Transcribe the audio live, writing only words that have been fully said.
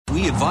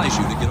advise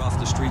you to get off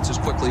the streets as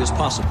quickly as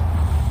possible.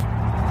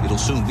 It'll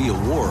soon be a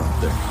war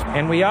up there.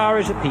 And we are,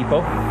 as a people,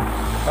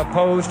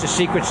 opposed to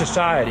secret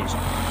societies,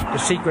 to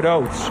secret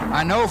oaths.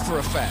 I know for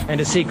a fact. And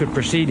to secret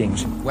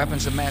proceedings.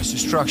 Weapons of mass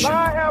destruction.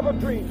 I have a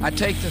dream. I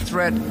take the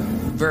threat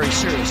very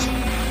seriously.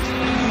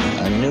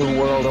 A new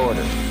world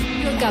order.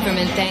 Your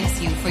government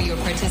thanks you for your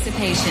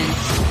participation.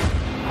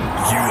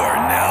 You are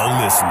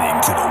now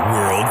listening to the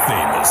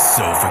world-famous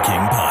Sofa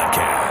King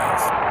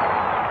podcast.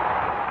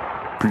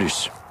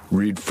 Please,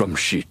 read from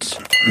sheets.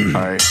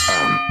 I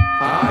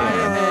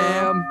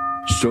am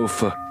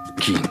Sofa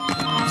King.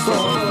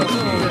 Sofa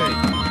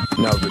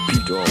King. Now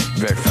repeat all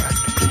very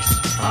fast,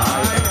 please. I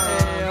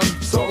am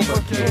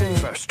Sofa King.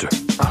 Faster.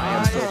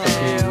 I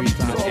am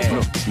Sofa King.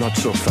 No, not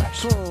so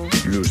fast.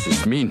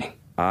 Loses meaning.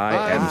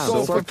 I am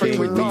Sofa King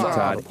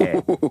retard.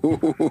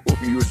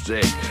 You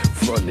say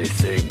funny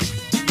things.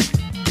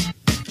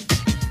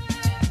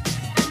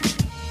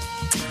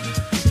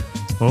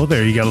 Oh,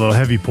 there you got a little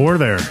heavy pour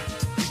there.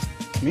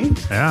 Me?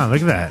 Yeah, look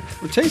at that.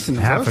 We're tasting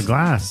it. Half a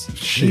glass.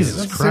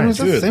 Jesus Christ.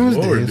 Same as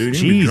Lord, Dave's. dude,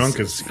 you be drunk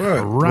as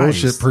fuck.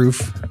 Bullshit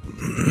proof.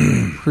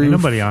 Ain't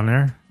nobody on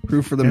there.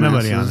 Proof for the Ain't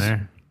masses. nobody on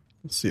there.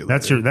 Let's see.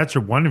 That's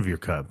your one of your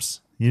cups.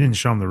 You didn't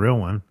show them the real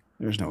one.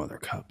 There's no other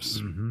cups.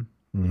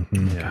 Yeah.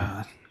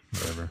 God.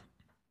 Whatever.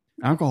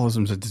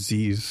 Alcoholism's a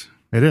disease.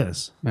 It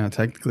is. Yeah,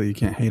 technically you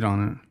can't hate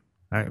on it.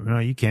 No,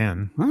 you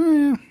can. Oh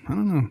yeah, I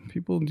don't know.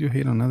 People do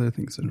hate on other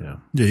things. Yeah.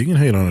 Yeah, you can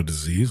hate on a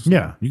disease.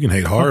 Yeah. You can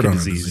hate hard Fuck on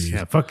your a disease.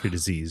 Yeah, fuck your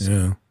disease.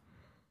 Yeah.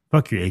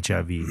 Fuck your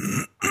HIV.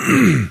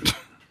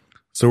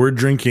 So we're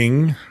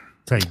drinking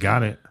That's how you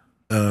got it.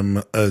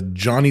 a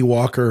Johnny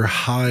Walker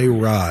High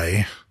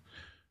Rye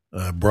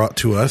brought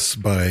to us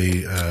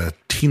by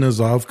Tina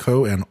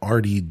Zovko and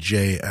Artie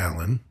J.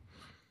 Allen.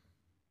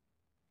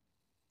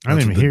 I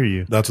didn't even hear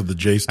you. That's what the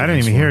J stands I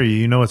didn't even for. hear you.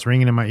 You know what's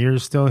ringing in my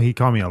ears still? He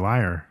called me a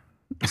liar.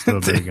 Still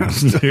a big guy.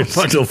 You're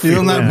still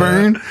Feeling that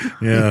burn?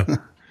 Yeah.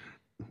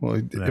 Well,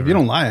 if you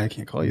don't lie, I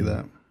can't call you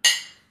that.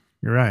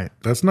 You're right.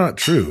 That's not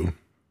true.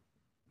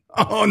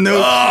 Oh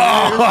no!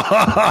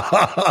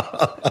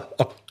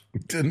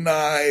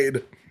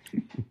 Denied.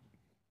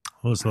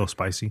 Oh, it's a little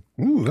spicy.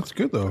 Ooh, that's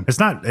good though. It's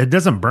not. It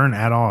doesn't burn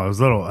at all. It was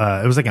a little.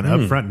 It was like an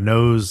upfront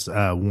nose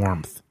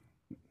warmth,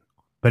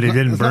 but it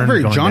didn't It's burn. not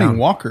very going Johnny down.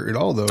 Walker at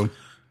all, though.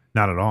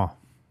 Not at all.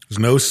 There's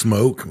no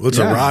smoke. Well, it's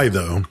a Yeah. rye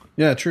though.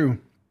 Yeah, true.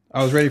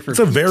 I was ready for. It's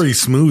a very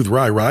smooth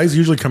rye. Ryes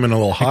usually come in a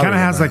little It hotter. kind of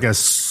has than like a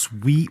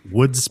sweet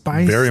wood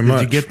spice. Very Did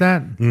much. you get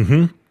that?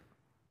 Mm-hmm.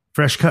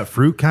 Fresh cut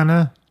fruit, kind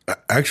of,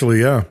 Actually,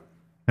 yeah.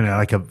 and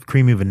like a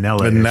creamy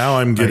vanilla. And now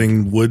I'm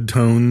getting wood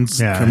tones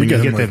Yeah, coming you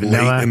in get the like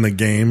vanilla. late in the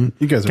game.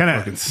 You guys are kind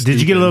fucking of. stupid.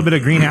 Did you get a little bit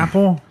of green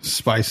apple,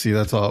 spicy?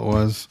 That's all it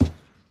was.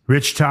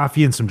 rich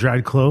toffee, and some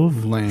dried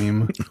clove?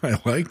 Lame. I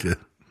like it.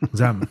 Is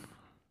that?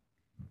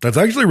 That's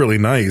actually really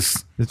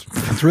nice.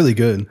 It's really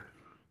good.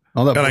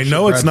 All that And I bullshit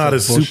know it's Brad not a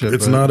said bullshit, soup.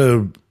 It's but not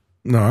a.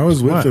 No, I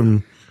was with What?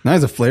 him Now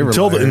he's a flavor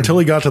until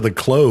he got to the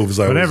cloves.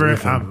 I Whatever.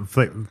 was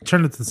with him.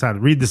 Turn it to the side.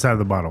 Read the side of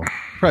the bottle.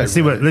 Probably Let's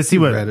see read what. it. Let's see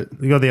You what. read it.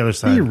 You go the other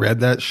side. He read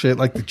that shit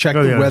like to check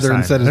Go the other weather side.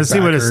 and said his Let's see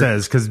what it back hurt.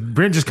 says, because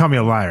Brent just called me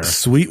a liar.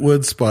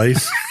 Sweetwood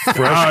spice,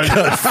 fresh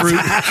cut fruit,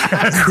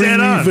 Dead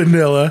creamy on.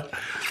 vanilla,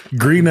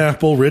 green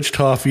apple, rich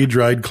toffee,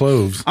 dried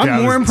cloves, Yeah, I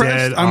I'm more was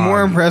impressed. dead I'm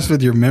more on. impressed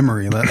with your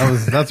memory.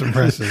 That's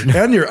impressive.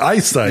 and your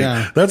eyesight.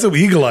 Yeah. That's some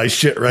eagle eye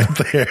shit right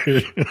there.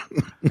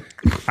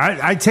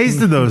 I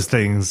tasted those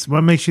things.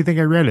 What makes you think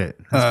I read it?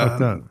 That's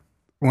fucked up.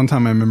 One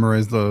time I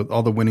memorized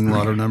all the winning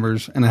lotto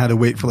numbers, and I had to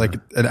wait for like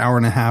an hour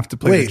and a half to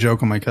play Wait. the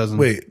joke on my cousin.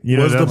 Wait, You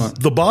know was that's-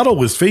 the bottle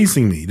was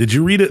facing me? Did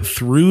you read it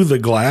through the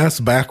glass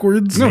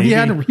backwards? No, he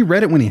Maybe. he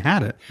read it when he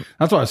had it.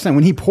 That's what I was saying.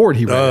 When he poured,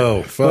 he read Oh,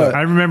 it. fuck.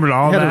 I remembered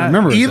all He had to that.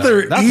 remember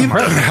Either, that. That's either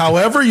impressive.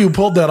 however you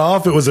pulled that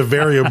off, it was a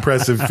very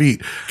impressive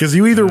feat because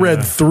you either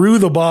read through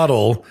the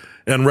bottle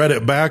and read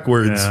it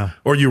backwards, Yeah.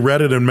 or you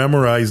read it and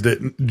memorized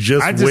it.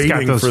 Just I just waiting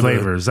got those for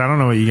flavors. I don't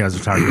know what you guys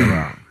are talking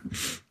about.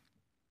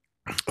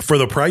 for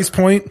the price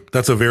point.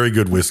 That's a very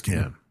good whiskey.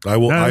 Yeah. I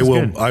will. No, I that's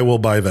will. good. I will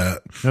buy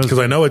that That was because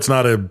I know it's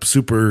not a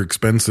super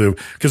expensive.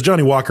 Because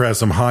Johnny Walker has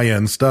some high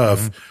end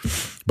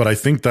stuff, but I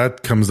think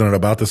that comes in at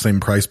about the same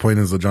price point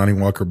as the Johnny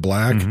Walker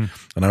Black, and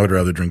I would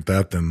rather drink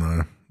that than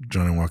the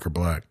Johnny Walker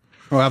Black.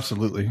 Oh,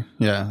 absolutely.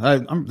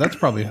 Yeah, that's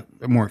probably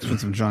more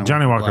expensive than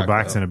Johnny Walker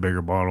Black's though. in a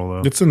bigger bottle,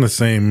 though. It's in the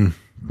same.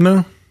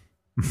 No,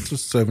 it's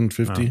just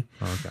 $7.50.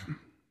 Oh, okay.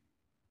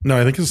 No,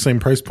 I think it's the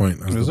same price point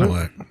as Is the it?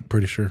 Black. I'm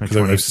pretty sure. Like 'Cause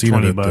I've seen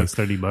it at the-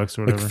 $20, $30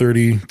 or like whatever.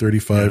 30,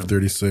 35,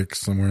 36,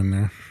 somewhere in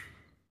there.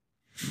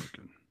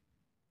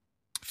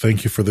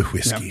 Thank you for the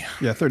whiskey.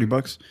 Yeah,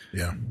 $30.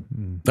 Yeah.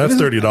 That's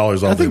 $30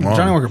 all I day think long.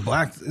 Johnny Walker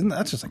Black.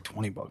 That's just like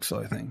 $20. So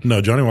I think.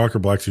 No, Johnny Walker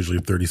Black's usually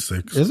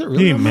 36. Is it You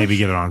really? can that maybe much?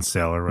 get it on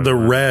sale or The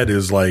whatever. red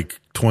is like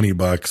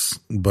 $20,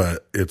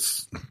 but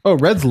it's Oh,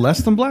 red's less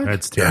than black.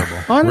 That's terrible.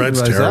 Oh, I didn't red's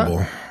realize that.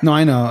 terrible. No,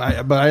 I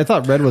know, but I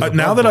thought red was. Now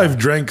above that black. I've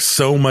drank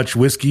so much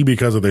whiskey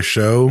because of the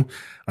show,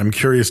 I'm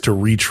curious to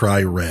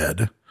retry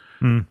red.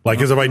 Like,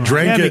 as if I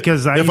drank Yeah, it,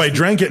 because I if I used to-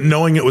 drank it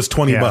knowing it was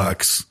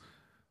 $20,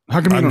 How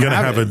come you I'm don't gonna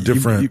have a it?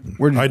 different.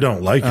 where'd you- I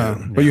don't like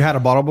it. But you had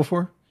a bottle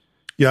before.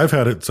 Yeah, I've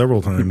had it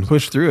several times.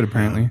 Push through it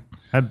apparently.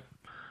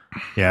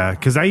 Yeah,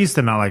 because I used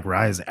to not like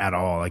ryes at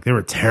all. Like they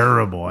were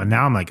terrible, and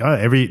now I'm like,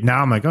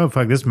 oh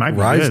fuck, this might be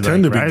Ryes good.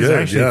 tend like, to be ryes good.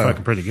 Actually, Yeah,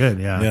 fucking pretty good.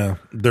 Yeah, yeah.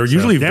 They're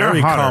usually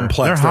very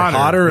complex. They're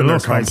hotter and they're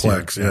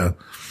complex. Yeah.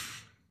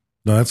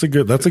 No, that's a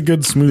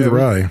good smooth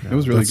rye. It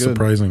was really that's good.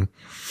 Surprising.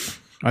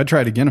 I'd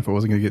try it again if I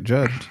wasn't going to get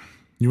judged.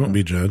 You won't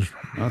be judged.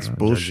 That's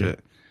bullshit.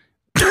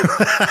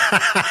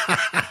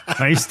 What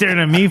are you staring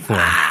at me for?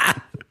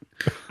 I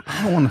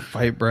don't want to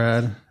fight,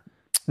 Brad.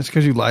 It's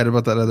because you lied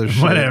about that other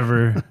shit.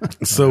 Whatever.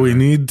 So we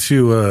need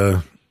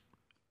to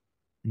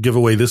give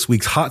away this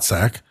week's Hot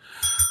Sack,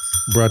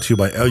 brought to you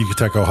by El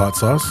Yucateco Hot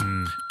Sauce,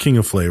 King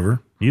of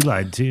Flavor. You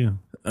lied too.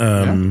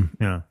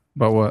 Yeah.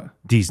 About what?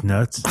 These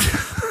nuts.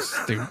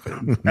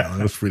 Stupid. No,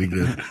 that's pretty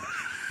good.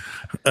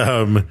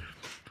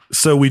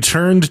 So we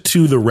turned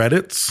to the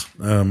Reddits.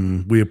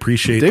 We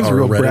appreciate Dave's our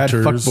a real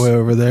Redditors. Brad fuckboy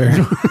over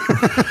there.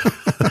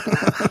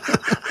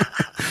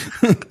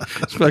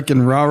 It's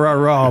fucking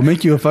raw. I'll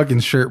make you a fucking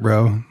shirt,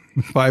 bro.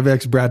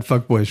 5X Brad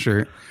fuckboy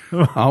shirt.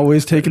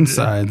 Always taking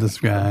side, this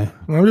guy.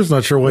 I'm just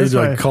not sure why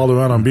you called him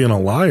out on being a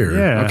liar.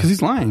 Yeah. Because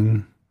he's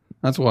lying.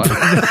 That's why.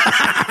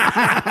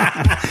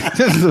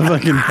 Just to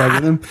fucking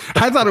fucking him.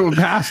 I thought it would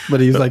pass, but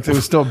he's like, it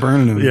was still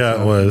burning him.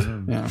 Yeah, it was.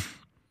 Yeah.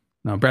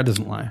 No, Brad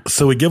doesn't lie.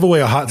 So we give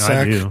away a hot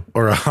sack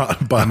or a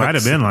hot box. I might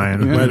have been lying.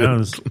 Who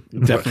knows?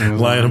 Definitely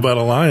was lying about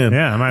a lion.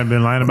 Yeah, I might have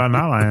been lying about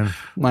not lying.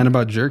 Lying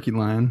about jerky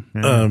lying.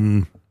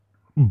 Yeah.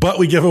 But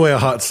we give away a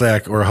hot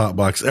sack or a hot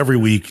box every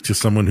week to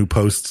someone who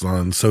posts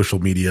on social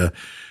media.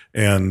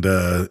 And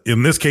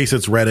in this case,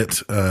 it's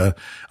Reddit.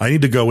 I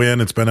need to go in.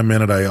 It's been a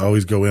minute. I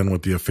always go in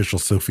with the official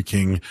Sofa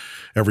King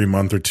every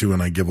month or two,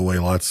 and I give away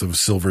lots of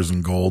silvers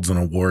and golds and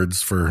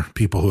awards for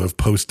people who have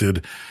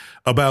posted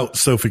about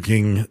Sofa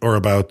King or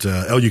about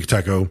El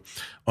Yucateco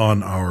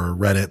on our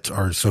Reddit,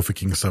 our Sofa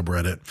King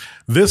subreddit.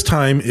 This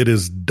time it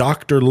is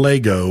Dr.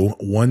 Lego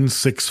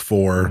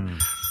 164.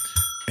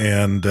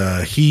 And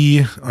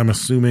he, I'm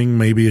assuming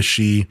maybe a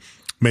she,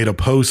 made a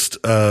post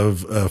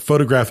of a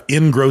photograph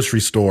in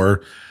grocery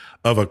store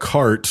of a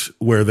cart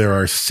where there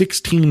are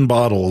 16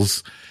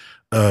 bottles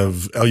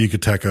of El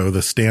Yucateco,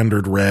 the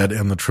standard red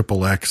and the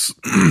triple X,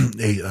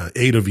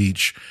 8 of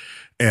each.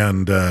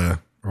 And, 2,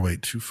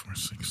 4,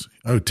 6,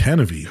 10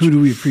 of each. Who do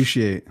we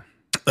appreciate?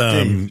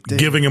 Dave.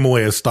 Giving them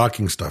away as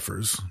stocking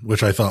stuffers,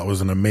 which I thought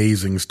was an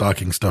amazing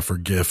stocking stuffer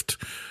gift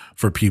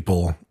for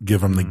people. Give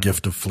them the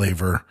gift of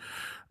flavor.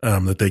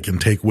 That they can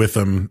take with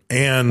them.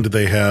 And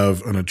they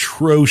have an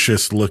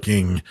atrocious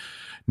looking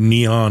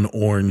neon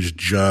orange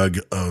jug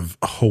of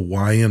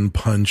Hawaiian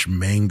Punch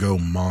Mango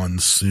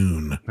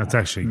Monsoon. That's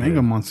actually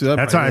Mango good. Monsoon.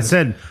 That's why I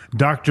said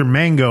Dr.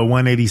 Mango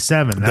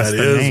 187. That's that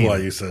the is name. why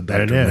you said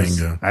That Dr. it is.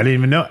 Mango. I didn't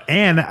even know.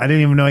 And I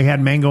didn't even know he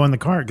had mango in the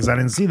cart because I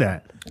didn't see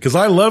that. Because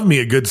I love me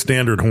a good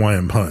standard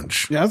Hawaiian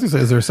Punch. Yeah, I was gonna say,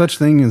 is there such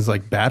thing as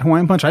like bad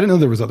Hawaiian Punch? I didn't know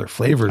there was other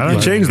flavors. They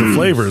changed the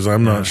flavors.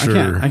 I'm not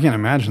sure. I can't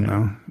imagine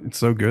though. It's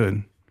so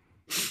good.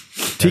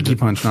 Tiki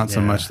Punch, not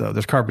so much though.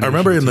 There's carbonation. I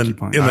remember in the Tiki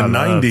Punch.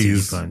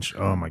 90s. Punch.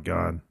 Oh my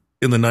God.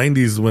 In the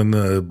 90s, when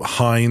the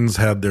Heinz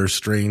had their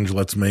strange,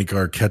 let's make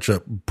our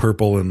ketchup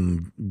purple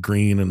and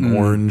green and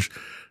orange,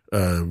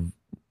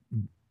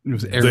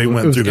 they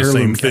went through the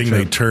same thing.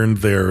 Ketchup.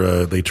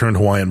 They turned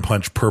Hawaiian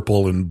Punch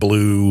purple and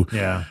blue.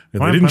 Yeah.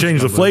 And they didn't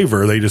change the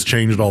flavor. They just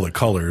changed all the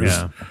colors.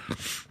 Yeah.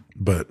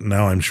 But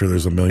now I'm sure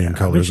there's a million I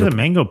colors. bet you the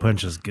mango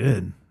punch is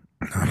good.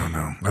 I don't know.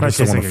 I Probably just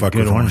don't tastes want like to a fuck good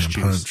with Hawaiian orange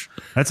juice. Punch.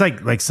 That's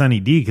like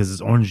Sunny D because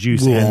it's orange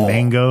juice and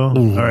mango.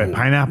 Or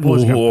pineapple.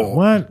 It's got,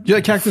 what? Do you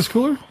like Cactus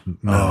Cooler?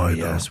 No,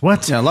 Yes.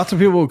 What? Yeah, lots of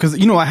people, because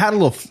I had a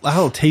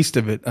little taste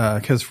of it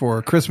because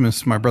for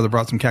Christmas my brother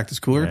brought some Cactus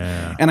Cooler,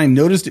 and I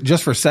noticed it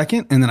just for a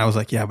second, and then I was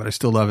like, yeah, but I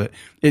still love it.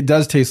 It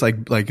does taste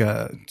like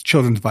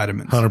children's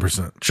vitamins,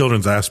 100%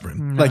 children's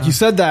aspirin. Like you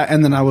said that,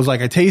 and then I was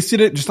like, I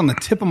tasted it just on the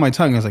tip of my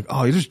tongue. I was like,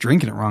 oh, you're just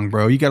drinking it wrong,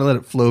 bro. You got to let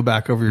it flow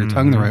back over your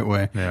tongue the right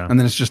way, and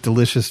then it's just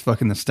delicious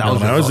fucking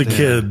nostalgia. When I was a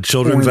kid,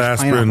 children's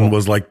aspirin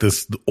was like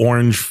this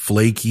orange,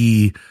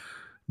 flaky,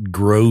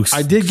 gross.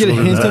 I did get a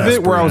hint of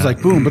it where I was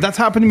like, boom. But that's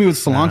happened to me with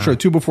cilantro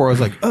too before. I was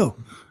like, oh,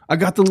 I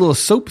got the little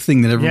soap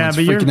thing that everyone's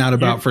freaking out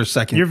about for a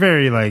second. You're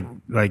very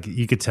like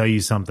you could tell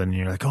you something and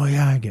you're like, oh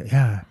yeah, I get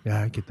that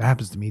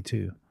happens to me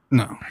too.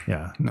 No.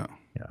 Yeah. No.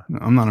 Yeah. No,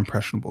 I'm not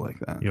impressionable like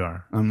that. You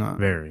are. I'm not.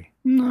 Very.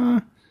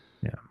 No.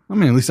 Yeah. I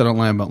mean, at least I don't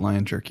lie about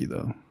lion jerky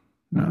though.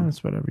 No,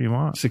 it's whatever you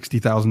want.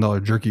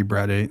 $60,000 jerky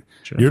Brad ate.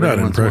 You're not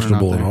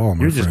impressionable at all,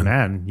 my You're just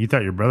friend. mad. You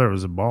thought your brother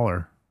was a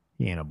baller.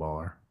 He ain't a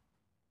baller.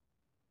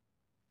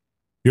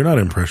 You're not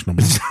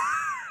impressionable.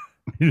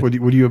 What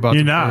are you about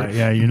You're to not. put?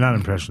 Yeah, you're not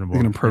impressionable.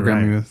 You're going to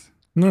program me with?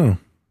 No.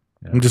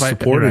 I'm just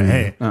supporting you.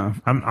 Hey,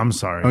 I'm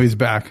sorry. Oh, he's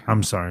back.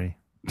 I'm sorry.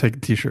 Take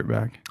the t-shirt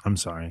back. I'm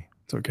sorry.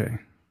 It's okay.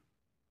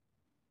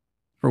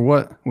 For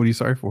what? What are you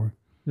sorry for?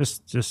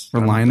 Just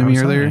for lying to me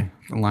earlier?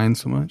 For lying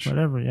so much?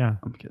 Whatever, yeah.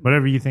 I'm kidding.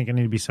 Whatever you think I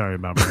need to be sorry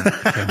about, bro.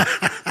 Okay.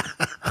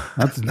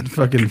 That's a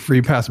fucking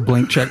free pass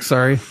blank check,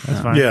 sorry. That's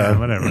fine. Yeah.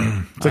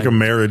 Whatever. It's like a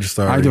marriage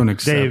sorry. I don't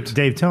accept.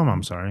 Dave, tell him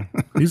I'm sorry.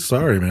 He's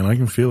sorry, man. I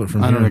can feel it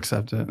from I here. don't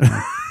accept it.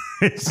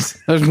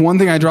 There's one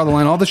thing I draw the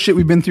line. All the shit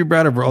we've been through,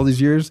 Brad, over all these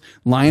years,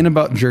 lying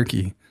about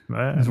jerky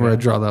is where I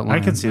draw that line.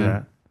 I can see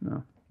Yeah.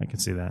 that. I can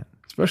see that.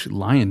 Especially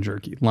lion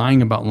jerky.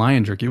 Lying about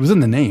lion jerky. It was in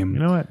the name. You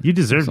know what? You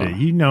deserved it.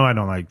 You know I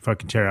don't like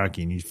fucking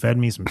teriyaki, and you fed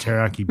me some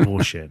teriyaki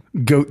bullshit.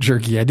 Goat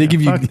jerky. I did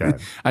give you. fuck that.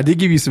 I did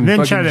give you some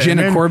fucking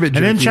Jenna Corbett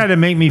jerky. And then try to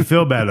make me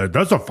feel bad. Like,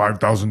 that's a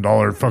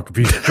 $5,000 fucking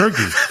piece of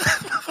jerky.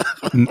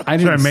 I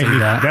didn't say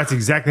that. That's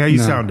exactly how you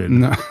sounded.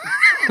 No.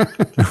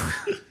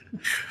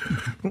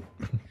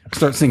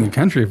 Start singing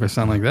country if I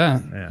sound like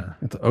that. Yeah.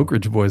 Got the Oak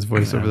Ridge Boys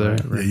voice over there.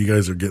 Yeah, you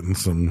guys are getting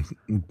some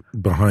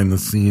behind the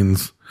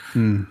scenes.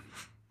 When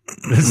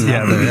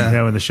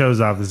the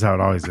show's off, this is how it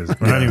always is.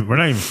 We're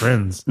not even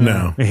friends.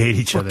 No. We hate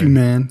each Fuck other. you,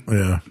 man.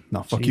 Yeah.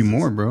 No, fuck you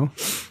more, bro.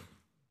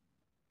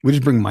 We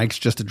just bring mics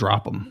just to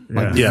drop them.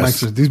 Like, Yeah.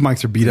 these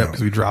mics are beat up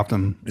because we dropped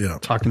them. Yeah.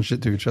 Talking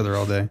shit to each other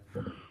all day.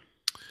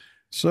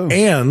 So,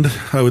 And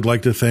I would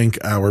like to thank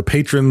our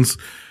patrons.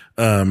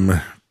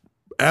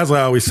 As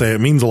I always say,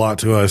 it means a lot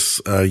to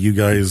us. You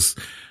guys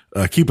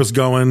keep us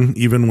going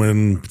even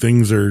when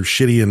things are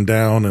shitty and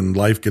down and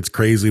life gets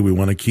crazy. We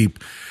want to keep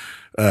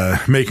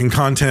making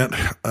content.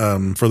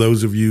 For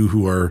those of you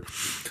who are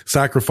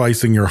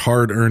sacrificing your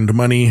hard-earned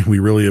money, we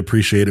really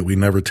appreciate it. We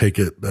never take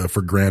it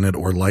for granted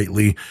or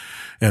lightly,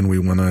 and we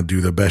want to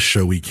do the best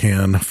show we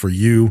can for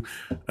you.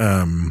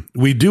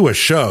 We do a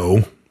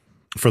show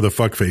for the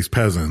fuckface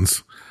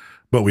peasants,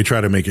 but we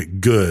try to make it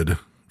good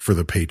for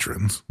the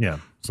patrons. Yeah.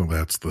 So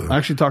that's the... I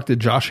actually talked to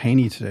Josh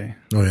Haney today.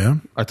 Oh, yeah?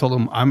 I told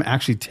him I'm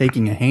actually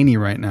taking a Haney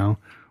right now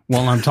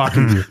while I'm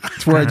talking to you.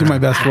 It's where I do my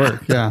best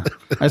work. Yeah.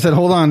 I said,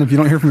 hold on. If you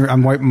don't hear from me,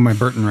 I'm wiping my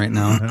Burton right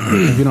now.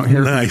 If you don't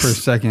hear from me for a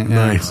second.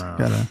 Yeah, Nice.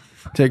 Gotta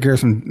take care of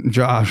some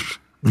Josh.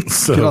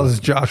 So- Get all this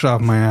Josh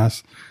off my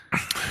ass.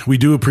 We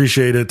do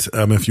appreciate it.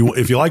 If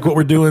you like what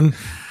we're doing,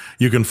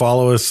 you can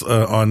follow us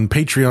on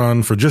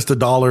Patreon for just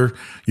 $1.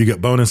 You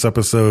get bonus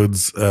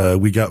episodes.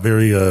 We got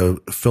very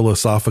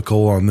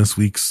philosophical on this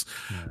week's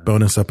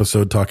bonus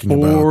episode talking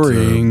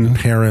Boring. about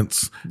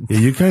parents. Yeah,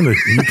 you kind of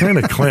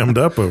clammed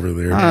up over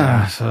there.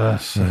 Yeah.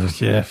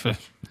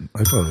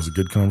 I thought it was a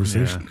good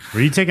conversation. Were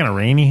you taking a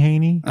rainy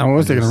Haney? I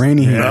was taking a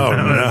Rainy Haney. Oh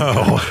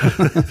no!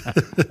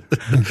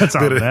 That's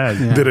all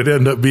bad. Did it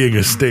end up being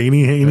a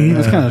Stainy Haney?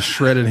 It's kind of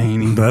shredded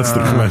Haney. That's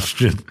the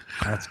question.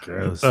 That's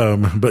gross.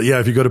 But yeah,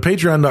 if you go to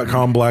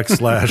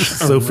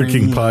patreon.com/Sofa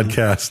King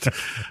podcast,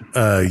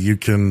 you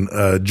can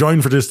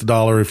join for just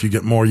 $1. If you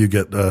get more, you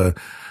get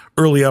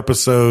early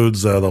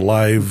episodes, the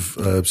live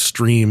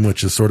stream,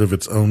 which is sort of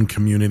its own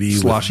community.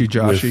 Sloshy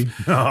Joshy.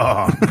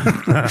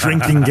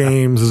 Drinking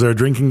games. Is there a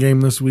drinking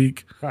game this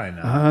week? Probably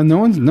not. I'm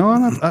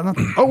not.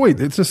 Oh, wait.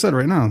 It just said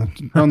right now.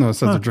 Oh, no. It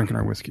says they're drinking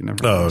our whiskey.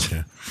 Never mind. Oh,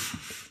 okay.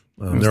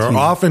 There are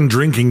often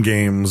drinking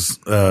games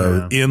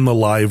in the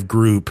live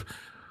group,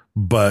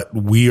 but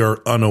we are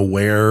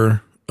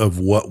unaware of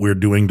what we're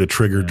doing to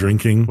trigger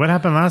drinking. What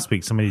happened last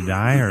week? Somebody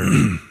die or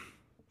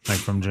like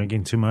from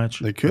drinking too much?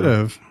 They could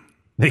have.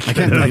 They I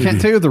can't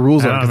tell you what the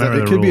rules are because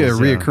it could be a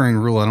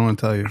reoccurring rule. I don't want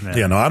to tell you.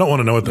 Yeah, no, I don't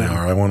want to know what they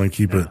are. I want to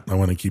keep it. I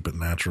want to keep it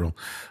natural.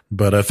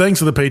 But thanks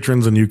to the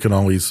patrons, and you can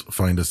always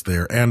find us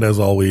there. And as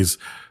always,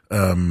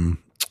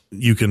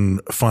 you can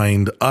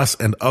find us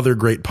and other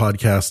great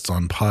podcasts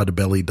on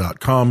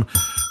podbelly.com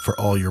for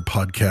all your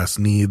podcast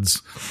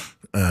needs.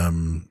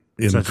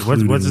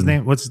 What's his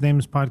name? What's his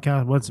name's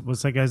podcast?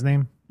 What's that guy's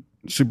name?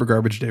 Super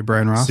Garbage Day,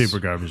 Brian Ross. Super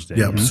Garbage Day.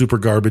 Yeah, Super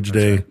Garbage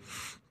Day. Right.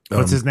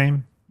 What's his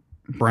name?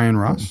 Brian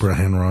Ross.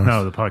 Brian Ross.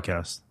 No, the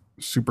podcast.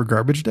 Super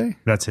Garbage Day.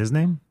 That's his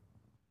name?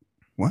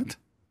 What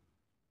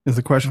is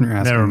the question you're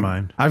asking? Never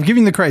mind. I've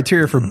given the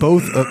criteria for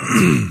both of,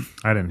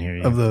 I didn't hear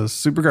you. of those.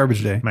 Super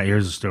Garbage Day. My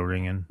ears are still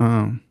ringing.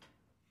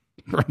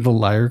 The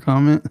liar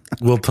comment.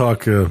 We'll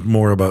talk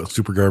more about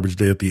Super Garbage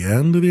Day at the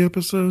end of the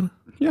episode.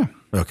 Yeah.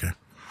 Okay.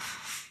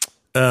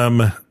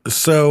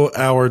 So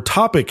our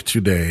topic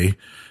today,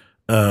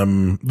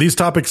 these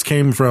topics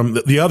came from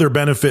the other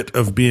benefit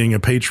of being a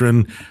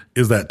patron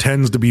is that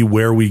tends to be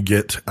where we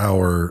get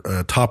our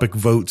topic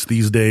votes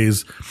these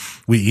days.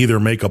 We either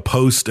make a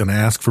post and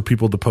ask for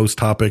people to post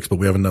topics, but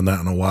we haven't done that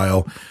in a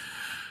while.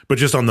 But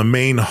just on the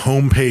main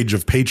homepage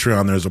of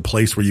Patreon, there's a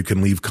place where you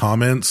can leave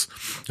comments,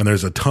 and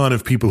there's a ton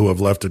of people who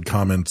have lefted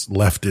comments.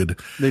 They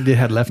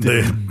had lefted.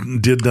 They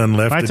did done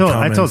lefted comments.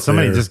 I told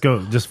somebody there.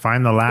 just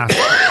find the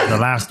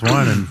last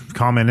one and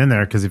comment in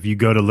there, because if you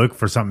go to look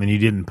for something you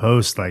didn't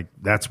post, like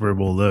that's where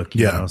we'll look.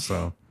 You know,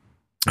 so.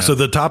 Yeah. So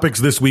the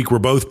topics this week were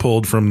both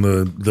pulled from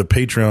the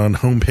Patreon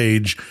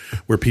homepage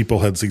where people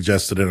had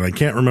suggested it. And I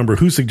can't remember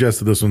who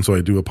suggested this one, so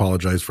I do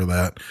apologize for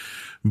that.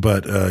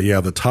 But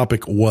the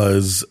topic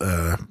was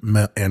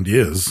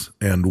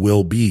and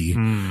will be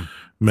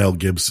Mel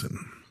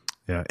Gibson.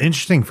 Yeah,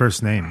 interesting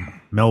first name,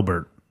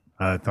 Melbert.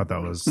 I thought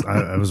that was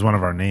it was one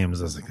of our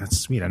names. I was like, that's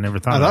sweet. I never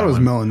thought. I thought it was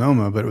one.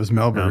 melanoma, but it was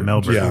Melbert. No,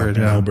 Melbert. Yeah,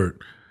 Melbert.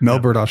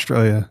 Melbert,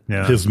 Australia.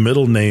 Yeah. His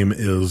middle name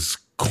is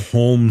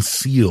Colm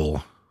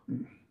Seal.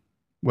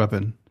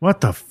 Weapon.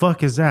 What the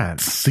fuck is that?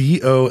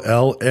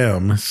 COLMCILLE.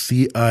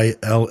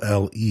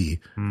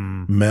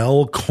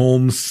 Mel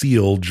Colm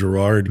Seal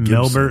Gerard Gibson.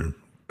 Melbert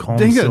Colm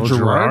They got Seal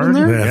Gerard in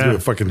there? Yeah, threw a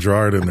fucking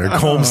Gerard in there.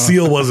 Colm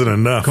Seal wasn't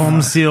enough.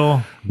 Colm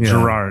Seal,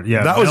 Gerard.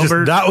 Yeah,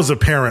 that was a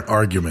parent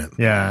argument.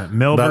 Yeah,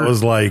 Melbert. That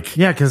was like,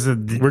 yeah, because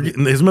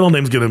his middle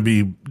name's going to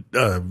be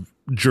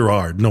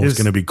Gerard. No, it's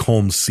going to be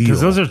Colm Seal.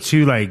 Because those are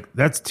two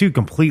that's two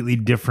completely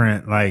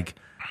different. Like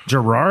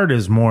Gerard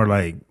is more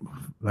like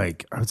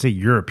I would say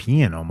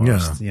European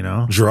almost. Yeah. You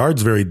know,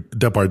 Gerard's very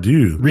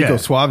Depardieu. Rico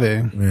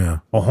Suave. Yeah.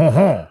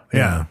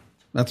 Yeah.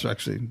 That's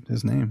actually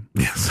his name.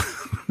 Yes.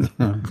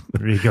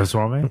 Rico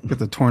Suave. Get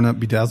the torn up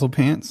bedazzled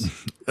pants.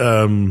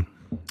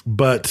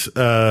 But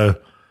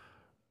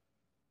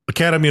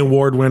Academy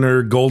Award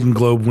winner, Golden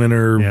Globe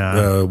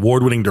winner,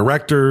 award-winning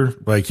director.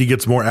 Like he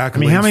gets more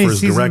accolades for his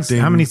directing.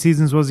 How many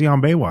seasons was he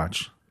on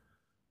Baywatch?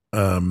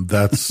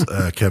 That's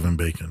Kevin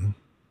Bacon.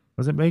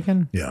 Was it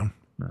Bacon? Yeah.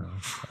 No,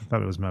 I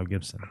thought it was Mel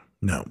Gibson.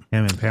 No.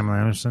 Him and Pamela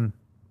Anderson.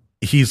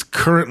 He's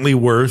currently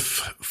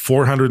worth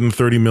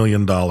 $430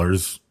 million,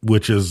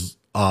 which is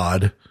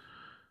odd.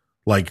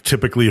 Like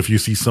typically if you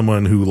see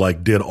someone who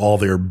like did all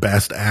their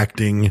best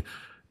acting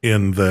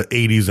in the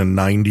 80s and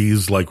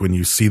 90s, like when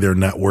you see their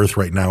net worth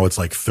right now, it's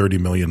like $30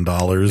 million.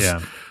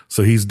 Yeah.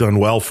 So he's done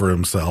well for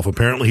himself.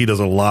 Apparently he does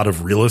a lot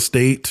of real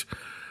estate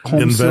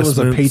investments. Is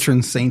a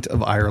patron saint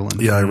of Ireland.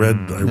 Yeah, I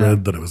read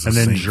that it was and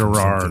then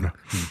Gerard.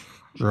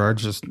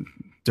 Gerard's just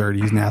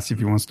dirty. He's nasty if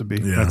he wants to be.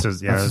 Yeah. That's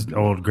his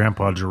old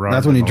grandpa Gerard.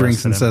 That's when he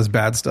drinks and says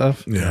bad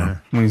stuff. Yeah.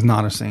 When he's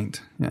not a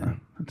saint. Yeah.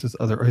 It's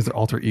his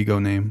alter ego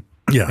name.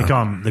 Yeah. They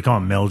call him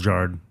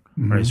Meljard,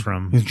 where he's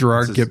from. He's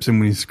Gerard Gibson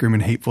when he's screaming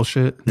hateful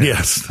shit.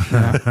 Yes.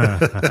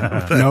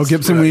 No,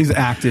 Gibson when he's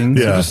acting.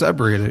 Yeah. So just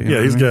separate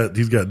it.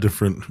 He's got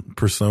different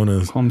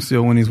personas. Colm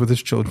Seal when he's with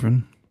his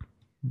children.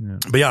 Yeah.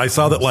 But yeah, I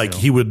saw that like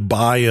he would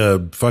buy a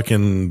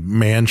fucking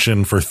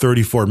mansion for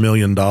 $34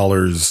 million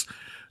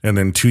and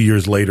then 2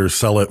 years later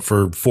sell it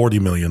for $40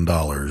 million.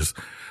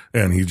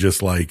 And he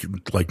just like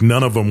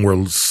none of them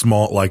were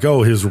small. Like,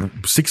 oh, his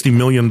 $60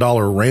 million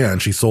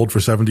ranch he sold for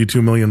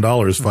 $72 million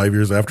 5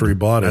 years after he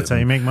bought it. That's how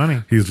you make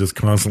money. He's just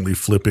constantly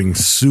flipping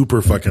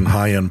super fucking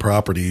high end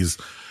properties.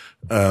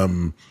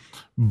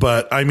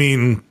 But I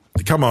mean,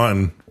 come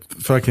on,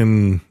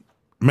 fucking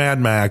Mad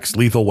Max,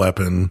 Lethal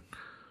Weapon.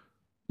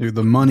 Dude,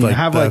 the money. Like, I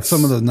have like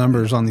some of the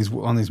numbers on these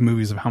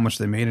movies of how much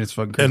they made. It's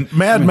fucking crazy. And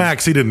Mad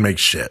Max, he didn't make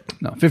shit.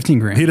 No, 15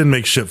 grand. He didn't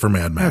make shit for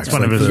Mad Max. That's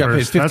one of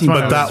his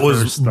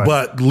first.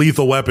 But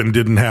Lethal Weapon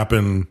didn't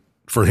happen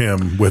for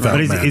him without.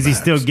 But Mad is he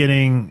Max. still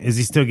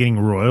getting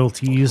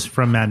royalties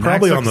from Mad Max?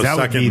 Probably on the That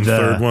would second be and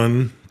third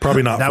one.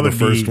 Probably not for the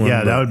first one. Yeah,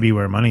 but that would be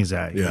where money's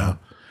at. you Yeah. know?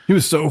 He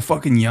was so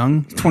fucking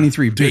young.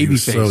 23, Dude, baby he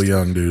was face. so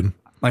young, dude.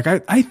 Like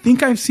I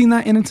think I've seen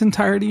that in its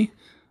entirety.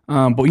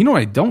 But you know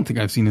what I don't think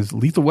I've seen is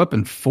Lethal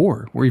Weapon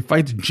 4, where he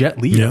fights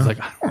Jet Li. I was like,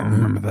 I don't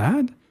remember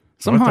that.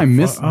 Somehow I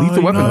missed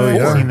Lethal Weapon 4.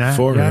 I've seen that.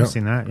 4, I've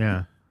seen that.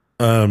 Yeah.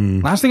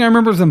 Last thing I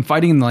remember is them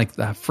fighting in like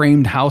the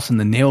framed house and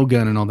the nail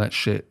gun and all that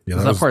shit. Yeah,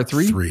 was that that was part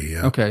 3? 3,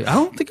 yeah. Okay. I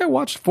don't think I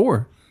watched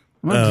 4.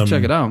 I'm going to have to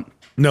check it out.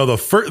 No,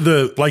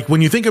 like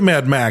when you think of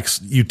Mad Max,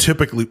 you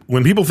typically,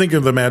 when people think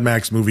of the Mad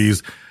Max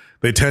movies,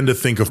 they tend to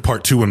think of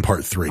part 2 and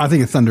part 3. I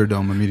think of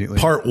Thunderdome immediately.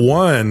 Part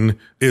 1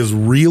 is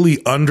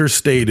really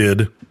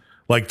understated.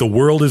 Like the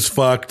world is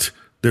fucked.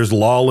 There's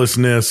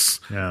lawlessness.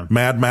 Yeah.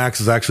 Mad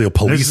Max is actually a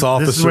police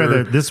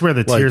officer. This is where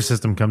the tier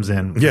system comes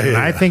in. Yeah, When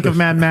yeah, I think of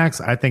Mad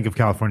Max, I think of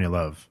California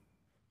Love.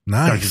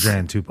 Nice. Dr. Dre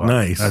and Tupac.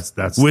 Nice.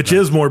 That's which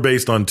is more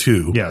based on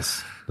 2.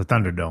 Yes. The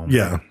Thunderdome.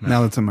 Yeah.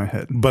 Now that's in my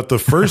head. But the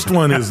first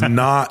one is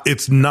not,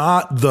 it's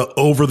not the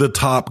over the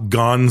top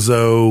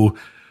gonzo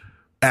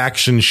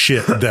action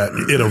shit that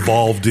it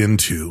evolved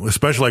into,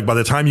 especially like by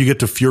the time you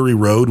get to Fury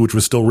Road, which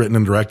was still written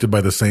and directed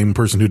by the same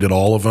person who did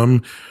all of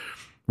them,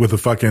 with the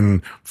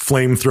fucking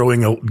flame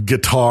throwing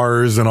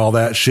guitars and all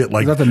that shit.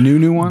 Like, is that the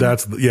new one?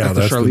 That's the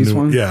Charlize new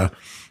one. Yeah.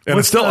 And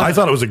it's still, I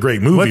thought it was a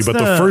great movie, but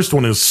the first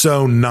one is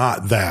so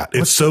not that.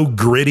 It's so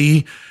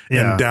gritty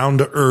and down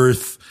to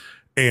earth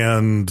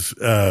and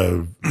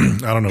I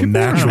don't know,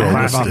 natural.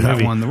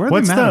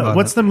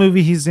 What's the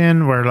movie he's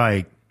in where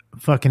like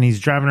fucking he's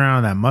driving around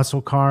in that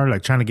muscle car,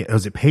 like trying to get,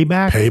 was it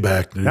Payback?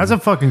 Payback, dude. That's a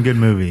fucking good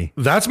movie.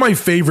 That's my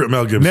favorite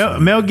Mel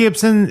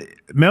Gibson.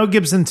 Mel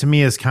Gibson to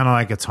me is kind of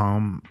like a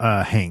Tom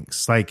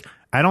Hanks. Like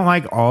I don't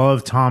like all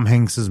of Tom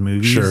Hanks's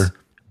movies. Sure.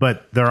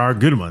 But there are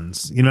good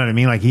ones. You know what I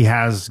mean? Like he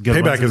has good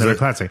Payback ones. is a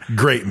classic.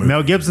 Great movie.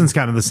 Mel Gibson's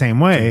kind of the same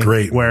way.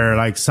 Great. Where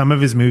like some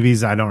of his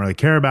movies I don't really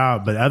care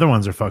about, but other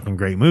ones are fucking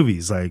great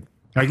movies. Like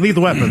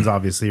Lethal Weapons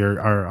obviously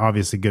are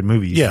obviously good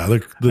movies. Yeah.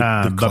 The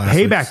but classics.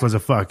 Payback was a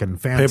fucking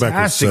fantastic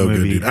Payback was so movie.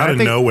 good, dude. Out of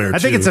nowhere, I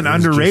think too. it's an It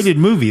was underrated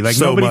just movie. Like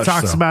so nobody much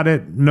talks so. about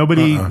it.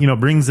 Nobody,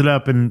 brings it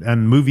up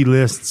in movie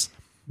lists.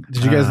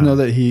 Did you guys know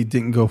that he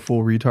didn't go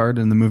full retard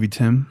in the movie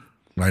Tim?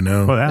 I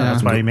know. Well,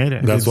 that's why he made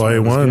it. That's why he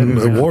won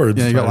awards.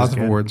 Yeah, he got lots of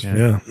awards.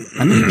 Yeah.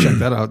 I need to check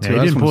that out too.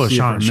 Yeah, I he just didn't pull wanna a see it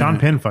for Sean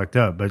minute. Penn fucked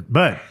up,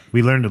 but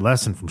we learned a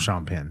lesson from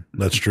Sean Penn.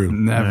 That's true. You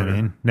know Never. what I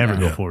mean? Never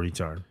go Yeah. full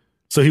retard.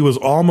 So he was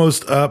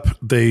almost up.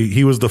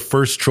 He was the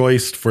first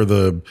choice for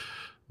the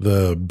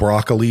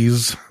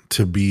Broccolis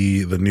to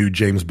be the new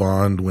James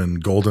Bond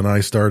when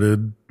GoldenEye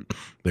started.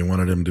 They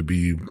wanted him to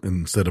be,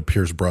 instead of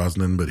Pierce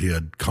Brosnan, but he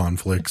had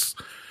conflicts.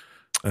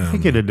 I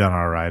think he'd have done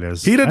all right.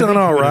 He'd have done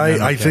all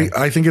right. I think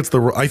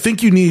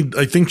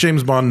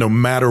James Bond, no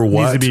matter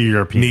what, needs to be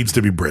European. Needs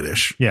to be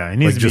British. Yeah, it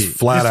needs to just be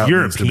flat out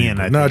European.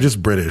 No,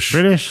 just British.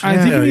 British. I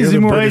think he needs to be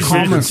more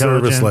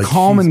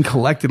calm he's and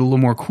collected, a little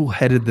more cool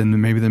headed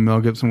than Mel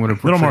Gibson would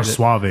have. A little more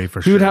suave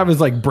for sure. He would have his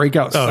like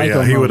breakout. Oh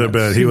yeah, he would have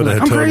been. He would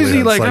have. I'm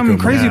crazy. Like I'm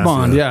crazy mask,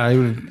 Bond. Yeah. He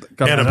would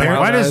got and apparently,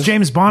 why does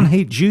James Bond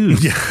hate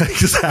Jews? Yeah,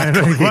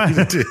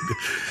 exactly.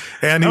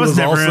 And he was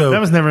also that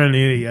was never in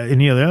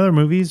any of the other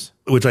movies.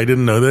 Which I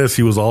didn't know this.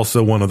 He was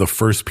also one of the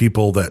first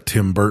people that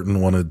Tim Burton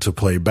wanted to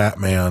play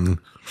Batman.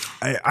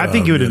 I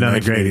think he would have done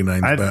a great.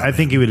 I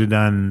think he would have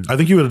done. I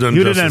think he would have done. He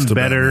would have done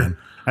better. Batman.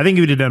 I think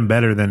he would have done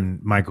better than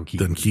Michael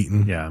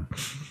Keaton. Yeah,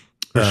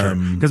 for sure.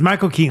 Because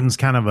Michael Keaton's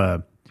kind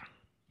of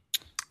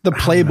the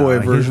Playboy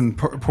version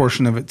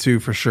portion of it too,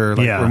 for sure.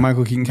 Like where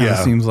Michael Keaton kind of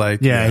seems like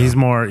he's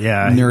more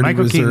nerdy,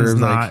 Michael Keaton's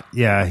not.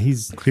 Like,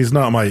 he's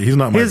not my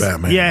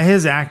Batman. Yeah,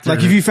 his actor.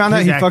 Like if you found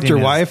out he fucked your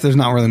wife, there's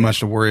not really much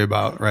to worry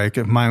about, right?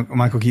 If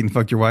Michael Keaton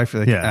fucked your wife,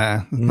 you're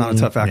like, it's not a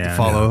tough act to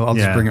follow. I'll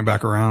just bring it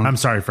back around. I'm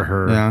sorry for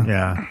her.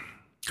 Yeah.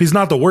 He's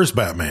not the worst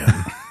Batman,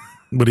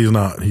 but he's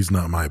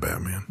not my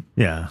Batman.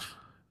 Yeah.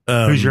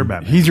 Who's your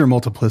Batman? He's your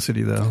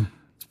multiplicity though.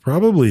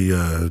 Probably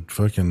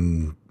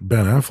fucking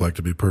Ben Affleck,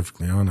 to be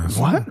perfectly honest.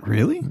 What?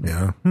 Really?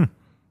 Yeah.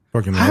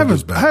 Fucking I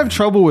have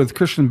trouble with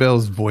Christian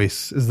Bale's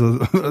voice.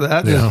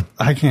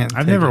 I can't.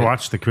 I've never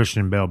watched the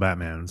Christian Bale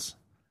Batmans.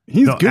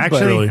 He's good,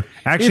 actually,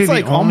 it's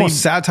like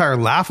almost satire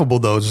laughable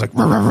though. It's like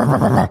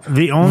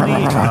the only.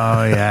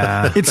 Oh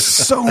yeah, it's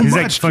so He's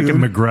much. Like fucking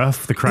dude.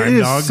 McGruff, the crime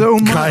dog. So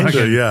much.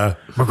 Kinda, yeah.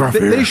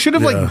 They should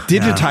have like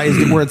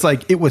digitized it where it's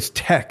like it was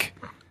tech.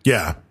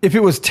 Yeah. If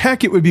it was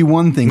tech, it would be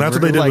one thing. That's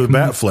what they did with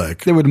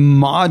Batfleck. They would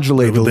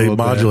modulate it a little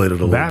bit. They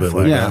modulated a little bit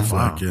with Yeah.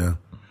 Batfleck, yeah.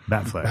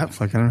 Batfleck.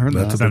 Batfleck, I haven't heard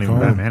that. It's not even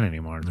Batman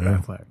anymore. It's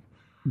Batfleck.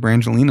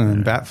 Brangelina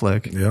and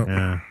Batfleck.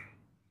 Yeah.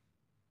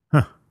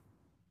 Huh.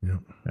 Yeah.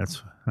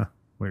 That's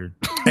weird.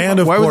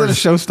 And of Why course,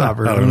 was it a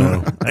showstopper? I don't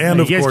know.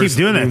 And of you guys course, keep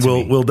doing that.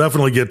 We'll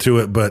definitely get to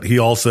it, but he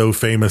also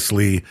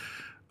famously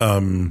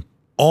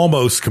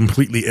almost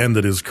completely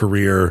ended his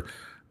career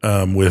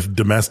with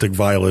domestic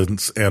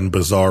violence and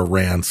bizarre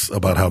rants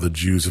about how the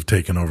Jews have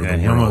taken over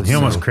the world. He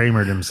almost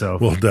Kramered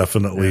himself. Well,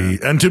 definitely.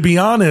 Yeah. And to be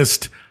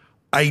honest,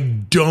 I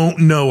don't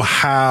know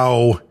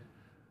how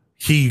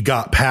he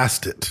got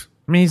past it.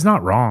 I mean, he's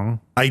not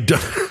wrong. I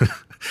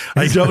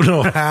don't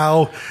know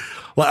how.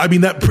 I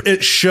mean, that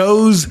it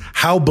shows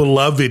how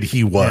beloved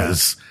he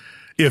was.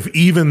 Yeah. If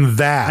even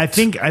that, I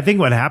think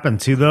what happened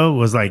too though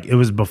was like it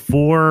was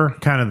before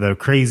kind of the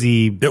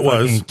crazy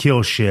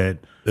kill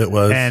shit. It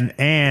was,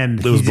 and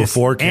it was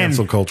before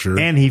cancel culture,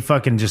 and he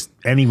fucking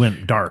he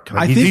went dark.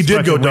 Like, he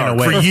did go dark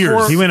for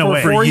years. He went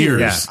away for years.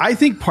 Yeah. I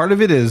think part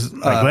of it is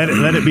let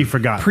it be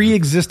forgotten.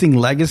 Pre-existing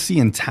legacy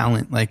and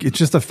talent. Like it's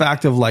just a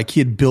fact of like he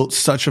had built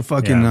such a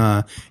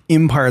fucking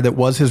empire that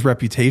was his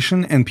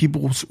reputation, and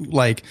people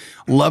like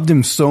loved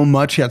him so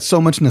much. He had so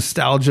much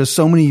nostalgia,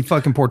 so many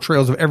fucking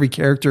portrayals of every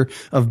character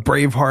of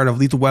Braveheart, of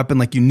Lethal Weapon.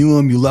 Like you knew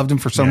him, you loved him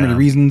for so many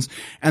reasons,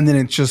 and then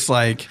it's just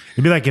like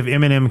it'd be like if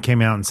Eminem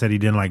came out and said he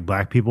didn't like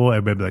black people,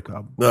 everybody would be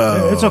like,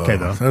 oh, it's okay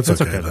though.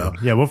 It's okay though.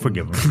 Yeah, we'll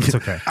forgive him. It's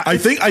okay. I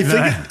think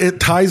it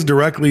ties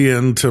directly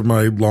into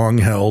my long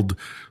held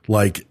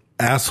like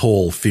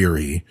asshole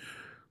theory.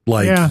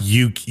 Like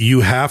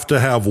you have to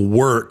have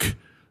work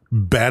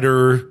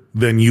better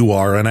than you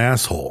are an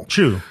asshole.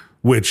 True.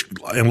 Which,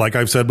 and like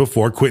I've said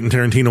before, Quentin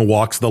Tarantino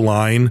walks the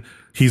line.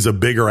 He's a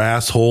bigger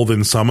asshole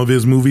than some of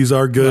his movies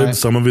are good. Right.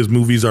 Some of his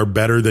movies are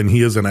better than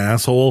he is an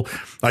asshole.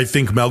 I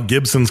think Mel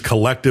Gibson's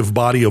collective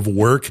body of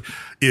work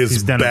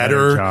is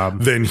better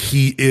than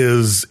he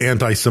is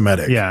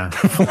anti-Semitic. Yeah.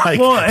 Like,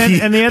 well,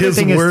 and the other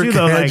thing is too,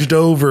 though, hedged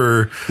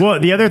over.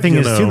 Well, the other thing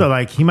is too, though,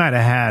 like he might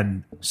have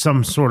had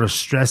some sort of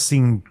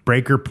stressing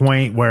breaker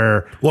point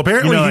where, well,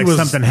 apparently like he was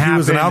something he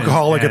was an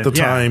alcoholic and at the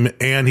time,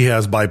 and he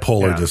has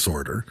bipolar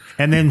disorder.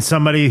 And then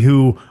somebody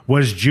who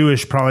was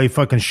Jewish probably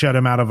fucking shut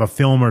him out of a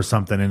film or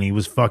something, and he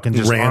was fucking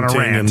just ranting on a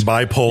rant. and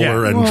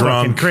bipolar and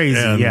drunk, crazy,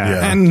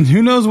 and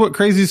who knows what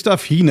crazy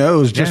stuff he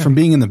knows just from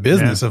being in the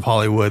business of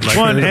Hollywood. Like,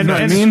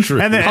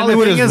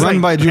 Hollywood is run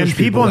by Jewish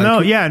people.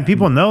 And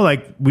people know,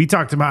 like we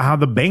talked about how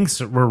the banks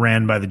were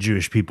ran by the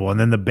Jewish people, and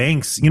then the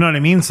banks, you know what I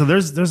mean? So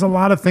there's a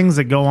lot of things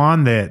that go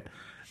on that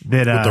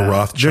with the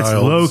Rothschilds,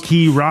 that's low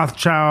key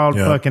Rothschild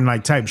fucking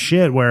like type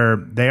shit where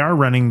they are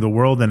running the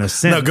world in a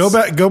sense. Now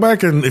go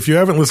back and if you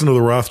haven't listened to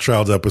the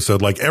Rothschilds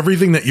episode, like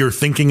everything that you're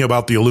thinking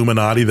about the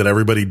Illuminati that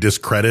everybody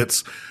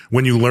discredits,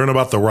 when you learn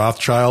about the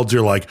Rothschilds,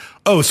 you're like,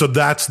 oh, so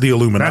that's the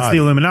Illuminati. That's the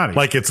Illuminati.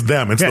 Like it's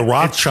them. It's the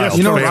Rothschilds.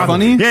 You know what's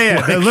funny?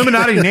 Yeah. The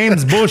Illuminati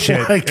name's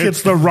bullshit. Like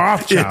it's the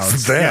Rothschilds.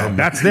 It's them. Yeah,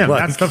 that's them.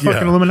 Like, that's the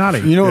fucking Illuminati.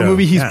 You know what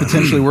movie he's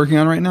potentially working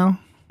on right now?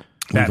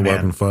 Lethal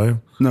Weapon 5?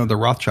 No, the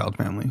Rothschild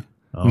family.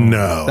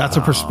 No. That's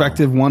a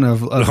perspective one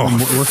of him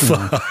working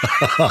on.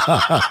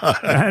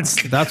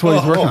 That's what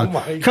he's working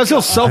on. Because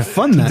he'll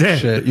self-fund that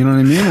shit. You know what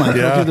I mean? Like,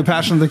 he'll do the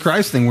Passion of the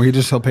Christ thing where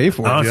he'll pay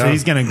for it. Oh, so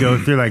he's going to go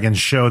through like and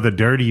show the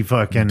dirty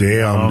fucking.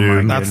 Damn,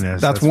 dude.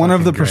 That's one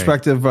of the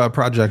perspective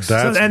projects.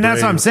 That's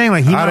what I'm saying.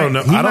 Like, I don't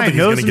know. I don't think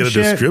he's going to get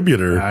a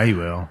distributor. Yeah, he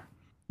will.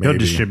 He'll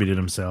distribute it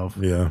himself.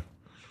 Yeah.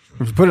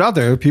 Put it out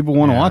there. People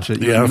want to watch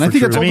it. Yeah, and I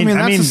think that's ultimately,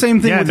 that's the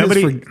same thing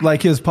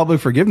with his public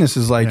forgiveness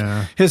is like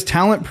his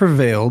talent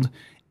prevailed.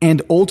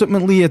 And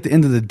ultimately, at the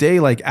end of the day,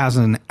 like as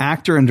an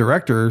actor and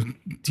director,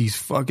 he's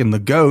fucking the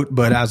GOAT.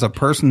 But as a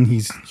person,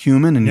 he's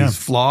human and he's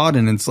flawed.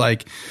 And it's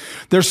like,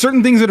 there's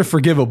certain things that are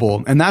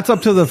forgivable. And that's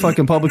up to the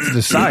fucking public to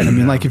decide. I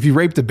mean, like if you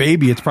raped a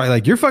baby, it's probably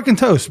like, you're fucking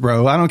toast,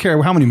 bro. I don't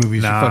care how many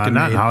movies you fucking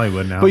not made. in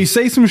Hollywood now. But you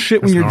say some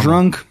shit when you're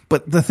drunk.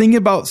 But the thing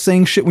about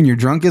saying shit when you're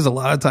drunk is a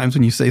lot of times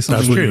when you say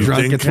something when you're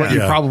drunk, it's what you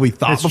probably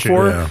thought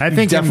before. Yeah. I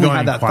think definitely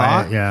had that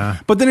thought. Yeah.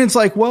 But then it's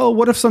like, well,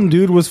 what if some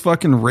dude was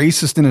fucking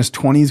racist in his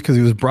 20s because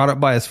he was brought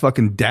up by his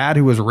fucking dad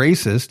who was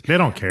racist? They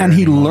don't care. And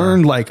he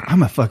learned like,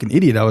 I'm a fucking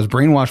idiot. I was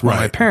brainwashed by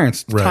my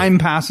parents. Time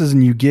passes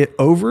and you get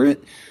over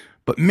it.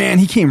 But man,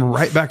 he came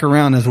right back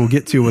around, as we'll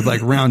get to with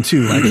like round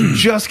 2. Like he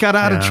just got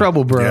out of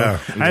trouble, bro. Yeah.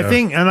 I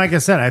think, and like I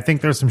said, I think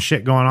there's some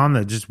shit going on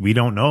that just we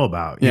don't know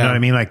about. You know what I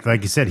mean? Like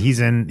you said, he's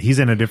in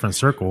a different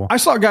circle. I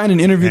saw a guy in an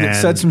interview that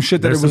said some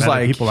shit that it was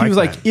like, he was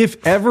like, if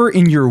ever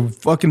in your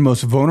fucking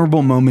most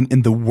vulnerable moment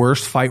in the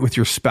worst fight with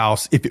your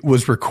spouse, if it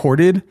was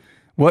recorded,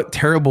 what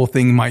terrible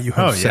thing might you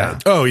have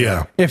said? Oh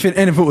yeah. If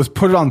it was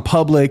put on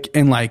public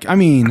and like, I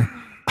mean,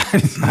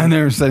 I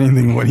never said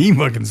anything what he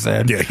fucking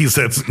said. Yeah, he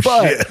said some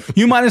shit.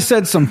 You might have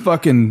said some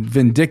fucking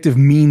vindictive,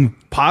 mean,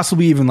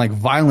 possibly even like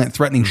violent,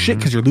 threatening shit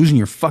because you're losing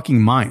your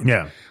fucking mind.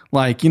 Yeah.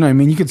 Like, you know what I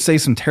mean? You could say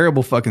some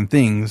terrible fucking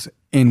things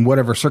in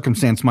whatever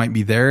circumstance might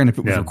be there. And if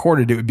it was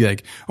recorded, it would be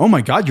like, oh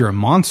my God, you're a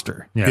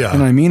monster. Yeah. You know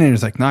what I mean? And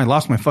it's like, no, I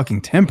lost my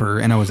fucking temper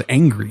and I was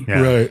angry.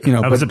 Yeah. Right. You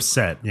know, I was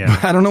upset. Yeah.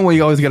 I don't know why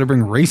you always got to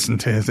bring race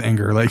into his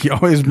anger. Like he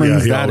always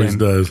brings that always in.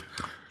 does.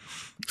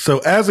 So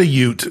as a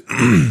Ute,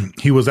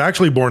 he was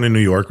actually born in New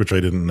York, which I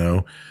didn't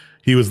know.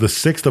 He was the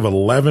 6th of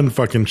 11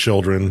 fucking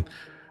children.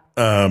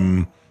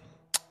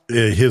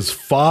 His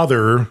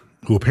father,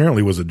 who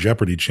apparently was a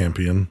Jeopardy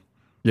champion.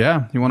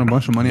 Yeah. He won a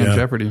bunch of money on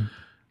Jeopardy.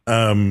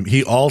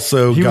 He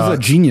also was a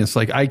genius,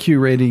 like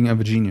IQ rating of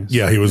a genius.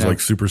 Yeah, he was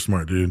like super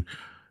smart, dude.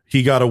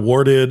 He got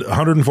awarded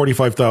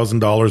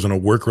 $145,000 in a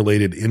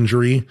work-related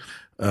injury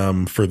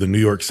for the New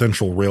York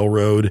Central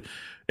Railroad.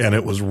 And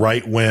it was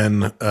right when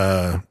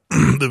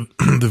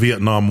the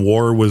Vietnam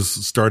War was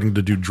starting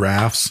to do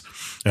drafts,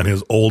 and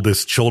his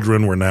oldest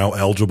children were now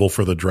eligible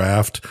for the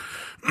draft.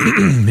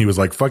 He was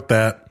like, fuck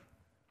that.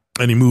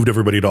 And he moved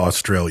everybody to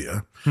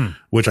Australia,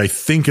 which I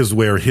think is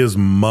where his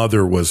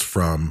mother was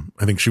from.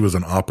 I think she was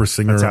an opera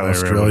singer in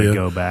Australia.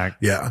 Go back.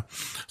 Yeah.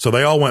 So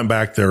they all went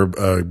back there.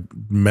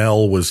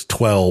 Mel was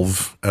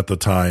 12 at the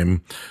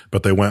time,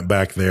 but they went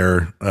back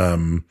there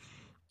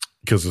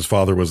because his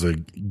father was a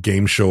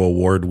game show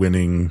award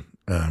winning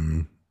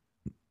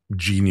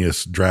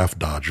genius draft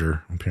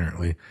dodger,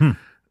 apparently.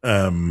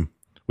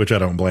 Which I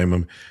don't blame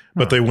him.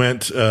 But they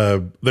went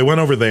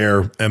over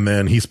there, and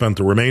then he spent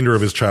the remainder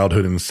of his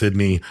childhood in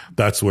Sydney.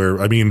 That's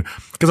where, I mean,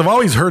 because I've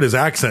always heard his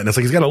accent, and it's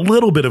like he's got a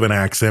little bit of an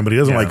accent, but he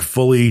doesn't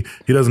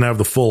he doesn't have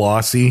the full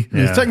Aussie.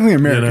 Yeah. He's technically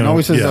American. You know?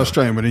 Always says he's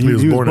Australian, but he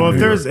was born in New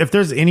York. If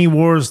there's any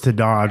wars to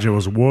dodge, it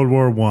was World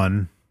War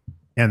I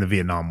and the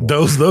Vietnam War.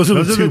 Those are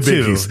the two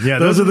biggies. Yeah,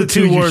 those are the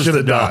two wars you should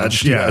have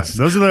dodged. dodged. Yes, Yes.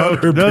 those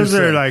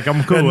are like,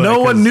 I'm cool. And with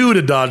no it one knew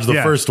to dodge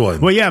the first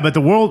one. Well, yeah, but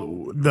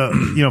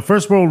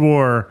First World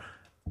War,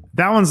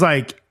 that one's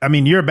like, I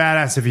mean, you're a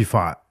badass if you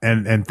fought,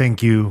 and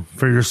thank you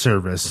for your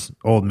service,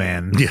 old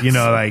man. Yes. You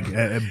know, like,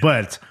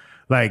 but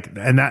like,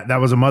 and that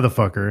was a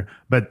motherfucker.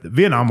 But the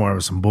Vietnam War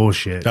was some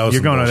bullshit.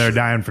 You're going over there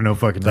dying for no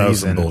fucking reason. That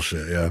was some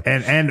bullshit. Yeah,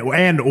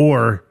 and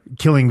or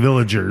killing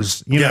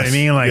villagers. You know what I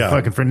mean? Like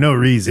fucking for no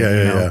reason.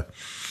 Yeah.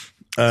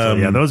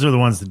 So those are the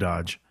ones to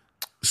dodge.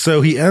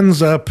 So he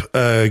ends up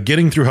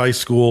getting through high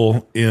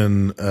school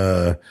in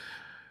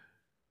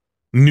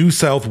New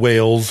South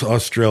Wales,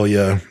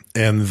 Australia.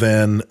 And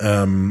then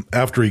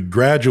after he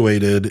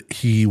graduated,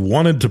 he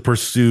wanted to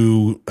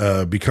pursue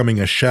becoming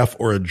a chef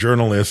or a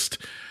journalist,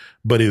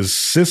 but his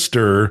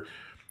sister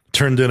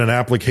turned in an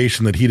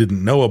application that he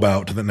didn't know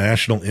about to the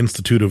National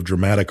Institute of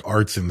Dramatic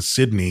Arts in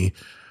Sydney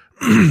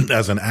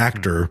as an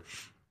actor.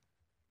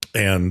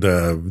 And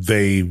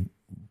they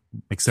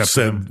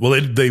accepted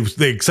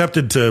they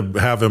accepted to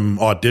have him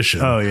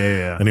audition. Oh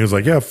yeah. And he was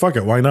like, yeah, fuck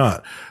it, why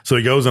not? So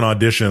he goes and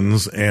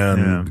auditions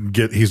and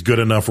he's good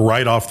enough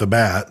right off the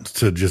bat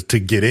to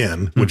get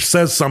in, which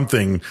says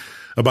something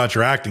about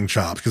your acting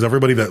chops, because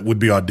everybody that would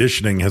be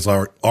auditioning has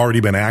already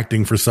been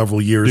acting for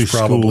several years,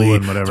 probably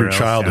through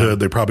childhood.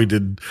 They probably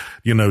did,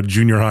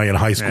 junior high and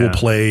high school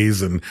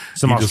plays and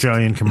some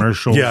Australian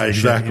commercials. Yeah,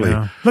 exactly.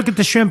 Shit, Look at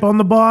the shrimp on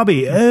the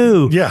barbie.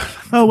 Oh, yeah.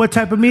 Oh, what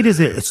type of meat is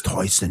it? It's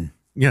Toyson.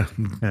 Yeah.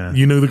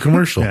 You knew the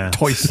commercial. Yeah.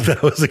 Toyson.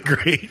 That was a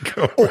great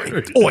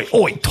commercial. Oi,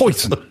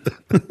 Toyson.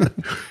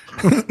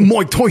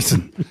 Mike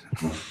Tyson.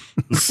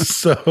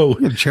 So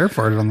He had chair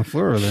farted on the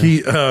floor over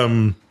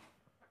there.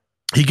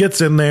 he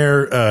gets in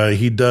there.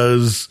 He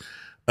does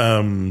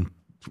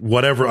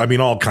whatever. I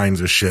mean, all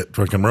kinds of shit.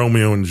 Fucking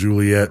Romeo and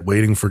Juliet,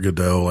 Waiting for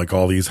Godot, like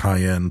all these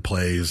high end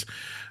plays.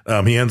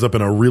 He ends up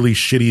in a really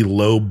shitty,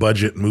 low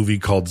budget movie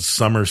called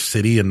Summer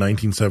City in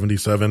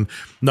 1977.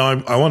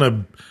 Now, I want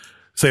to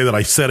say that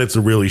I said it's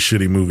a really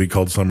shitty movie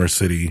called Summer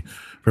City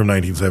from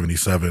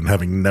 1977,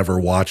 having never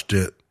watched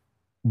it.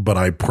 But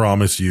I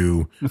promise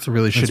you, It's a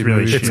really shitty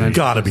movie. it's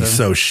got to be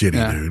so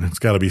shitty, dude. It's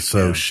got to be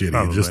so shitty.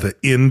 probably. Just an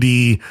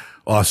indie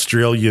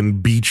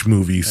Australian beach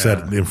movie set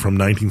from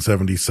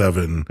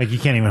 1977. Like you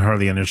can't even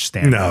hardly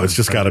understand. No, them. it's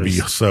just got to be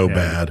There's- so yeah.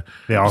 bad.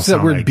 They all Is that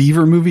sound weird like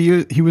Beaver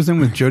movie he was in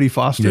with Jodie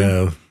Foster?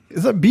 Yeah.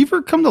 Is that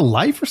Beaver come to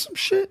life or some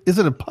shit? Is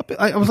it a puppet?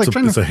 I was like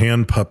trying It's to. a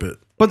hand puppet.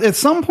 But at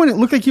some point, it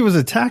looked like he was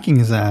attacking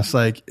his ass.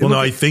 Like, Well, no,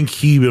 I think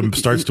he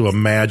starts to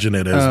imagine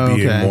it as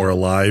being okay. more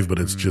alive, but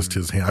it's just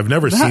his hand. I've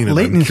never that seen it.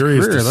 late in I'm his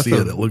curious career, to that's see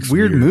a it. It looks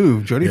weird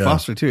move. Jodie Yeah.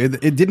 Foster too.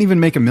 It didn't even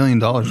make $1 million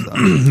though.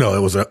 No,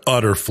 it was an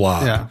utter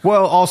flop. Yeah.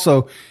 Well,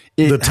 also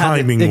The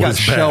timing it got was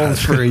shelved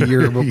bad. for a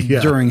year Yeah.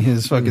 during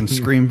his fucking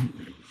Scream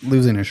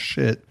losing his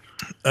shit.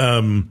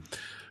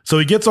 So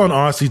he gets on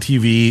Aussie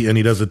TV and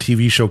he does a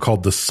TV show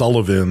called The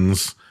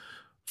Sullivans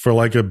for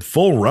like a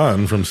full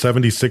run from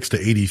 76 to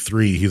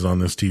 83. He's on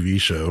this TV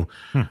show.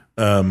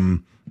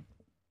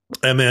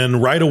 And then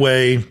right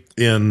away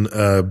in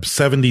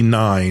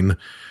 79,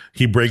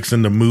 he breaks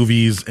into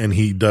movies and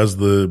he does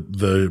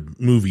the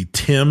movie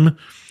Tim,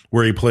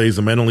 where he plays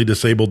a mentally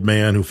disabled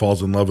man who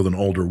falls in love with an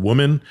older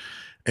woman.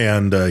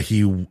 And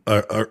he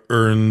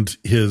earned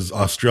his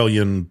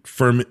Australian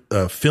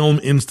Film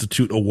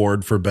Institute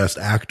Award for Best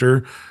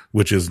Actor,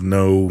 which is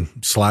no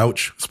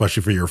slouch,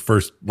 especially for your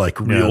first like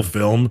real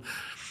film.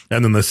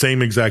 And then the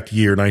same exact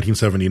year,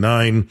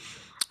 1979,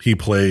 he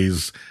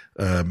plays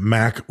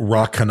Mac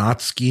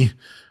Rockanatsky,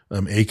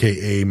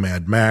 aka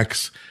Mad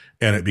Max.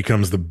 And it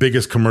becomes the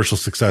biggest commercial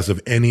success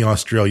of any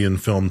Australian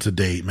film to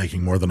date,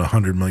 making more than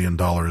 $100 million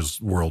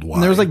worldwide.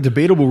 And there was like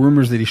debatable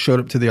rumors that he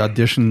showed up to the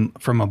audition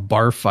from a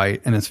bar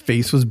fight and his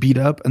face was beat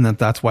up, and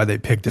that's why they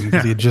picked him,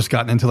 because he had just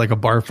gotten into like a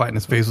bar fight and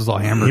his face was all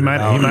hammered. He might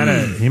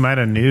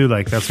have knew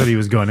like that's what he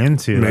was going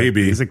into. Like,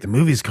 Maybe. he's like the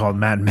movie's called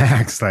Mad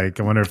Max.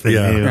 Like I wonder if they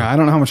knew. Yeah, I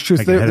don't know how much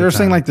truth Like, they ahead were of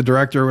saying. time. Like the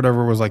director or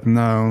whatever was like,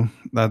 no,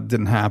 that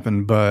didn't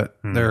happen. But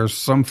there's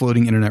some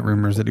floating internet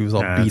rumors that he was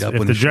all Yeah, beat up. if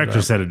when the he showed director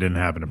up. said it didn't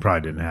happen, it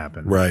probably didn't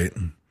happen. Right.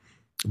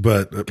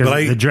 But Because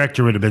I, the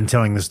director would have been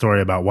telling the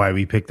story about why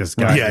we picked this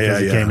guy. Yeah, because yeah,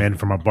 he yeah. came in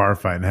from a bar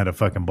fight and had a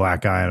fucking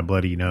black eye and a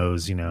bloody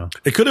nose, you know.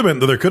 there could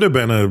have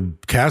been a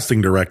casting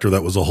director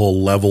that was a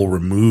whole level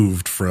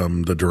removed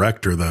from the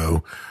director,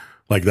 though.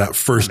 Like that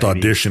first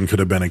audition could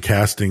have been a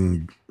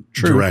casting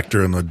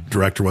director, and the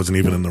director wasn't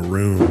even in the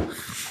room.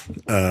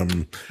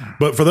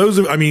 But for those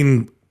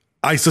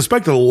I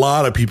suspect a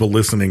lot of people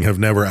listening have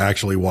never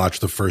actually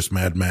watched the first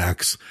Mad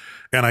Max,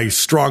 and I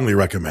strongly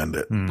recommend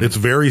it. It's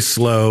very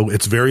slow.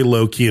 It's very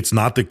low key. It's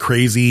not the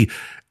crazy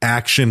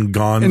action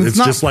gone. And It's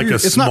not just like a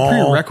it's small.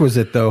 not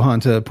prerequisite though, huh,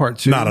 to part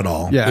two. Not at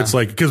all. Yeah, It's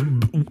like, because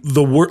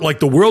the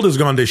world has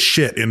gone to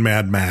shit in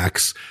Mad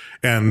Max,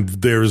 and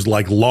there's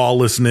like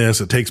lawlessness.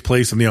 It takes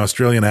place in the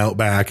Australian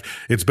outback.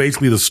 It's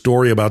basically the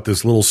story about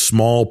this little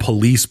small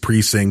police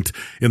precinct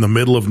in the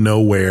middle of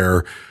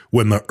nowhere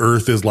when the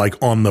earth is like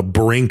on the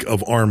brink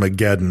of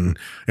Armageddon,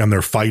 and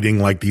they're fighting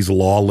like these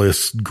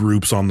lawless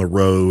groups on the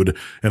road.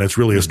 And it's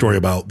really a story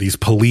about these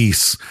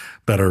police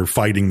that are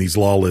fighting these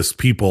lawless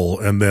people.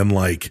 And then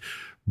like,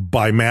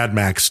 by Mad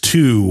Max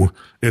 2,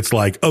 it's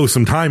like, oh,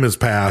 some time has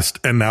passed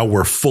and now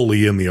we're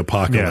fully in the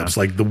apocalypse.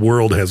 Yeah. Like the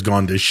world has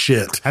gone to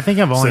shit. I think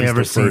I've only since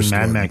ever the seen first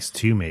Mad one. Max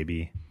 2,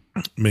 maybe.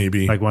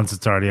 Maybe. Like once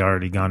it's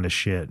already gone to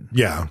shit.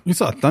 Yeah. you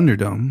saw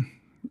Thunderdome.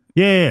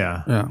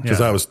 Yeah. Because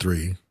that was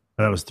 3.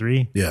 That was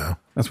 3. Yeah.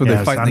 That's where Yes,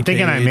 they fight. I'm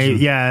thinking I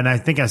made, and I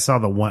think I saw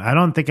the one. I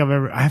don't think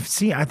I've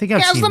seen Mad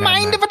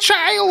Max. a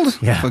child.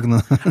 Yeah. Fucking- I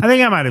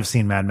think I might have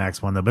seen Mad Max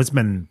 1 though, but it's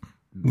been.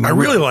 I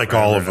really like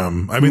all of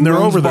them. I mean, they're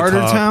Owns over the top.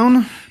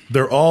 Bartertown?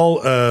 They're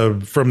all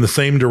from the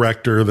same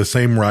director, the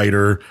same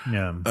writer.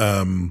 Yeah.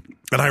 And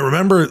I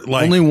remember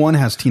like Only one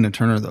has Tina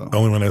Turner though.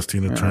 only one has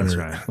Tina Turner. that's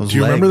right. Those Do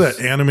you remember legs.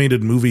 that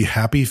animated movie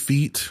Happy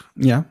Feet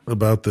Yeah,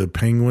 about the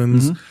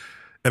penguins?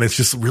 And it's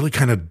just really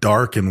kind of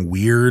dark and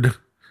weird.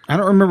 I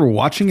don't remember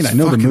watching it. I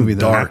know the Fucking movie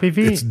though. dark. Happy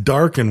Feet? It's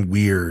dark and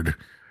weird.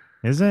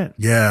 Is it?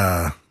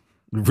 Yeah,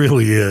 it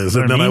really is.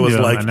 They're And then I mean was to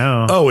him, like, I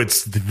know. oh,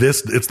 it's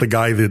the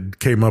guy that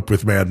came up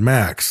with Mad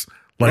Max.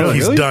 Like Really?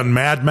 he's done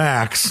Mad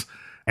Max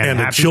and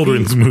a Happy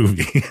children's Feet?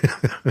 movie.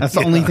 That's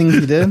the only thing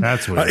he did.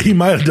 That's weird. He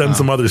might have done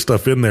some other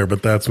stuff in there,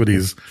 but that's what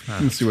he's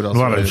Let's see what else. A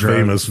lot of it is. drugs,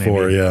 famous maybe.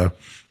 for. Yeah.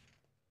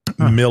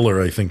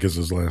 Miller, I think, is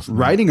his last name.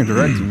 Writing or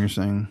directing? You're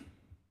saying?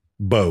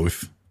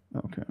 Both.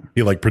 Okay.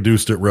 He like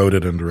produced it, wrote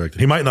it, and directed.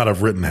 He might not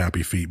have written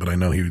Happy Feet, but I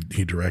know he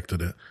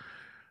directed it.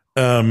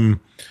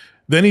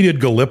 Then he did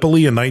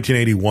Gallipoli in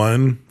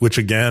 1981, which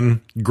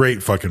again,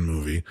 great fucking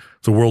movie.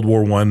 It's a World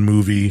War I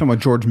movie. Talking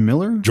about George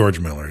Miller. George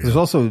Miller. Yeah. There's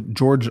also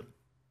George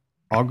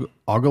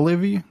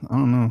Ogilvie. I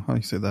don't know how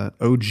you say that.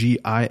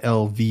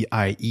 Ogilvie.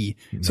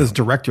 It says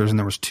directors, and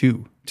there was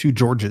two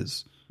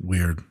Georges.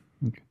 Weird.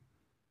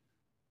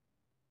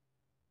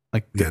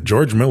 Like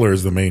George Miller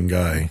is the main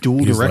guy.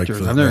 Dual He's directors.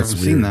 like I've never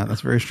seen that.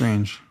 That's very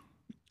strange.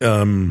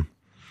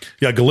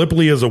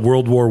 Gallipoli is a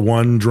World War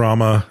I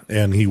drama,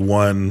 and he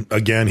won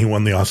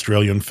the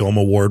Australian Film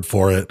Award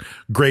for it.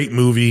 Great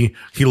movie.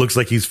 He looks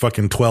like he's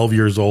fucking 12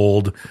 years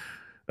old.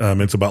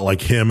 It's about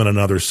like him and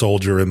another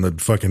soldier in the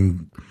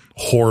fucking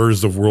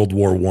horrors of World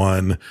War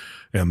I,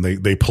 and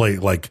they play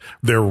like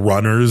they're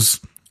runners,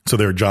 so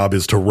their job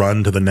is to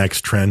run to the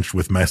next trench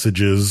with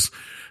messages,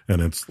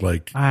 and it's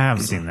like I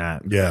have seen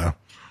that. Yeah.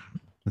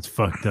 It's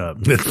fucked up.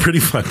 It's pretty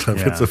fucked up.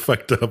 Yeah. It's a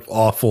fucked up,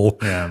 awful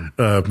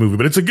movie,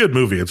 but it's a good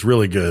movie. It's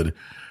really good.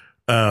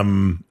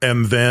 And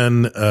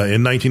then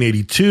in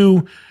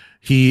 1982,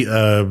 he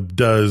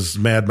does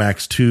Mad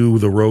Max 2,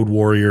 The Road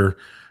Warrior.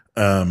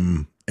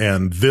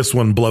 And this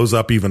one blows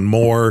up even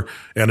more,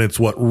 and it's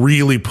what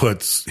really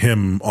puts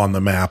him on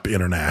the map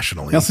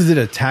internationally. He also did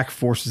Attack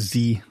Force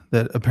Z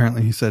that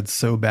apparently he said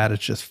so bad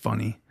it's just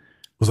funny.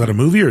 Was that a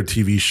movie or a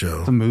TV show?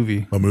 It's a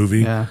movie. A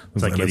movie? Yeah.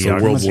 It's like Idiocracy.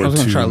 a World War II I was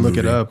going to try to look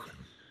it movie. up.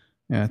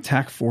 Yeah,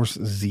 Attack Force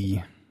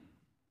Z.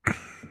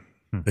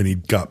 And he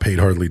got paid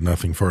hardly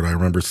nothing for it. I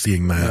remember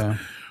seeing that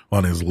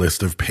on his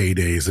list of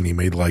paydays, and he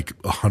made like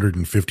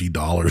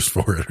 $150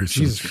 for it or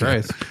Jesus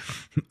something.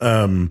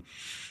 Christ.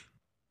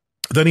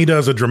 Then he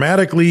does a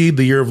dramatic lead,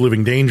 The Year of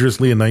Living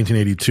Dangerously in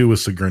 1982 with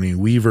Sigourney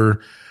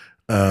Weaver.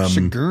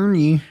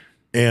 Sigourney.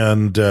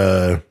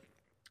 And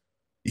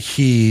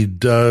he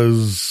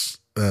does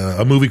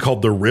a movie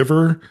called The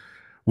River,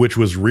 which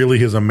was really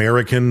his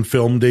American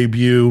film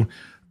debut.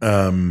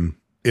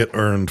 It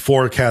earned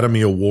 4 Academy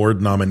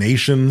Award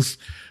nominations.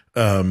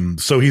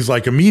 So he's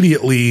like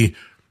immediately,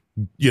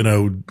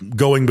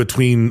 going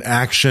between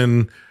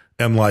action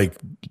and like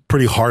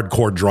pretty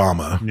hardcore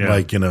drama. Yeah.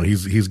 Like,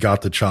 he's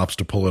got the chops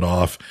to pull it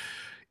off.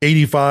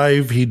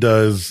 85, he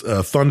does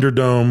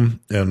Thunderdome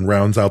and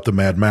rounds out the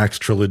Mad Max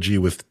trilogy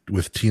with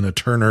Tina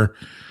Turner.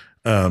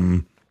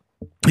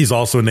 He's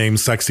also named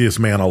Sexiest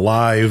Man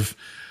Alive.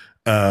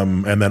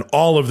 And then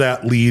all of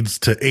that leads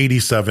to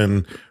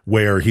 87,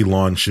 where he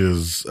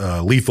launches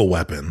Lethal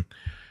Weapon.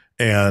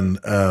 And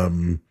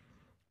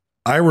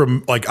I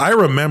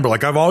remember,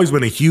 like, I've always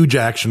been a huge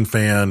action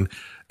fan.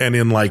 And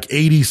in like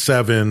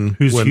 87,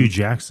 Who's Hugh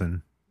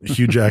Jackson?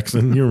 Hugh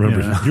Jackson. You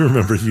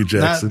remember Hugh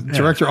Jackson. That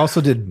director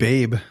also did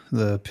Babe,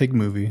 the pig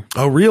movie.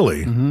 Oh,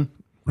 really? Mm-hmm.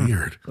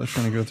 Weird. I was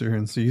trying to go through here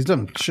and see. He's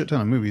done a shit ton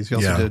of movies. He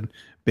also did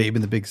Babe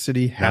in the Big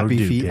City, Happy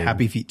Feet, Babe.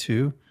 Happy Feet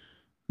 2,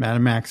 Mad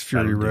Max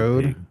Fury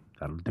Road.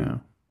 That'll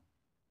do.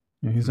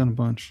 Yeah, he's done a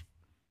bunch.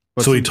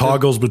 But So he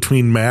toggles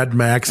between Mad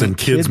Max and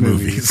kids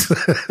movies.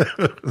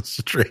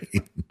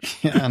 Strange.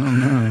 Yeah, I don't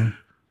know.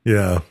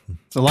 Yeah.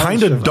 It's a lot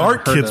Kind of of stuff dark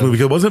I've heard kids of.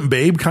 movie. Wasn't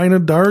Babe kind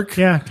of dark?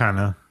 Yeah, kind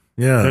of.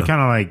 Yeah. They're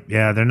kind of like,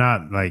 they're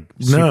not like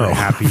super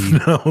happy.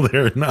 No,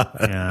 they're not.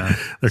 Yeah. They're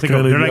It's like kind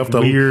of, they're you like have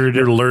to, weird.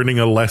 you're learning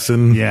a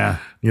lesson. Yeah.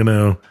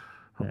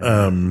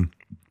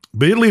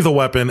 But he Lethal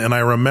Weapon, and I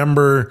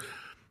remember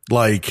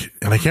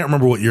and I can't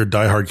remember what year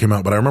Die Hard came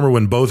out, but I remember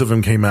when both of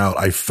them came out,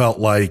 I felt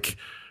like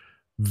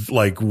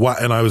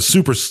what, and I was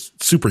super,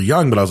 super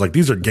young, but I was like,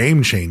 these are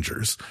game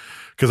changers.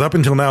 Cause up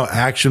until now,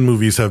 action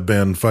movies have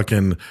been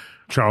fucking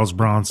Charles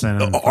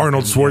Bronson, and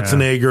Arnold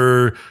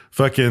Schwarzenegger,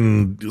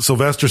 fucking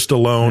Sylvester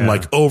Stallone,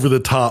 like over the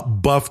top,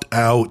 buffed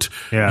out,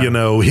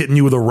 hitting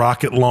you with a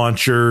rocket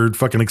launcher,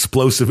 fucking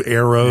explosive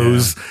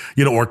arrows,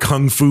 or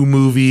kung fu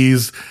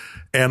movies.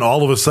 And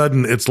all of a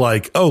sudden it's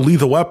like, oh,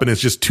 Lethal Weapon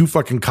is just 2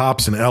 fucking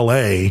cops in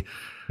LA.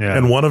 Yeah.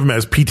 And one of them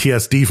has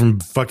PTSD from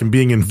fucking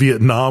being in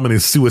Vietnam and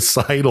is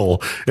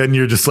suicidal. And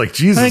you're just like,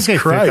 Jesus I think they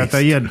Christ.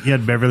 that. You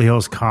had Beverly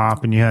Hills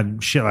Cop, and you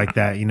had shit like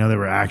that. There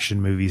were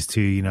action movies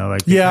too.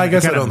 Like I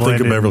guess I don't think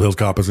of Beverly Hills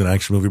Cop as an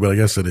action movie, but I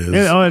guess it is.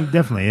 It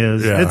definitely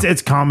is. Yeah.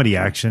 It's comedy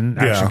action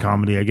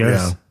comedy, I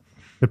guess. Yeah.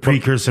 The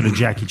precursor to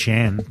Jackie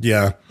Chan.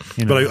 Yeah,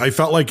 but I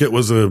felt like it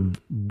was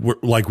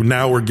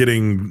now we're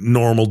getting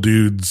normal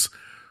dudes.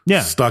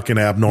 Yeah. Stuck in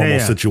abnormal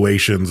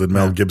situations, and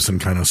Mel Gibson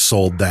kind of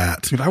sold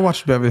that. Dude, I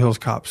watched Beverly Hills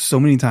Cop so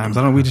many times.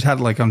 I don't know, we just had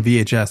it like on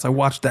VHS. I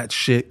watched that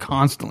shit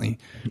constantly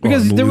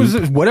because there was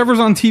whatever's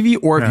on TV,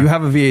 or if you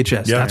have a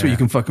VHS, that's what you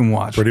can fucking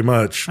watch. Pretty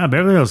much.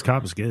 Beverly Hills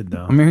Cop is good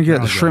though. I mean, he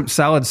got the shrimp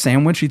salad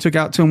sandwich he took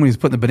out to him when he's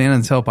putting the banana in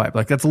his tailpipe.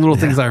 Like, that's the little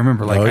things I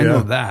remember. Like, I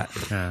know that.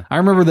 Yeah. I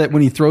remember that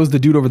when he throws the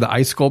dude over the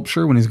ice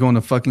sculpture when he's going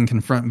to fucking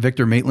confront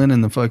Victor Maitland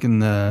in the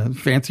fucking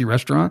fancy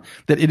restaurant,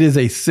 that it is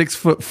a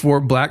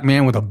 6'4" black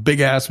man with a big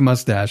ass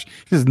mustache.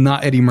 He is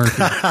not Eddie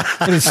Murphy.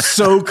 It is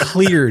so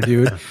clear,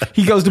 dude.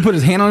 He goes to put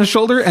his hand on his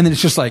shoulder, and then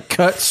it's just like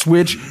cut,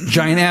 switch,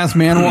 giant ass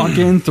man walk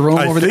in, throw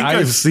him over the ice. I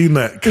think I've seen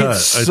that cut.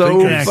 It's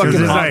so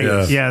fucking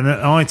obvious.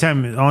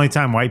 The only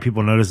time white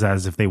people notice that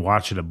is if they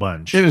watch it a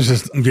bunch. It was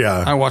just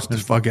I watched the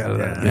fuck out of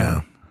that.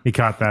 Yeah. He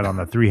caught that on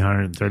the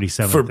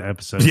 337th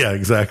episode. Yeah,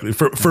 exactly.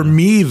 For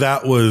me,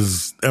 that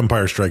was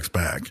Empire Strikes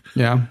Back.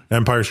 Yeah.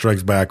 Empire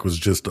Strikes Back was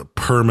just a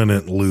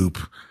permanent loop.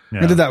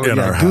 I did that with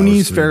our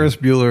Goonies, house. Ferris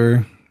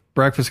Bueller,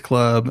 Breakfast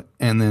Club,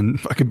 and then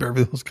fucking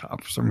Beverly Hills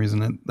Cop for some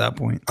reason at that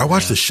point. I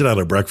watched the shit out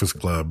of Breakfast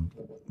Club.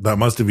 That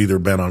must have either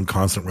been on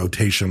constant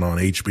rotation on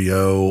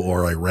HBO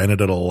or I rented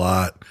it a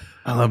lot.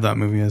 I love that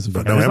movie as a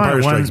But fucking. no,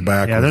 Empire Strikes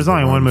Back. Yeah, was there's the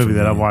only one for movie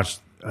that me. I've watched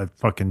a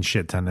fucking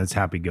shit ton. It's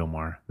Happy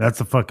Gilmore. That's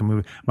the fucking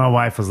movie. My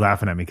wife was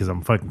laughing at me because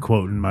I'm fucking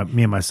quoting.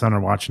 Me and my son are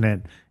watching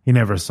it. He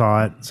never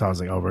saw it, so I was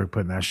like, "Oh, we're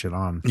putting that shit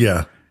on."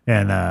 Yeah.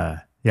 And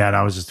and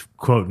I was just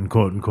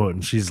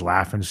quoting. She's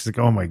laughing. She's like,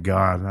 "Oh my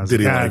god!" And I was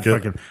Did he "God, like it?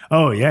 fucking,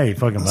 oh yeah, he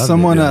fucking loved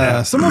Someone,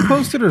 it. someone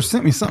posted or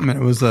sent me something.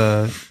 And it was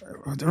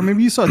or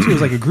maybe you saw it too. It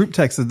was like a group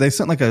text that they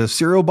sent like a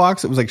cereal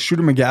box. It was like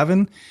Shooter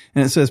McGavin,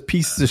 and it says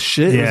 "pieces of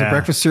shit." It was a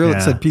breakfast cereal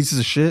that said "pieces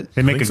of shit."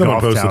 They make think a someone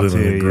golf posted towel it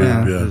in too.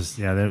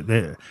 the group,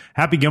 Yeah.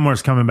 Happy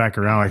Gilmore's coming back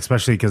around, like,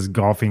 especially because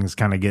golfing's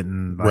kind of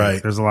getting like,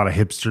 Right. There's a lot of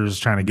hipsters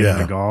trying to get Yeah.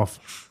 into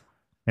golf,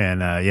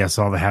 and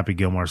so all the Happy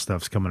Gilmore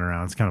stuff's coming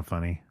around. It's kind of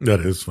funny, That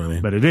is funny.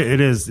 but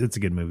it's a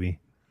good movie.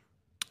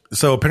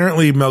 So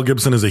apparently Mel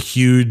Gibson is a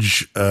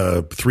huge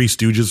Three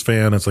Stooges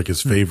fan. It's like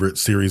his favorite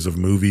series of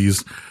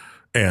movies.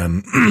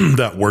 And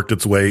that worked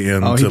its way He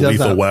into does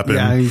Lethal that. Weapon.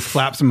 Yeah, he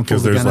slaps him and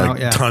pulls Because the there's gun like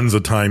out. Yeah. tons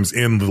of times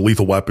in the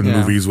Lethal Weapon Yeah.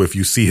 movies where if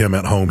you see him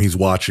at home, he's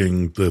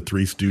watching the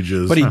Three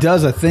Stooges. But he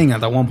does a thing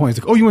at that one point.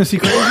 He's like, "Oh, you want to see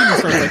crazy?" And he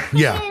starts like,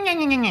 Yeah.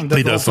 does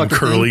He the does whole some fucking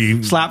curly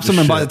thing, slaps him,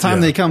 and by the shit, time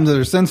yeah. they come to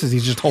their senses,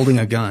 he's just holding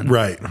a gun.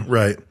 Right.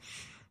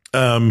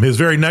 His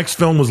very next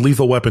film was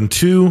Lethal Weapon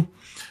 2.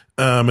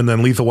 And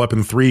then Lethal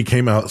Weapon 3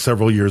 came out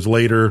several years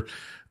later.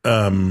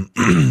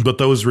 But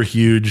those were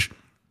huge.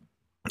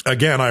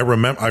 Again, I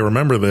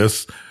remember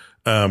this.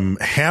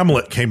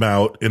 Hamlet came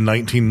out in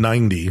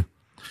 1990,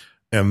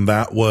 and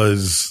that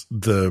was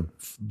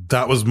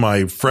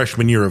my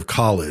freshman year of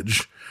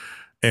college.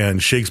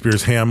 And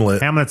Shakespeare's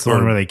Hamlet's the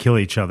one where they kill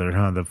each other,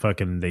 huh? The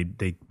fucking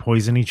they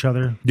poison each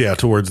other. Yeah,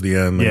 towards the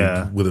end.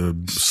 Yeah. With a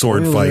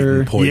sword fight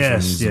and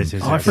poisons. Yes.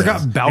 Oh, I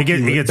forgot Balky.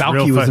 It gets Balky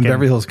real was in fucking-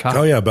 Beverly Hills Cop.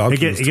 Oh yeah, Balky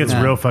It was gets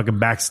too. real fucking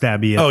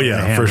backstabby. Oh in yeah,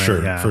 Hamlet,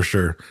 for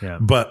sure. Yeah.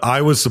 But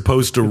I was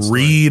supposed to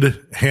read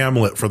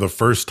Hamlet for the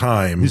first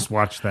time. Just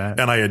watch that.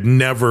 And I had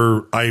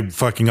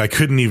I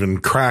couldn't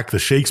even crack the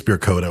Shakespeare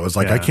code. I was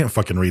like, Yeah. I can't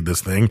fucking read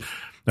this thing.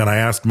 And I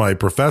asked my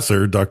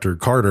professor, Dr.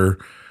 Carter,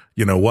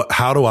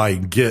 how do I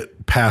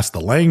get past the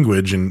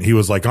language? And he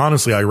was like,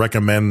 honestly, I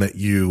recommend that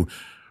you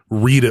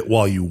read it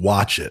while you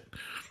watch it.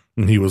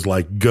 And he was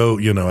like, at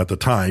the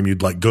time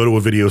you'd like go to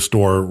a video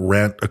store,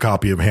 rent a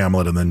copy of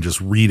Hamlet and then just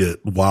read it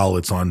while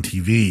it's on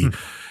TV.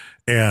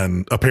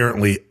 And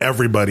apparently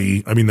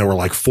everybody, there were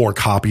like 4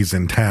 copies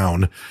in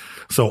town.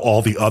 So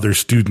all the other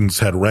students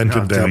had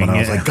rented them. And I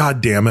was like, God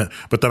damn it.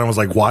 But then I was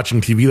like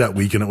watching TV that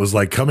week and it was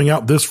like coming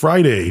out this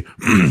Friday,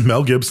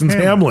 Mel Gibson's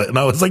Hamlet. And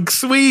I was like,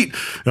 sweet.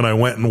 And I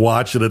went and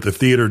watched it at the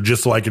theater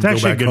just so I could go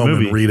actually a back good home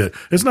movie. and read it.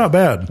 It's not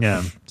bad.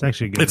 Yeah, it's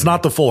actually a good. It's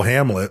not the full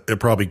Hamlet.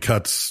 It probably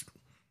cuts,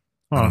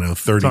 I don't know,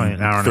 30 only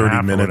an hour and a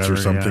half or minutes or whatever,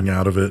 something yeah.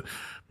 out of it.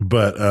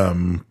 But,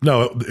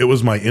 no, it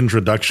was my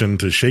introduction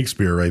to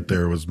Shakespeare right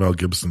there was Mel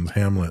Gibson's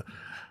Hamlet.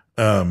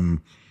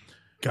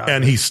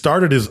 And he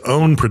started his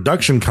own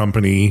production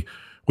company,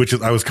 which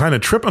I was kind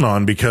of tripping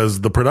on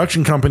because the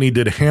production company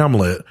did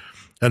Hamlet.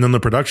 And then the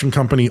production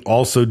company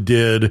also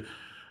did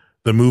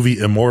the movie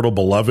Immortal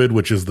Beloved,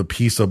 which is the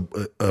piece of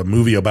a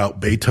movie about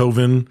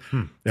Beethoven.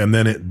 And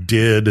then it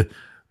did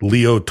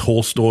Leo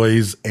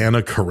Tolstoy's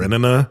Anna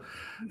Karenina.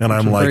 And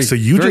I'm like, so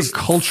you just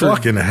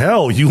fucking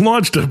hell, you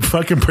launched a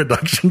fucking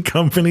production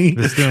company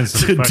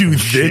to do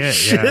this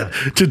shit,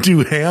 to do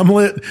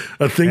Hamlet,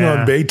 a thing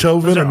on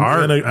Beethoven. And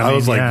I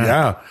was like,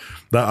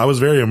 I was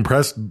very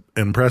impressed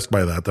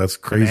by that. That's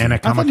crazy. I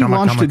thought you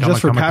launched it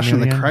just for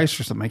Passion of the Christ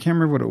or something. I can't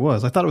remember what it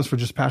was. I thought it was for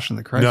just Passion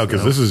of the Christ. No,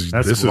 because this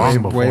is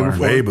long before.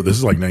 way, but this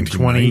is like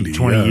 1990.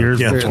 20 years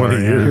Yeah, before, 20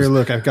 yeah. years. Here,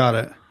 look, I've got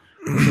it.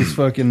 This is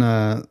fucking,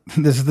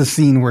 this is the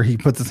scene where he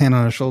puts his hand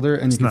on his shoulder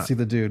and you can see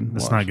the dude.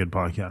 That's not good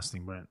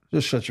podcasting, Brent.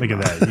 Just shut your Look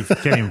mouth. at that. You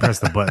can't even press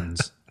the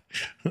buttons.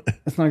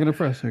 It's not going to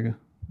press. Here you go.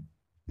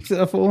 See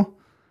that fool?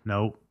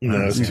 Nope.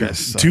 No, it's You too, guys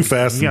suck. too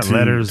fast You and got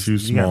letters. too You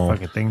small. got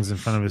fucking things in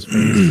front of his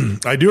face.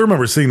 I do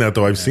remember seeing that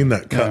though. I've seen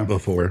that cut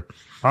before.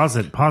 Pause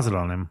it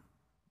on him.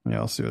 Yeah,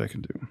 I'll see what I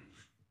can do.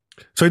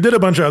 So I did a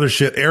bunch of other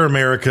shit. Air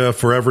America,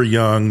 Forever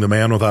Young, The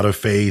Man Without a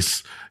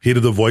Face. He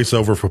did the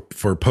voiceover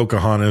for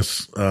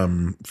Pocahontas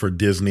for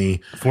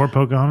Disney. For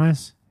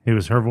Pocahontas? It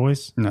was her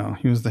voice? No,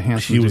 he was the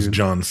handsome He was dude.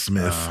 John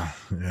Smith.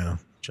 Yeah.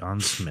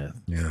 John Smith.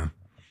 Yeah.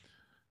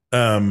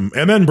 And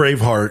then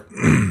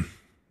Braveheart.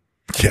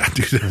 Yeah,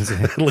 dude.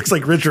 It looks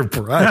like Richard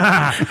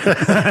Pryor.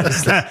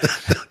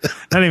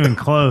 Not even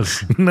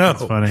close. No.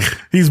 That's funny.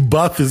 He's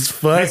buff as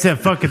fuck. That's that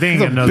fucking thing.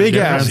 He's a No big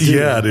difference. ass dude.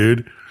 Yeah,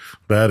 dude.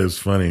 That is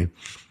funny.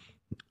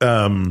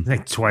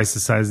 Like twice the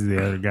size of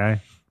the other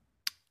guy.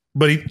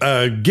 But he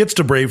gets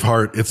to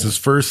Braveheart. It's his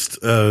first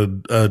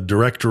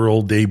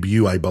directorial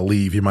debut, I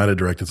believe. He might have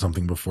directed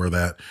something before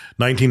that.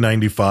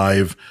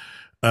 1995.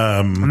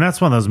 And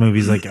that's one of those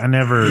movies. Like I've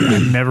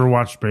never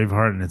watched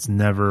Braveheart, and it's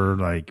never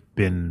like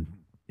been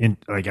in.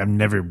 Like I've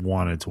never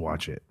wanted to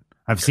watch it.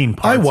 I've seen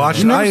parts. I watched.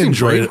 You've never I seen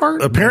enjoyed it.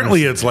 Braveheart?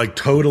 Apparently, it's like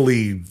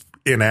totally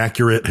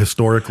inaccurate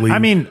historically. I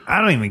mean,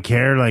 I don't even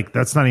care. Like,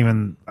 that's not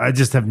even, I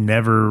just have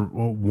never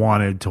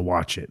wanted to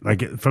watch it.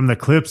 Like, from the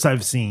clips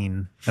I've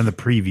seen and the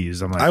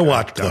previews, I'm like, I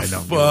watched the don't give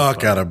a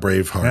fuck out of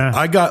Braveheart. Yeah.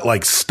 I got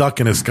like stuck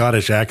in a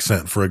Scottish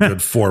accent for a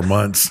good 4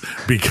 months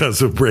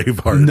because of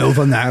Braveheart.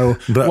 Nova now.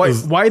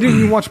 Why didn't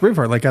you watch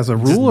Braveheart? Like as a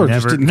rule, or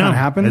just didn't kind of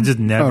happen? It just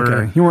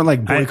never. Okay. You weren't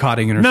like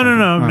boycotting it or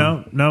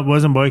something? No. It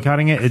wasn't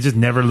boycotting it. It just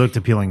never looked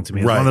appealing to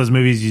me. It's Right. one of those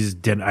movies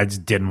I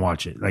just didn't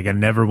watch it. Like, I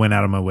never went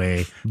out of my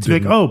way to be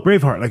like, oh,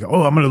 Braveheart. Like,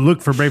 oh, I'm going to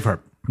look for Braveheart.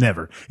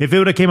 Never. If it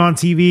would have came on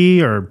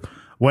TV or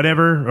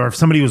whatever, or if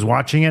somebody was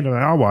watching it,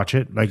 I'll watch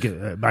it. Like,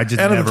 I just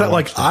And never it's not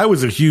like watched it. I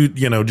was a huge,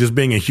 just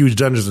being a huge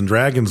Dungeons and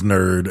Dragons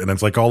nerd, and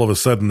it's like all of a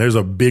sudden there's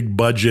a big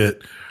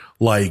budget,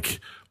 like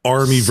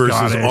army versus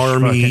Scottish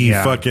army,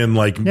 fucking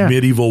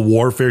medieval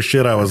warfare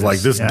shit. I was like,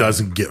 this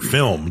doesn't get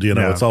filmed.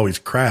 It's always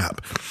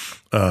crap.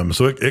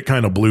 So it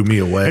kind of blew me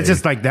away. It's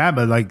just like that,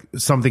 but like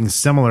something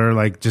similar,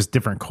 like just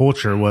different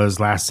culture was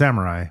Last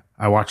Samurai.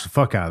 I watched the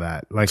fuck out of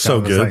that. Like, so I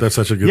was good. like, That's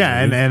such a good movie.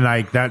 movie. And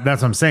like that's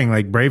what I'm saying.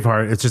 Like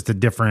Braveheart, it's just a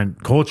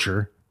different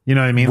culture. You know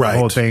what I mean? Right, The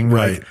whole thing,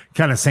 right. like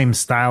kind of same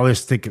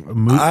stylistic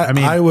movie.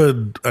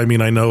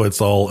 I know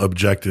it's all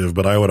objective,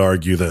 but I would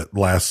argue that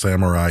Last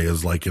Samurai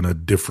is like in a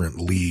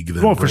different league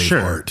than well, Braveheart. for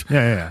sure.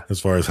 Yeah.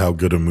 As far as how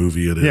good a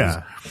movie it is.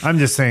 Yeah. I'm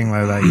just saying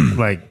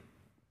like,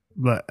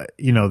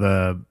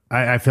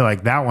 I feel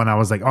like that one, I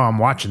was like, oh, I'm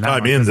watching that.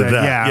 I'm one, into 'cause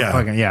that.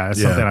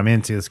 It's something I'm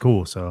into. It's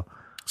cool. So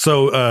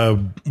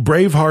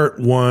Braveheart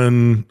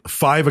won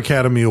 5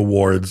 Academy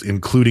Awards,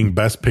 including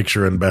Best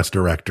Picture and Best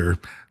Director.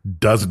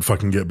 Doesn't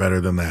fucking get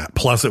better than that.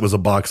 Plus, it was a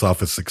box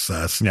office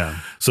success. Yeah.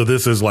 So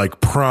this is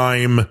like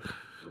prime.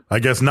 I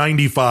guess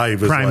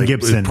 95 is Prime like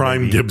Gibson,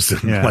 Prime maybe.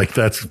 Gibson. Yeah. Like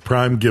that's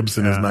Prime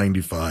Gibson is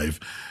 95.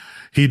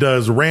 He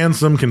does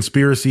Ransom,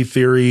 Conspiracy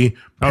Theory.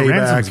 Payback. Oh,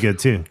 Ransom's good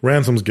too.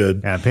 Ransom's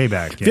good. Yeah,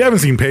 Payback. If you haven't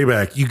seen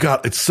Payback,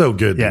 it's so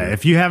good. Yeah, dude.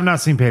 if you have not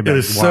seen Payback, It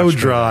is so watch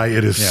dry. Payback.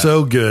 It is Yeah.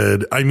 so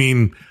good. I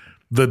mean,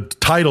 the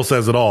title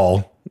says it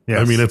all. Yes.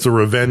 I mean, it's a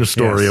revenge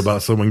story Yes.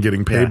 about someone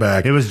getting Yeah.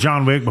 payback. It was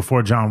John Wick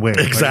before John Wick.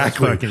 Like,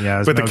 Exactly. it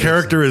was But the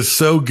character is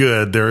so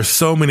good. There are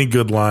so many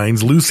good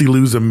lines. Lucy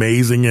Liu's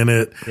amazing in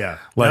it. Yeah.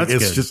 Like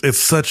That's good. it's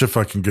such a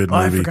fucking good Oh,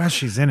 I movie. forgot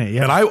she's in it.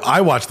 Yeah. And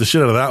I watched the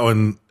shit out of that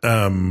one.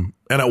 And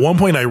at one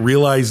point I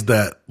realized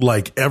that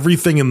like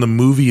everything in the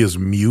movie is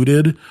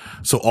muted.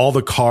 So all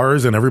the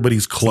cars and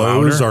everybody's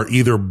clothes louder? are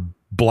either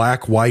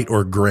black, white,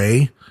 or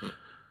gray.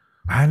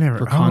 I never.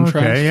 For contrast?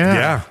 Okay,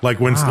 Yeah.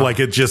 Like when, like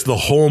it just, the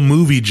whole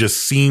movie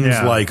just seems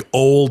Yeah. like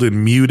old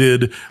and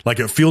muted. Like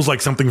it feels like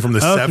something from the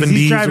 70s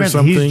he's or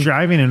something. He's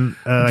driving in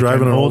like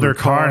Driving an an older older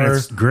car and car.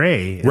 it's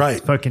gray. It's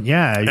Right. fucking,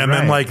 yeah. You're And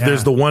then right, like yeah.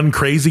 there's the one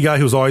crazy guy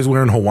who's always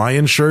wearing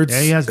Hawaiian shirts.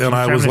 Yeah, he has- and he's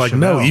I was driving a like,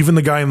 no, Chevelle. even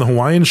the guy in the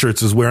Hawaiian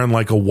shirts is wearing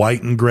like a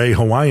white and gray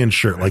Hawaiian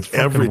shirt. Like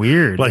fucking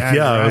weird. Like, Yeah,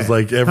 yeah, you're I was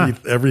right. like,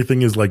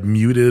 everything is like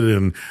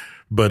muted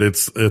but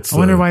it's, I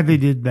wonder why they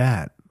did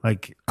that.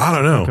 Like, I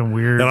don't know. fucking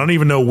weird. And I don't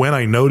even know when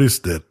I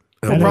noticed it.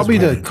 Well, probably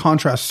to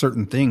contrast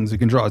certain things. You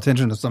can draw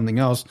attention to something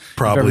else.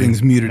 Probably. If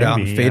everything's muted out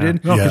and Maybe,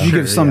 faded. yeah. Oh, If for you sure,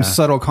 give some yeah.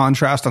 subtle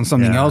contrast on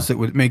something Yeah. else,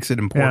 makes it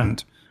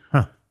important.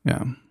 Huh.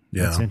 Yeah.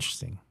 Yeah. That's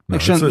interesting.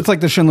 Like it's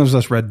like the Schindler's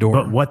List Red Door.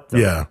 But what though?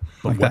 Yeah.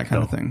 But Like what that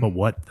kind of though? thing. But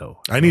what though?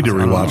 I need to don't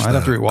know. rewatch I'd that.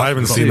 have to rewatch I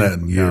haven't it. seen that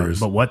in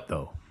years. But what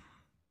though?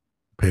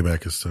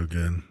 Payback is so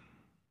good.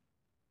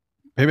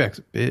 Payback's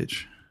a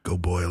bitch. Go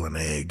boil an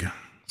egg.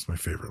 It's my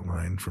favorite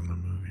line from the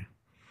movie.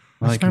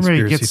 I like Remember he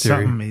conspiracy gets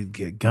theory. something, he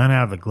get a gun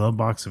out of the glove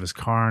box of his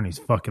car, and he's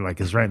fucking like,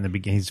 it's right in the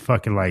beginning. He's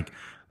fucking like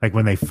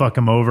when they fuck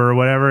him over or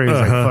whatever. He's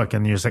like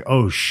fucking. You're just like,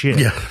 oh shit,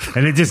 Yeah.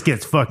 and it just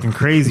gets fucking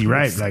crazy,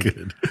 right? It's Like,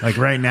 good. like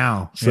right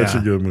now, Such yeah.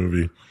 a good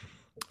movie.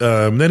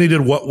 Then he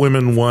did What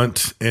Women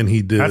Want, and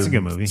he did That's a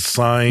good movie.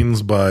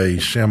 Signs by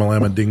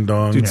Shamalama Ding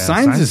Dong. Dude, Yeah,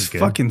 Signs Signs is is good.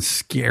 fucking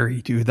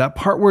scary, dude. That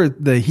part where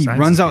he Signs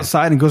runs is good.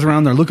 outside and goes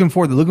around, they're looking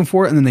for it,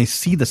 and then they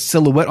see the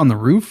silhouette on the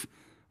roof.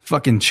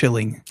 Fucking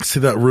chilling. See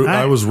that?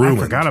 I was ruined.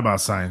 I forgot about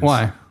Signs.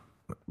 Why?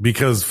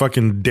 because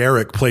fucking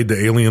Derek played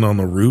the alien on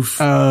the roof.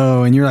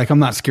 Oh, and you're like, I'm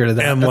not scared of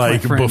that. And That's my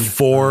like friend.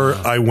 before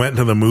I went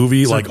to the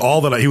movie, like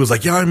all that he was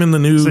like, yeah, I'm in the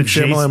new So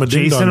Shamalama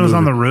Ding Jason Dong was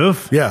on movie. the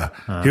roof? Yeah.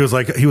 He was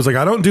like,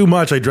 I don't do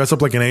much. I dress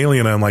up like an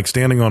alien and I'm like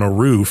standing on a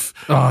roof.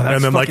 Oh, that's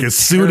and then like fucking as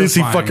soon as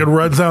he terrifying. fucking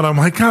runs out, I'm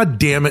like, God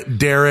damn it,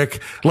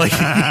 Derek. Like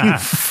you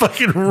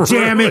fucking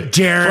Damn it,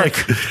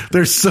 Derek. Like,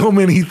 there's so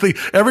many things.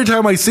 Every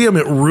time I see him,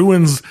 it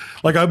ruins,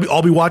 like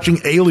I'll be watching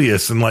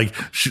Alias and like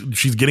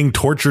she's getting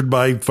tortured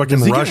by fucking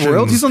Does he get Russians.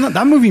 royalties on that?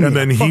 That movie And made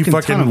then a he fucking ton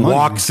of fucking money.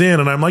 walks in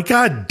and I'm like,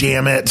 God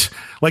damn it.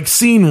 Like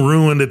scene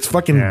ruined. It's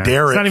fucking Yeah.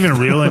 Derek. It's not even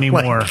real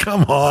anymore. Like,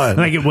 come on.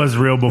 Like it was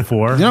real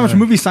before. You know how much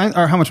movie Signs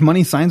or how much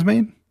money Signs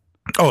made?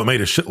 Oh, it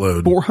made a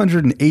shitload.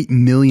 $408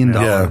 million.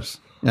 Yeah.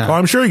 Oh,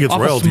 I'm sure he gets off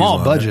royalties a small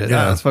on it. budget. Yeah,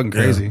 Yeah. that's fucking Yeah.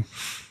 crazy.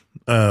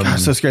 God,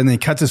 so scary. And then he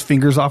cuts his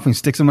fingers off and he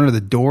sticks them under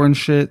the door and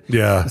shit.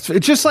 Yeah.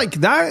 It's just like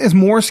that is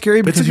more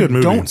scary because you good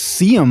movie. don't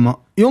see him.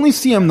 You only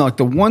see him like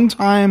the one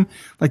time,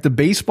 like the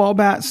baseball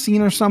bat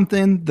scene or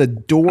something. The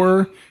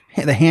door,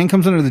 the hand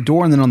comes under the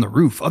door and then on the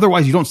roof.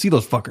 Otherwise, you don't see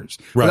those fuckers.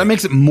 But Right. that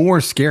makes it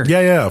more scary.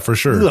 Yeah, for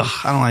sure. Ugh,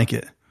 I don't like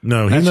it.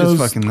 No, he That's knows.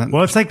 just fucking.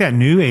 Well, it's like that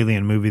new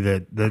Alien movie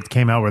that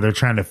came out where they're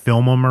trying to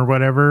film them or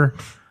whatever.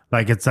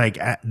 Like it's like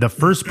the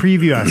first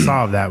preview I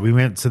saw of that, we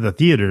went to the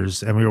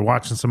theaters and we were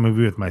watching some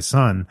movie with my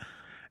son,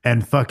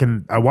 and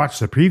fucking I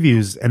watched the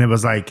previews and it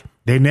was like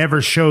they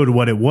never showed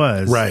what it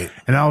was. Right.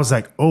 And I was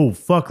like, oh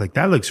fuck, like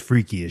that looks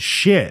freaky as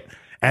shit.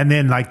 And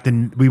then like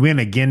we went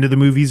again to the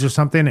movies or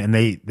something and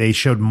they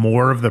showed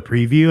more of the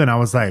preview and I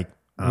was like,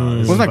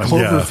 Wasn't that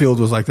Cloverfield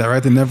was like that,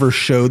 right? They never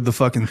showed the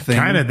fucking thing.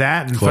 kind of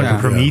that and fucking Yeah.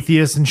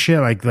 Prometheus and shit.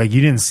 Like you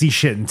didn't see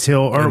shit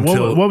until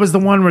what was the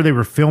one where they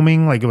were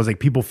filming? Like it was like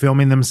people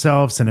filming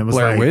themselves and it was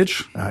Blair like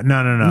Witch? No.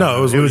 No,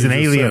 it was it what was you an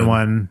just alien said.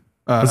 one.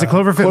 Was it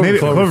Cloverfield? Maybe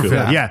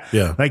Cloverfield. Yeah.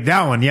 Yeah. Like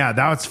that one. Yeah,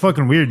 that was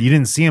fucking weird. You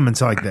didn't see him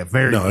until like the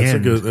very No, it's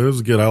end. it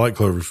was good. I like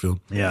Cloverfield.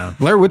 Yeah.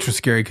 Blair Witch was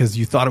scary because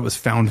you thought it was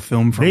found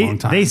film for a long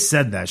time. They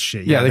said that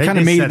shit. Yeah, they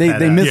kinda made- set they- that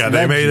they up. missed- Yeah,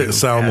 they made it you.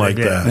 sound like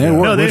they did. that. They Yeah.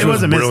 were- No, Which it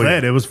wasn't brilliant.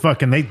 misled. It was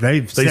fucking. They said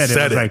it said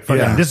was it. like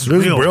fucking. Yeah. This is It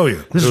was real.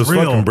 brilliant. This It is was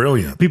real. fucking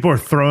brilliant. People are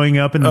throwing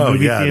up in the Oh,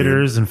 movie yeah,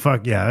 theaters and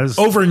fuck yeah, it was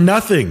Over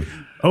nothing.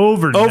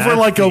 over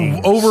Like nothing.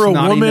 a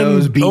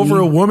Snotty-nosed beanie. over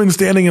a woman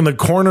standing in the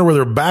corner with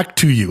her back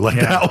to you. Like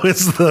Yeah. that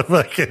was the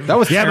fucking. That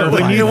was Yeah, but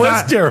terrifying. when you It was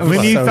thought, terrifying.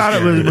 when you That was thought it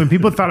scary. was when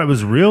people thought it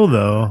was real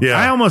though, Yeah.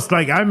 I almost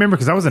like I remember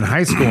because I was in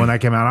high school when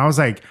that came out. I was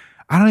like,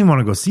 I don't even want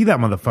to go see that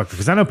motherfucker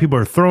because I know people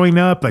are throwing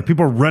up, like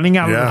people are running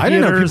out Yeah. of the I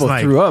didn't know theaters, people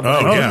like, threw up. Oh,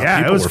 Oh yeah. yeah, it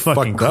People was were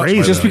fucking fucked up by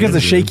crazy. just that. because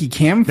of Dude. shaky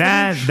cam.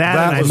 that footage?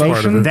 That and was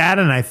part of it. that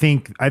and I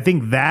think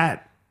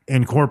that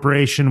in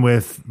corporation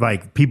with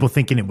like people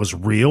thinking it was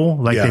real,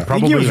 like Yeah. they I I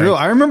probably think it was like, real.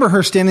 I remember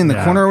her standing in the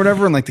Yeah. corner or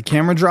whatever, and like the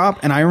camera drop,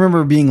 and I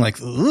remember being like,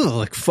 "Ugh,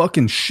 like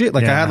fucking shit!"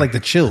 Like I Yeah. had like the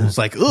chills.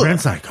 Like, ugh.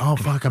 Brent's like, oh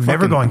fuck, I'm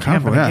never Fucking going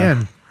camping uncomfortable, yeah.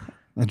 again.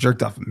 I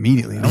jerked off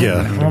immediately.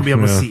 Yeah. I won't be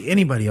able to see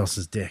anybody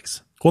else's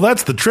dicks. Well,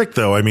 that's the trick,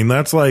 though. I mean,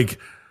 that's like.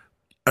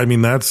 That's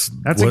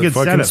a what good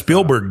fucking setup,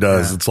 Spielberg though.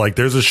 does. Yeah. It's like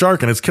there's a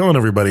shark and it's killing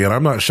everybody, and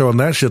I'm not showing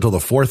that shit till the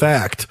fourth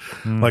act.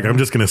 Mm-hmm. Like I'm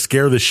just going to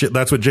scare the shit.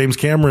 That's what James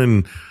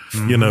Cameron, or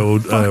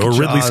Ridley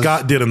Jaws.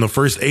 Scott did in the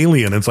first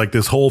Alien. It's like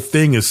this whole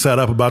thing is set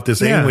up about this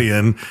Yeah.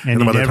 alien, And and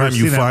by you the never time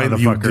you see that find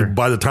motherfucker.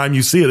 by the time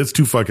you see it, it's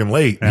too fucking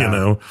late. Yeah. You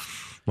know,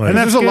 like, And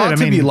There's that's a lot good.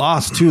 to I be mean-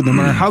 lost too. No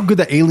matter how good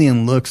the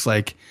alien looks,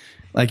 like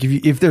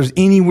if there's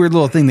any weird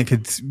little thing that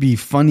could be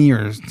funny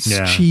or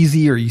Yeah.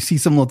 cheesy, or you see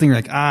some little thing, you're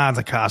like, it's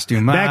a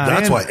costume. Back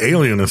that's then- why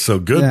Alien is so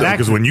good, Yeah. though,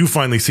 because when you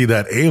finally see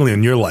that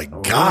alien, you're like,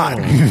 God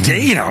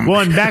damn.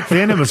 Well, and back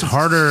then it was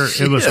harder.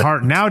 It was Shit.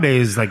 hard.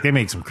 Nowadays, like they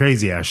make some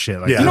crazy ass shit.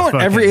 Like Yeah. You know it's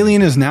what fucking- every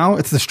alien is now?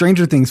 It's the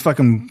Stranger Things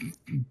fucking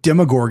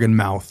Demogorgon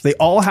mouth. They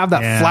all have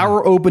that Yeah.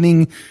 flower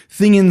opening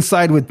thing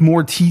inside with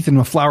more teeth and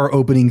a flower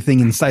opening thing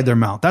inside their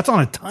mouth. That's on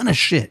a ton of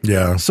shit.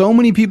 Yeah. So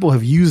many people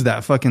have used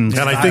that fucking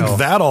And I think style.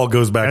 that all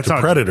goes back That's to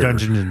on Predator.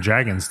 Dungeons and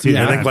Dragons too.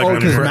 Yeah. I think like Oh,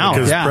 'cause mouth,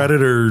 because yeah.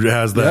 Predator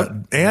has that, Yep.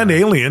 and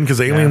Alien,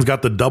 because Alien's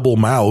got the double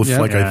mouth. Yep.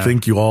 Like I Yeah.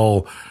 think you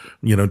all,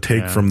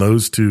 take from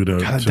those two to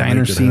God, to the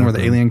diner make it scene where the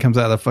happen. alien comes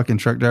out of the fucking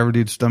truck driver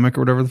dude's stomach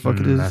or whatever the fuck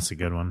it is. That's a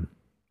good one.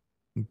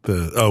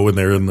 When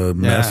they're in the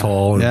mess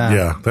hall. And,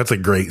 Yeah. that's a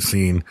great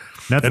scene.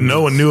 Nothing and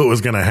no one is- knew it was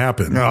going to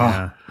happen.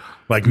 Yeah.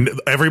 Like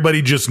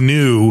everybody just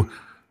knew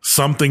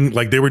something,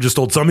 like they were just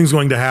told something's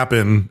going to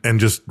happen and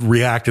just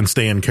react and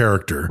stay in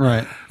character.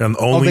 Right. And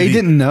only they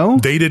didn't know?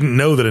 They didn't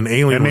know that an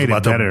alien That was made it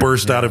about to better.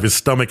 burst out of his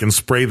stomach and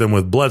spray them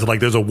with blood. So, like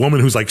there's a woman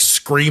who's like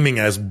screaming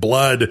as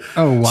blood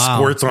Oh, wow.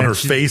 squirts on And her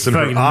she's face and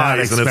her fucking not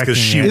eyes, and it's because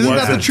expecting she it. Isn't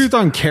wasn't. that the truth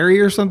on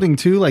Carrie or something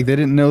too? Like they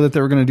didn't know that they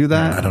were going to do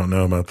that. I don't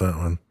know about that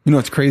one. You know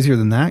what's crazier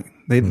than that?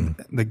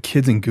 The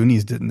kids in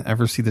Goonies didn't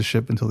ever see the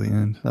ship until the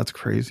end. That's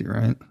crazy,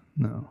 right?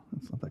 No,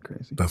 that's not that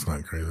crazy. That's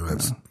not crazy.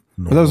 That's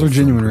But those were normal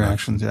genuine film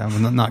reactions, yeah.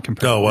 Not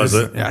compared. Oh, was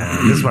it? Yeah,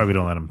 This is why we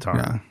don't let them talk.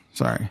 yeah.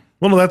 Sorry.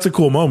 Well, no, that's a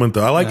cool moment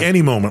though. I like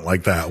any moment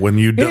like that when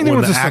you Anything when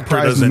was the a actor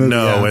surprise in doesn't the movie,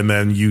 know yeah. and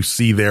then you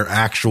see their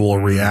actual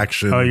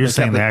reaction. Oh, you're Like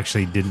saying that- they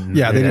actually didn't?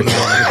 Yeah, they didn't know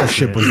that the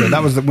ship was there.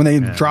 That was when they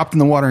dropped in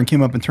the water and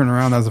came up and turned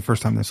around. That was the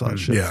first time they saw that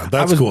ship. Yeah, that's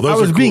I was, cool. Those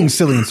I was are being cool.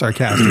 silly and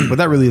sarcastic, but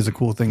that really is a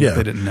cool thing Yeah. that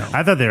they didn't know.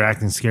 I thought they were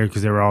acting scared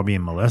because they were all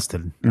being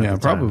molested. at Yeah, the time.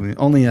 probably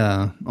only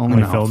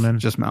mouth, Feldman?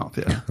 just mouth.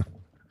 Yeah,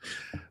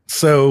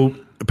 So,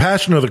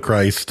 Passion of the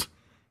Christ,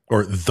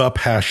 or The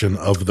Passion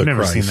of the I've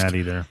never Christ. seen that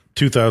either.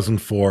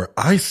 2004.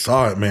 I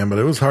saw it, man, but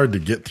it was hard to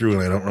get through,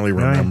 and I don't really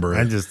remember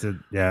I it. just did.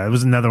 Yeah, it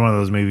was another one of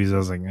those movies. I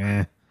was like,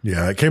 eh.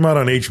 Yeah, it came out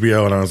on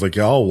HBO, and I was like,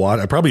 yeah, I'll watch.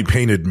 I probably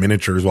painted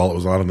miniatures while it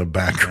was on in the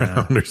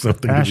background or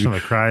something. to Passion be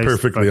of the Christ.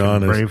 perfectly fucking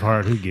honest.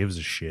 Braveheart. Who gives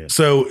a shit?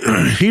 So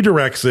he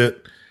directs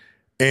it,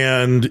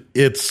 and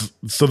it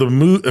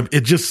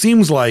just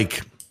seems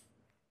like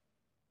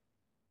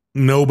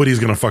nobody's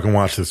gonna fucking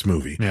watch this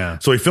movie. Yeah.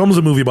 So he films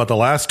a movie about the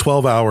last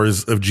 12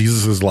 hours of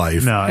Jesus's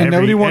life. No, and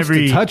nobody wants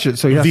to touch it,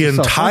 so you have The to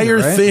self-fund entire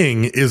it, right?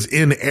 thing is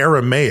in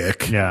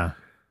Aramaic. Yeah.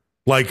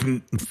 Like,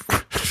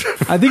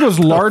 I think it was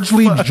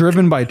largely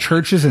driven by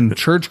churches and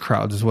church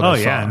crowds. Is what Oh I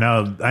saw. yeah,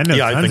 no, I know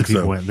Yeah, I tons think of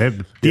people so. went.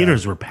 The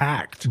theaters were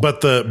packed.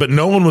 but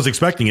no one was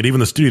expecting it. Even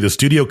the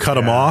studio cut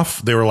him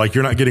off. They were like,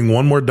 "You're not getting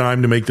one more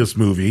dime to make this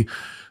movie."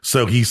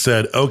 So he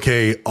said,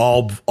 "Okay,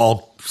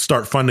 I'll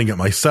start funding it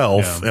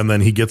myself," Yeah. and then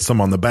he gets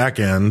some on the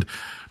back end.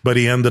 But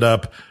he ended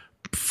up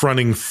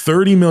fronting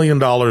 $30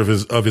 million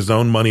of his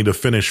own money to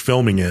finish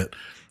filming it.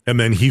 And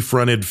then he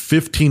fronted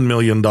 $15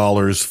 million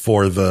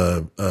for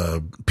the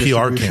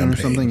PR campaign or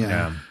something.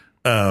 Yeah.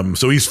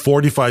 So he's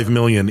 $45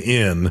 million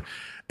in,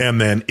 and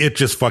then it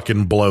just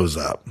fucking blows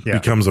up.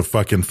 Becomes a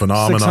fucking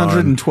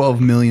phenomenon. $612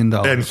 million.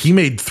 And he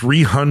made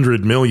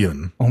 $300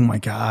 million. Oh my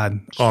God.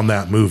 On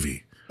that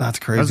movie. That's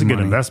crazy. That's a good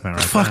money. investment,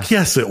 right? Fuck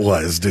yes, it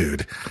was,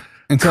 dude.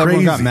 Until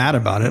everyone got mad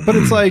about it. But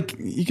it's like,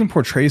 you can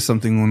portray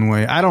something one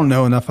way. I don't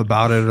know enough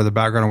about it or the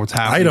background of what's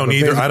happening. I don't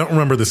either. I don't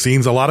remember the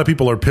scenes. A lot of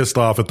people are pissed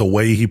off at the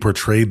way he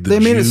portrayed the Jews.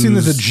 They made it seem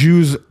that the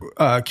Jews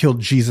killed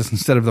Jesus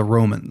instead of the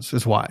Romans,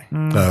 is why.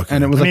 Okay.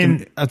 And it was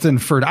that's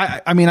inferred.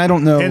 I mean, I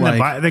don't know.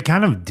 And they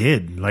kind of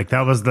did. Like,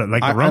 that was the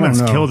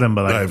Romans killed him,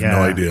 but like, I have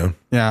no idea.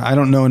 Yeah, I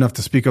don't know enough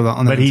to speak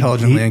on that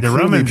intelligently. And the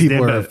clearly Romans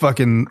people did, are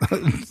fucking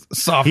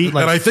soft. And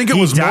I think it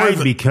was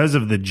died because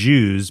of the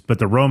Jews, but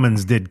the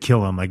Romans did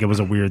kill him. Like, it was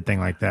a weird thing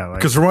like that.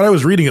 Because from what I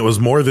was reading, it was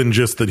more than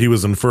just that he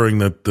was inferring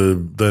that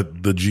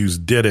the Jews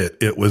did it.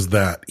 It was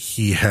that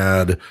he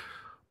had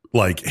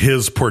like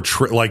his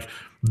portray, like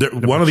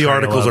one of the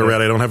articles I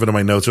read, I don't have it in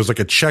my notes. There's like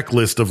a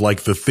checklist of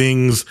like the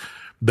things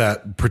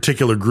that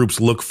particular groups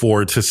look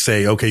for to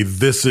say, okay,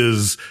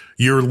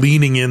 you're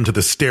leaning into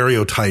the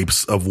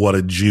stereotypes of what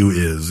a Jew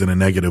is in a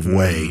negative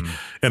way.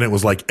 And it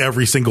was like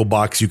every single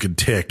box you could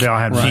tick. They all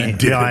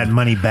had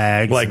money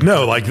bags. Like,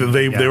 no, like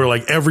they were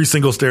like every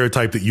single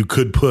stereotype that you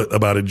could put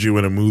about a Jew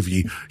in a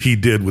movie, he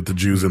did with the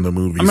Jews in the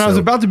movie. I mean, I was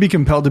about to be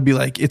compelled to be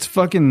like, it's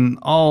fucking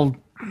all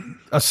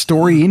a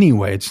story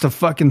anyway. It's a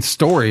fucking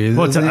story.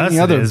 Well, to us any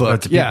other it is, book.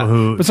 But to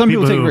people but some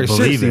people take it very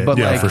seriously. It. But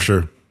yeah, like, for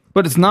sure.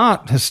 But it's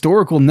not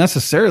historical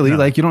necessarily. No,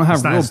 like, you don't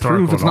have real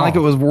proof. It's not like it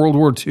was World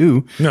War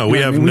II. No, we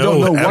have we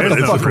don't know what the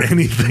evidence fuck for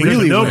anything.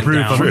 really no went proof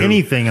down. of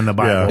anything in the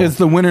Bible. Yeah. It's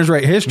the winners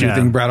write history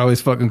thing Brad always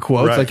fucking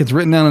quotes. Right. Like, it's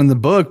written down in the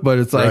book, but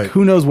it's like,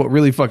 who knows what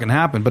really fucking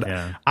happened? But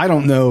I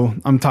don't know.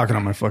 I'm talking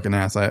on my fucking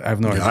ass. I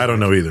have no idea. I don't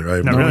know either. I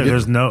have Not no really.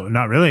 idea.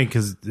 Not really,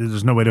 because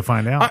there's no way to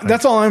find out.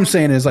 That's all I'm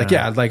saying is like,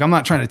 like, I'm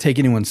not trying to take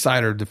anyone's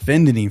side or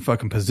defend any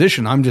fucking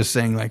position. I'm just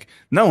saying, like,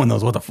 no one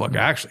knows what the fuck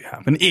actually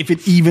happened. If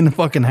it even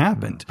fucking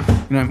happened.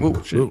 You know,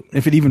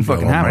 if it even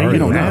fucking happened. We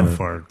don't know.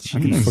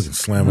 Fucking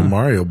slamming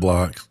Mario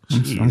blocks.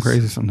 I'm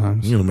crazy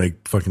sometimes. You're gonna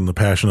make fucking the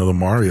Passion of the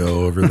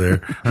Mario over there.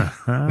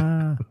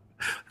 There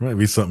might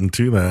be something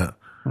to that. I'm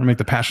gonna make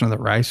the Passion of the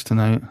Rice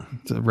tonight.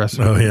 It's a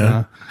recipe. Oh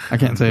yeah, I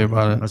can't tell you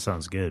about it. That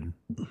sounds good.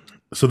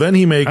 So then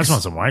he makes. I just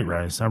want some white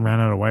rice. I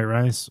ran out of white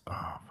rice.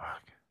 Oh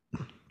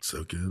fuck,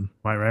 so good.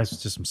 White rice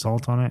with just some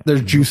salt on it.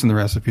 There's juice in the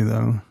recipe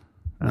though.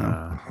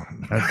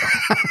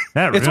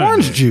 That it's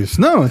orange it. juice.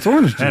 No, it's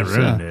orange juice. That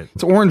ruined it.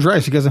 It's orange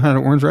rice. You guys have had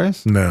orange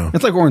rice? No.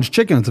 It's like orange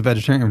chicken. It's a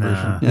vegetarian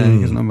version. Yeah,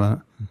 you guys know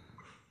about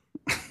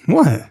it.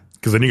 What?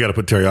 Because then you got to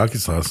put teriyaki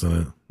sauce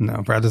in it.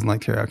 No, Brad doesn't like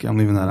teriyaki. I'm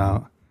leaving that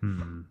out.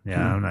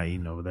 Yeah, I'm not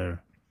eating over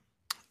there.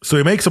 So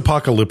he makes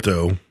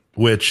Apocalypto,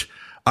 which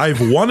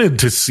I've wanted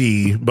to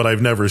see, but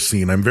I've never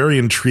seen. I'm very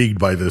intrigued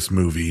by this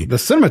movie. The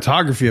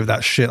cinematography of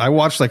that shit. I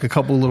watched like a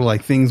couple little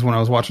like things when I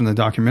was watching the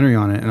documentary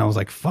on it, and I was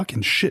like,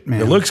 "Fucking shit, man!"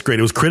 It looks great.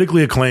 It was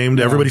critically acclaimed.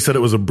 Yeah. Everybody said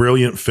it was a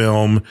brilliant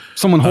film.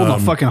 Someone holding a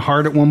fucking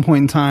heart at one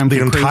point in time. The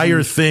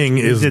entire thing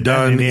is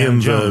done in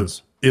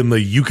the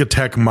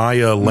Yucatec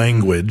Maya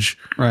language,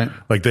 right?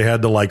 Like they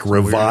had to like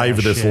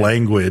revive this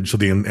language, so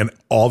and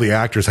all the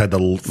actors had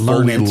to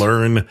fully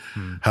learn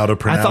how to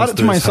pronounce. I thought it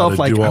to myself,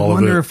 like, I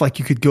wonder if like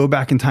you could go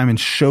back in time and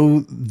show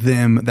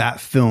them that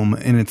film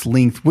in its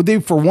length. Would they,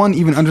 for one,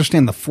 even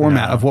understand the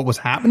format of what was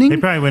happening? They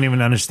probably wouldn't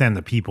even understand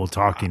the people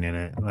talking in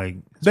it. Like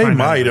they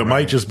might. It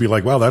might just be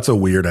like, wow, that's a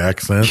weird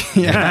accent.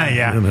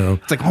 Yeah. You know?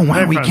 It's like, oh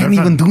wow, we can't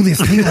even do this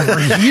thing over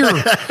here.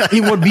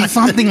 It would be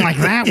something like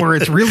that where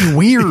it's really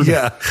weird.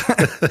 Yeah.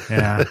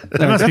 Yeah,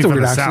 that's a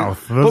weird accent.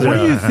 But what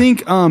do you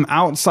think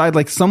outside,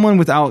 like someone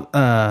without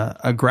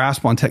a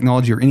grasp on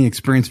technology or any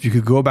experience, if you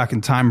could go back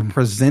in time and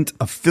present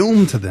a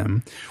film to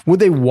them, would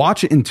they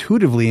watch it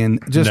intuitively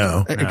and just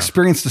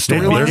experience the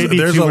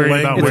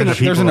storyline?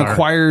 There's an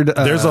acquired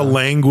there's a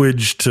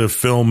language to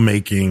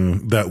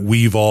filmmaking that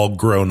we've all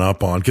grown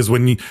up on, because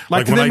when you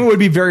like to them it would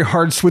be very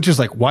hard switches,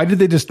 like why did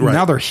they just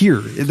now they're here,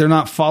 they're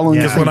not following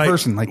the same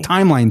person, like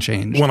timeline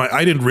change. When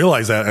I didn't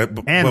realize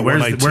that, and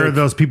where are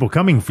those people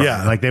coming from?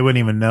 Like they wouldn't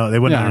even know, they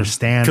wouldn't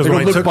understand. Because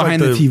when I took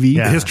behind the TV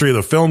history of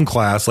the film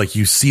class, like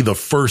you see the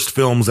first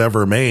films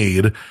ever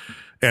made,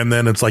 and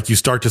then it's like you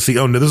start to see,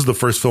 oh no, this is the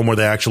first film where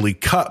they actually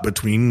cut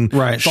between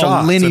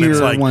shots, linear, and it's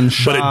like, one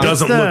shot. But it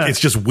doesn't look.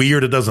 It's just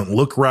weird. It doesn't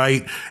look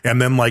right.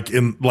 And then like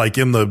in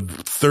the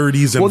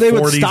 30s and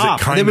 40s, it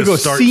kind of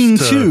starts scene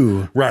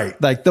two,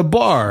 right? Like the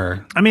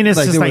bar. I mean,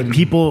 it's just like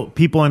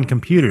people and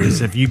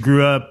computers. If you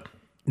grew up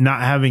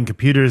not having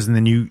computers and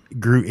then you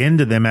grew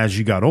into them as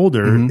you got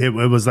older, it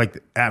was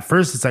like at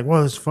first it's like,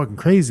 well, this is fucking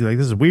crazy. Like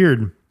this is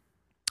weird.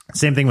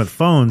 Same thing with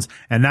phones.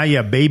 And now you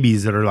have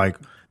babies that are like,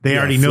 they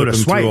already know to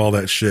swipe all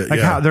that shit. Like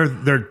how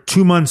they're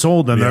 2 months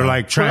old and they're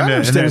like trying to.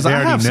 And they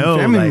already know.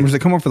 Family members that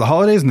come up for the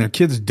holidays and their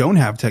kids don't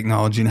have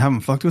technology and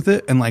haven't fucked with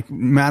it, and like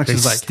Maddox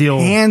is like,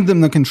 hand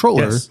them the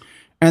controller. Yes.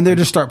 And they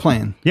just start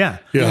playing. Yeah.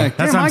 Like, That's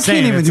damn, what I'm I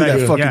saying. can't even It's do like,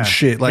 that fucking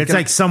shit. Like it's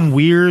like some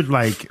weird,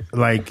 like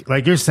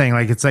you're saying,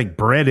 like it's like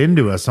bred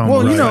into us.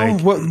 Almost. Well, you know,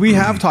 like, what we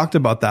have talked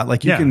about that.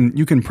 Like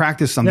you can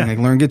practice something, like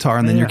learn guitar,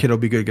 and then your kid will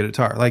be good at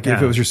guitar. Like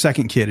if it was your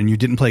second kid and you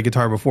didn't play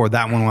guitar before,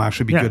 that one will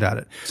actually be good at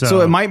it.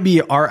 So it might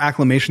be our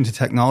acclimation to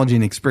technology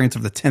and experience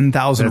of the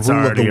 10,000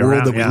 rule of the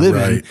world that we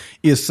live in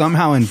is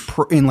somehow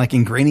in like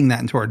ingraining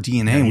that into our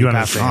DNA. And we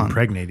pass it on.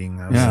 Impregnating.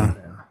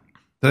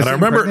 But I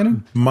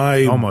remember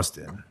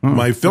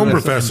my film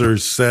professor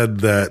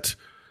said that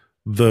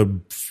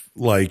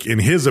like in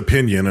his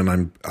opinion,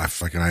 and I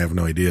have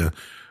no idea,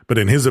 but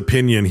in his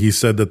opinion, he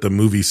said that the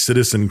movie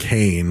Citizen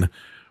Kane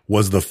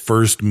was the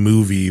first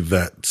movie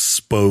that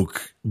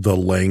spoke the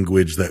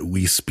language that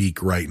we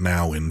speak right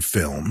now in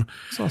film.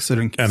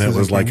 And it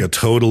was like a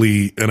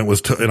totally, and it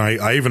was, and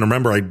I even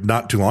remember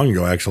not too long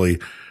ago, actually,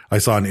 I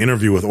saw an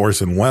interview with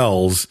Orson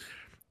Welles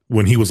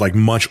when he was like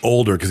much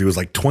older, because he was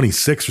like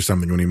 26 or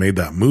something when he made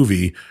that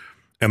movie.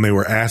 And they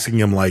were asking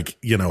him like,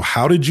 you know,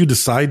 how did you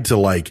decide to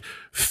like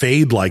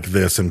fade like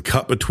this and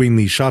cut between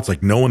these shots?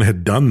 Like no one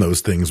had done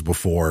those things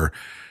before.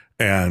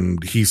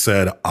 And he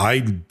said, I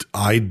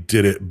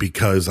did it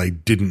because I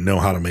didn't know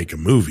how to make a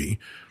movie.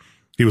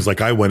 He was like,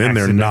 I went in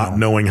there not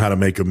knowing how to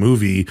make a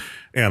movie.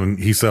 And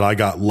he said, I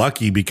got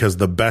lucky because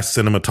the best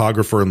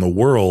cinematographer in the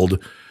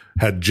world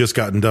had just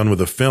gotten done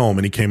with a film,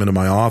 and he came into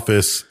my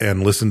office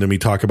and listened to me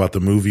talk about the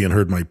movie and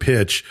heard my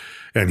pitch.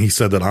 And he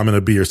said that I'm going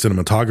to be your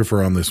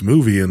cinematographer on this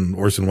movie. And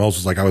Orson Welles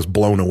was like, I was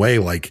blown away.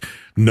 Like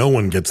no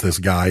one gets this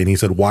guy. And he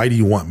said, why do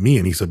you want me?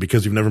 And he said,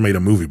 because you've never made a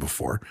movie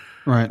before.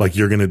 Right. Like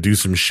you're going to do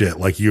some shit.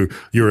 Like you're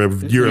a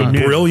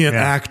brilliant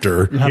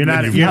actor. You're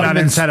not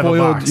inside of a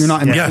box. You're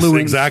not influenced.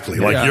 Yes, exactly.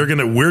 Like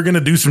we're going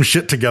to do some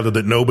shit together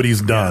that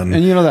nobody's done.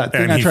 And you know that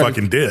thing and he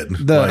fucking did.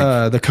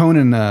 The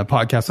Conan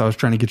podcast I was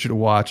trying to get you to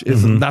watch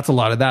is that's a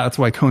lot of that. That's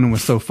why Conan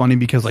was so funny,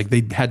 because like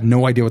they had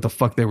no idea what the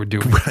fuck they were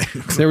doing. Right.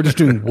 They were just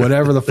doing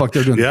whatever the fuck they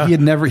were doing. Yeah.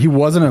 He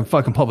wasn't a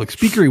fucking public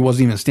speaker. He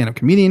wasn't even a stand-up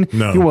comedian.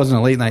 No. He wasn't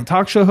a late night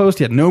talk show host.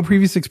 He had no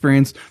previous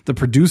experience. The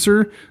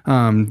producer,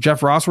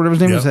 Jeff Ross, whatever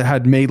his name was,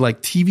 had made like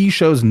TV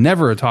shows,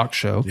 never a talk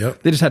show.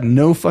 Yep. They just had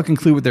no fucking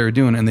clue what they were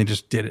doing, and they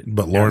just did it.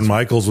 But Lorne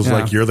Michaels was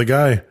like, you're the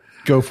guy.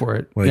 Go for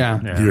it. Like,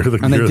 You're the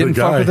and they didn't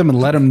fuck with him and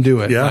let him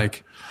do it. Yeah.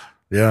 Like,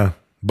 yeah.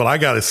 But I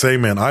gotta say,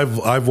 man,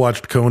 I've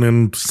watched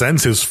Conan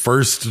since his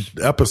first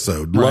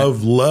episode. Right.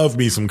 Love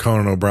me some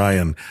Conan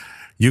O'Brien.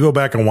 You go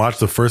back and watch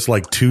the first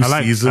like two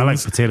seasons. I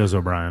like Potatoes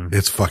O'Brien.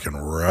 It's fucking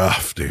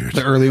rough, dude.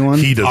 The early one,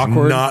 he does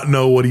not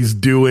know what he's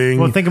doing.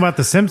 Well, think about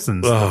the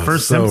Simpsons. The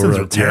first Simpsons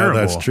were terrible.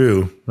 Yeah, that's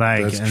true.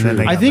 Like, that's true.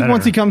 I think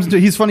once he comes into,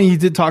 he's funny. He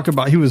did talk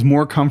about he was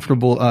more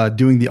comfortable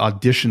doing the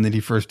audition that he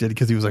first did,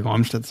 because he was like, "Oh,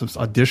 I'm just at this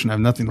audition. I have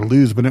nothing to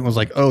lose." But it was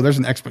like, "Oh, there's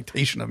an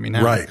expectation of me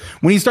now." Right.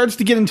 When he starts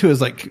to get into his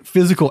like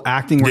physical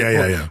acting,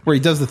 where he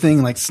does the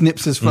thing like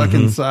snips his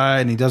fucking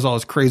side and he does all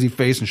his crazy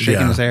face and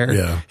shaking his hair.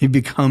 Yeah. He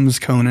becomes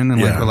Conan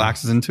and like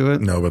relaxes into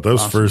it. No, but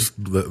those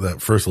that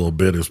first little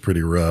bit is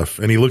pretty rough,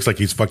 and he looks like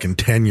he's fucking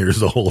 10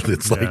 years old.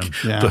 It's like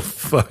the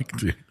fuck,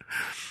 dude.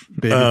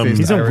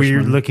 He's a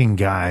weird looking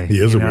guy. He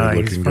is a weird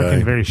looking guy.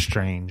 Fucking very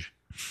strange.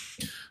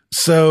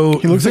 So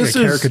he looks like a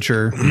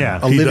caricature. Yeah,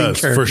 a living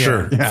caricature. For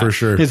sure. Yeah. For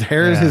sure. His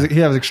hair is he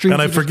has extreme.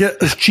 And I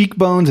forget his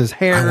cheekbones, his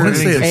hair, I want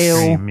to his say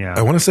tail.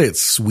 I want to say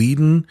it's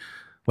Sweden.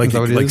 Like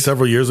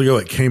several years ago,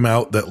 it came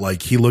out that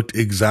like he looked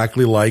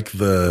exactly like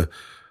the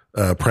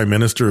prime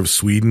minister of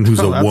Sweden, who's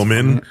a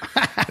woman.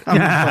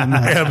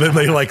 And then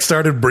they like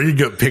started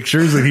bringing up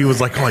pictures, and he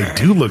was like, "Oh, I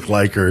do look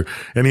like her."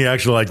 And he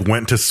actually like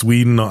went to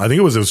Sweden. I think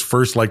it was his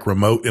first like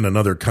remote in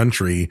another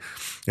country,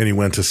 and he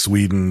went to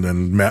Sweden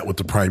and met with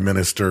the prime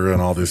minister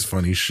and all this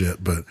funny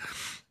shit. But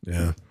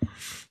yeah,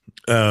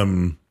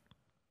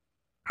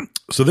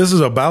 so this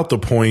is about the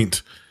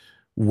point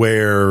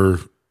where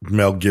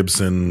Mel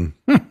Gibson.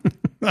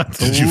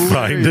 Did you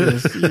find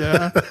it?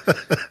 Yeah.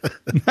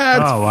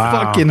 That's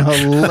fucking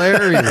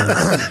hilarious.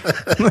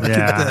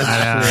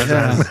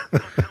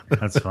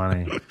 That's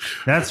funny.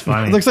 That's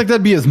funny. It looks like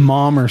that'd be his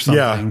mom or something.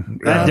 Yeah.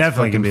 That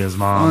definitely can be his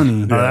mom.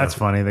 Funny. Oh, that's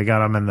funny. They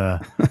got him in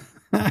the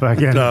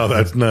fucking. No,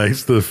 that's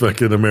nice. The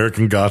fucking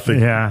American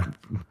Gothic. Yeah.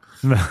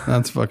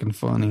 That's fucking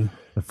funny.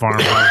 The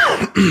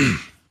farmhouse.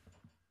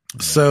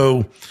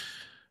 So,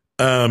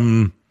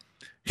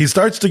 he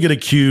starts to get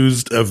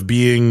accused of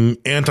being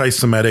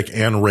anti-Semitic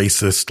and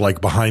racist,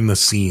 like behind the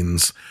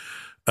scenes,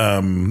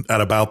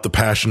 at about the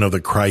Passion of the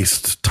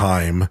Christ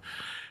time.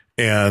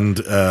 And,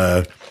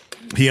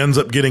 he ends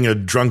up getting a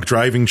drunk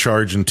driving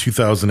charge in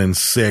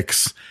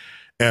 2006.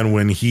 And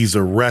when he's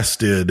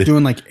arrested,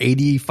 doing like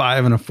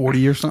 85 and a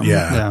 40 or something.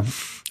 Yeah.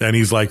 And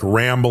he's like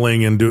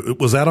rambling and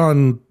was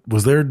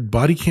there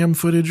body cam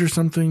footage or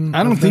something?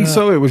 I don't think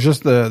so. It was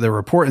just the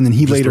report. And then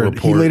he later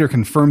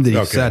confirmed that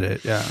he said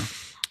it. Yeah.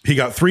 He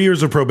got 3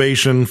 years of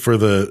probation for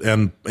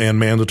and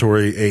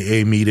mandatory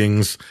AA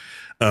meetings.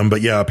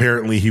 But yeah,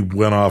 apparently he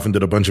went off and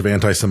did a bunch of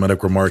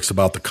anti-Semitic remarks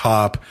about the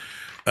cop.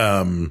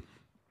 He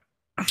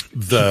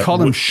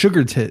called him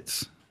sugar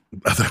tits.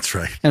 That's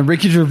right. And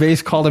Ricky Gervais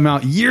called him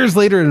out years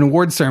later at an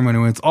award ceremony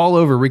when it's all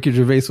over. Ricky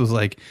Gervais was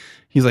like,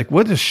 he's like,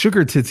 what does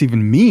sugar tits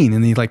even mean?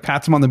 And he like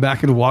pats him on the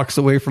back and walks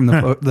away from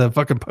the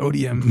fucking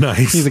podium.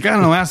 Nice. He's like, I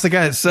don't know. Ask the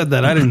guy that said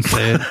that. I didn't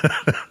say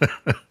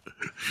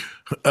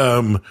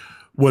it.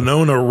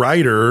 Winona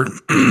Ryder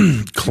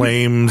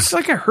claims. I feel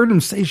like I heard him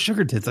say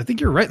sugar tits. I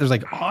think you're right. There's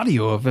like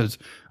audio of his.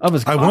 I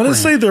want to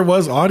say there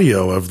was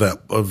audio of that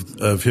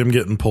of him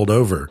getting pulled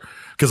over,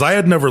 because I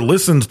had never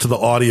listened to the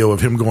audio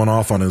of him going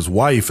off on his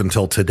wife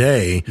until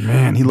today.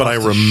 Man, but I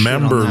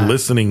remember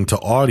listening to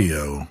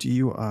audio.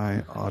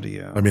 DUI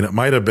audio. I mean, it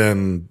might have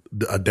been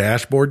a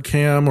dashboard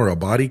cam or a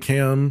body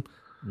cam.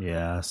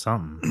 Yeah,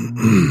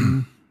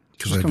 something.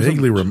 Because I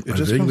vaguely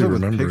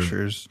remember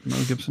pictures.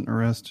 Mel Gibson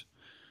arrest.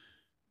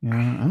 Yeah,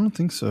 I don't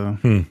think so.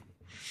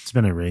 It's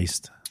been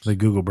erased. The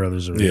Google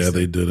brothers erased Yeah,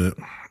 they did it.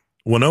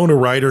 Winona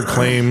Ryder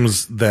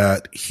claims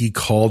that he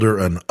called her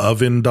an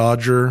oven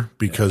dodger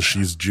because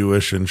she's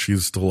Jewish and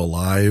she's still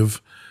alive.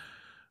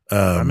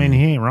 I mean,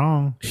 he ain't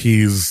wrong.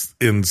 He's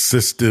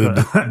insisted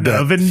An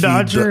oven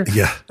dodger?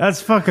 Yeah.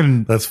 That's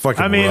fucking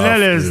I mean, rough, that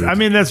is, dude. I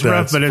mean, that's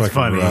rough, but it's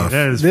funny. Rough.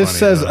 That is This funny,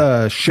 says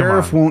though.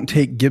 sheriff won't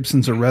take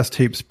Gibson's arrest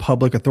tapes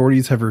public.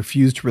 Authorities have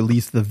refused to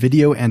release the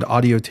video and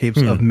audio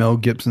tapes of Mel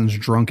Gibson's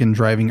drunken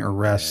driving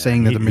arrest,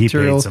 saying that the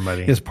material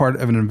is part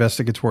of an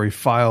investigatory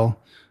file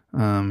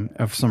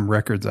of some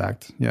Records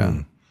Act.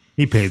 Yeah.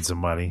 He paid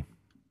somebody.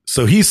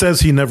 So he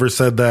says he never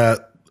said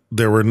that.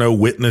 There were no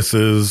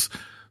witnesses.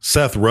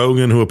 Seth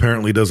Rogen, who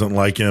apparently doesn't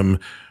like him,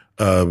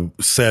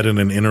 said in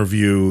an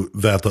interview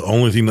that the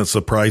only thing that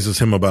surprises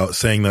him about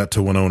saying that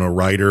to Winona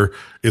Ryder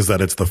is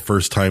that it's the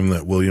first time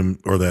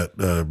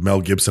that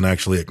Mel Gibson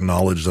actually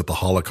acknowledged that the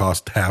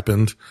Holocaust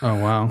happened. Oh,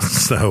 wow.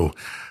 So,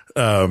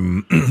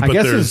 I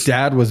guess his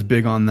dad was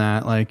big on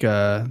that, like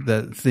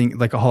that thing,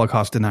 like a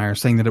Holocaust denier,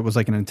 saying that it was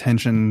like an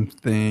intention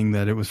thing,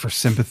 that it was for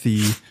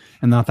sympathy,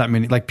 and not that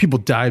many, like people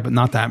died, but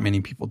not that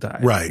many people died.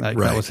 Right, like,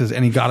 right. That was his,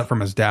 and he got it from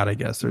his dad, I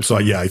guess. So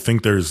yeah, I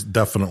think there's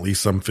definitely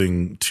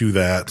something to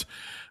that.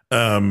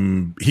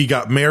 He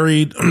got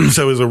married.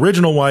 So his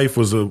original wife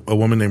was a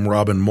woman named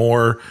Robin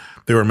Moore.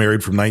 They were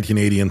married from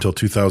 1980 until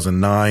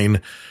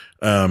 2009.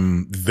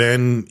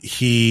 Then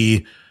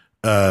he,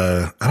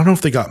 I don't know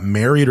if they got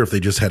married or if they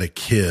just had a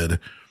kid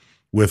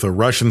with a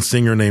Russian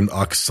singer named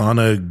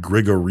Oksana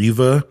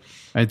Grigorieva.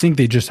 I think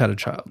they just had a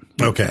child.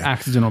 Okay.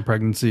 Accidental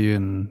pregnancy,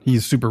 and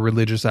he's super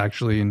religious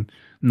actually, and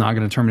not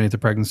going to terminate the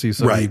pregnancy.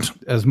 So right.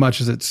 As much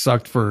as it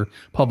sucked for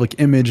public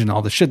image and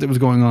all the shit that was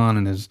going on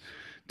and his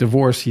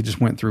divorce, he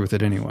just went through with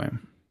it anyway.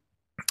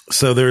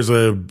 So there's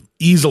a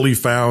easily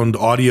found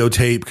audio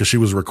tape because she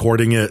was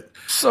recording it.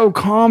 So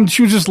calm.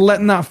 She was just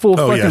letting that fool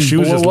she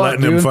was just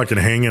letting him dude. fucking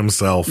hang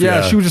himself.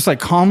 Yeah, she was just like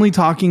calmly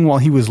talking while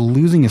he was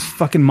losing his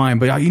fucking mind.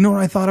 But you know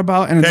what I thought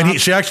about? And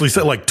she actually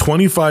said like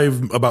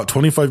about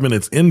 25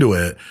 minutes into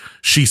it,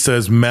 she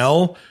says,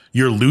 Mel,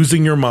 you're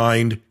losing your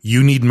mind.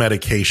 You need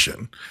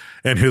medication.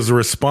 And his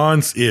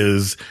response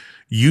is,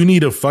 you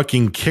need to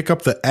fucking kick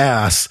up the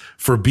ass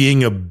for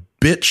being a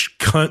bitch,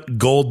 cunt,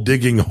 gold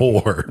digging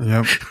whore.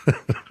 Yep.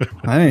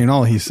 That ain't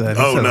all he said.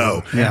 He said,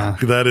 no. Yeah.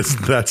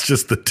 That's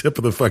just the tip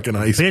of the fucking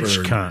iceberg.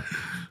 Bitch cunt.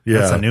 Yeah.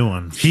 That's a new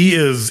one. He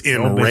is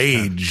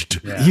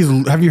enraged. Yeah.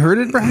 Have you heard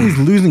it, Brad? He's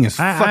losing his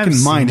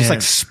fucking mind. He's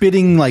like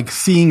spitting, like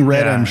seeing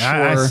red, I'm sure.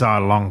 I saw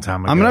it a long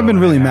time ago. I mean, I've been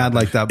really mad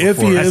like that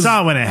before. I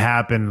saw it when it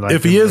happened. Like,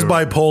 if he is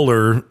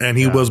bipolar, and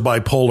he was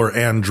bipolar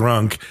and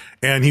drunk,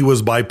 and he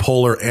was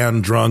bipolar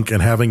and drunk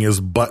and having his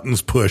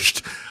buttons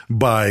pushed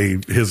by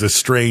his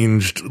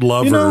estranged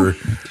lover.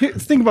 You know,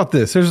 think about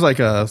this. There's like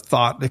a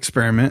thought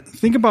experiment.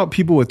 Think about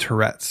people with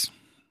Tourette's.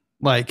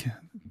 Like,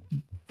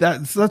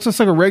 that's just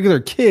like a regular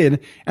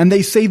kid, and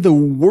they say the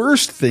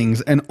worst things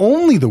and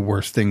only the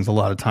worst things a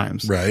lot of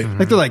times. Right.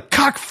 Like they're like,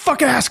 cock,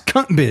 fuck ass,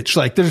 cunt, bitch.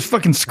 Like they're just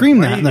fucking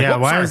screaming that. Yeah,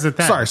 why is it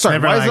that? Sorry.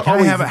 Never Why like, is it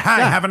always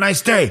have a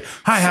nice day.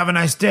 Hi, have a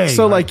nice day.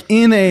 So like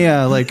in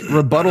a like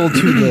rebuttal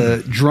to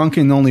the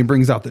drunken only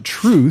brings out the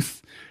truth.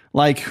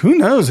 Like, who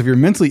knows if you're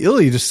mentally ill,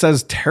 he just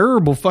says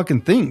terrible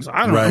fucking things.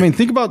 I don't know. I mean,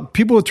 think about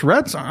people with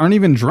Tourette's aren't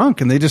even drunk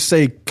and they just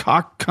say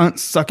cock, cunt,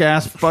 suck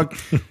ass, fuck,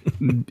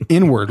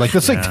 inward. Like,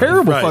 that's like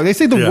terrible fuck. They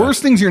say the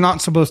worst things you're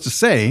not supposed to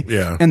say.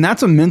 Yeah. And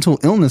that's a mental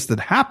illness that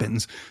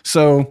happens.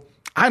 So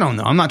I don't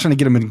know. I'm not trying to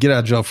get him a get out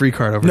of jail free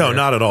card over there. No,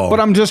 not at all.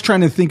 But I'm just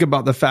trying to think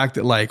about the fact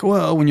that, like,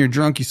 well, when you're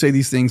drunk, you say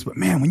these things, but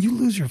man, when you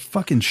lose your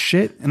fucking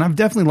shit, and I've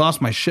definitely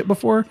lost my shit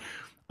before.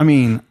 I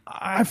mean,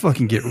 I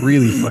fucking get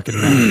really fucking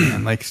mad,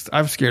 man. Like,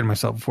 I've scared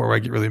myself before where I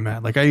get really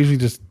mad. Like, I usually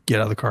just get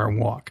out of the car and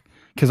walk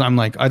because I'm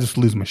like, I just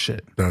lose my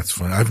shit. That's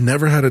fine. I've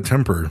never had a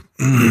temper.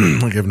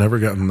 Like, I've never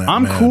gotten that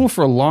I'm mad. cool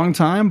for a long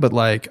time, but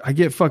like, I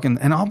get fucking,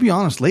 and I'll be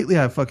honest, lately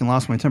I've fucking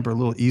lost my temper a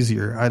little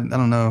easier. I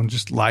don't know,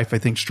 just life, I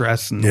think,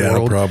 stress and the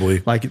world.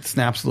 Probably. Like, it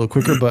snaps a little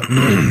quicker, but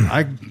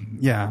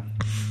yeah.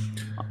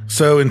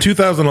 So in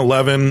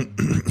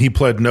 2011, he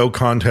pled no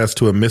contest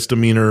to a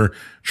misdemeanor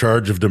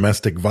charge of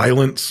domestic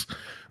violence.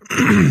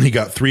 He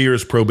got 3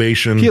 years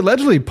probation. He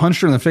allegedly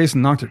punched her in the face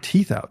and knocked her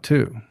teeth out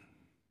too.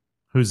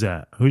 Who's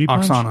that? Who do you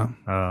punch? Oksana.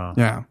 Oh.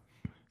 Yeah.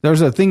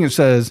 There's a thing that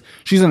says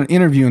she's in an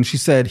interview and she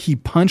said he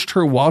punched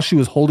her while she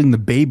was holding the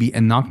baby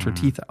and knocked her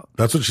teeth out.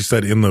 That's what she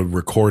said in the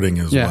recording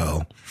as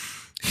well.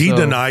 He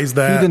denies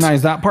that. He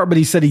denies that part, but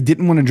he said he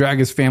didn't want to drag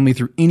his family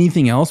through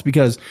anything else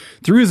because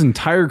through his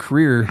entire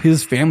career,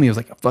 his family was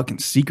like a fucking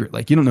secret.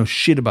 Like, you don't know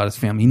shit about his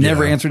family. He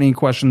never answered any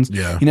questions.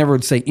 Yeah. He never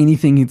would say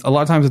anything. A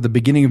lot of times at the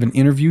beginning of an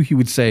interview, he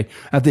would say,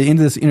 at the end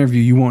of this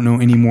interview, you won't know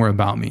any more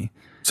about me.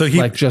 So he,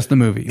 like just the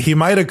movie. He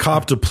might have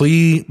copped a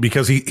plea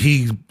because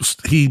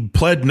he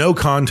pled no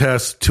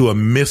contest to a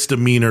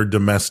misdemeanor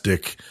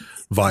domestic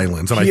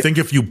violence. And I think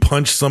if you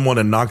punch someone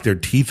and knock their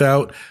teeth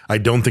out, I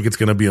don't think it's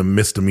going to be a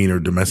misdemeanor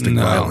domestic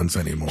violence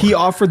anymore. He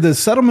offered the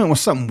settlement was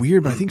something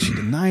weird, but I think she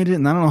denied it.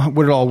 And I don't know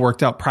what it all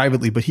worked out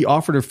privately, but he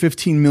offered her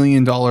 $15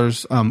 million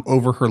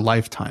over her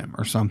lifetime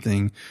or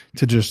something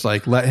to just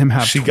like let him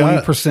have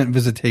 20%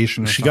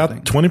 visitation. She got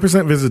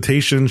 20%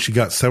 visitation. She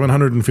got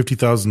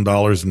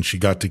 $750,000 and she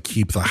got to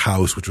keep the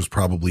house, which was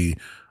probably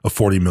a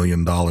 $40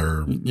 million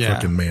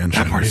fucking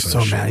mansion. That part is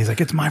so mad. He's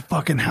like, it's my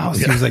fucking house.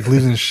 He was like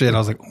losing his shit. I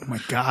was like, oh my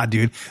God,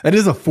 dude. That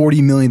is a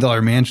 $40 million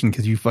mansion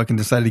because you fucking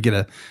decided to get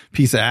a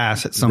piece of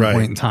ass at some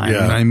point in time. Yeah.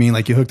 You know what I mean?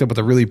 Like you hooked up with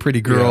a really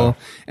pretty girl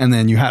and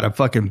then you had a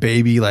fucking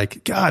baby.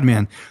 Like, God,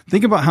 man,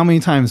 think about how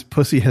many times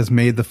pussy has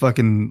made the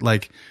fucking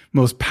like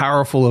most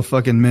powerful of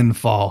fucking men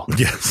fall.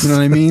 Yes. You know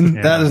what I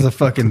mean? That is a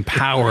fucking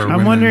power.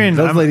 I'm wondering,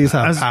 those ladies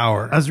have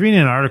power. I was reading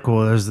an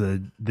article. There's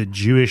the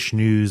Jewish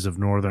News of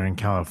Northern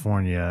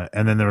California,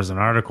 and then there was an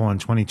article in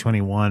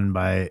 2021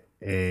 by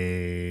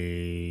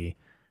a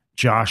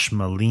Josh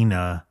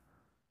Malina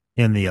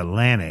in the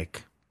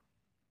Atlantic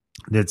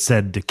that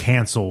said to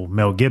cancel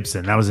Mel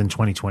Gibson. That was in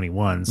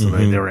 2021, so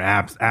they were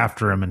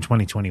after him in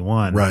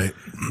 2021, right?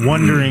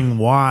 Wondering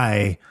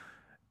why.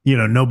 You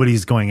know,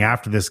 nobody's going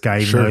after this guy,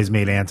 even though he's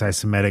made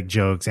anti-Semitic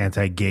jokes,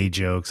 anti-gay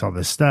jokes, all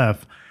this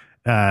stuff.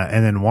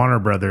 And then Warner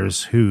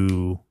Brothers,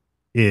 who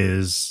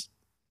is,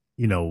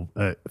 you know,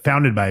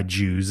 founded by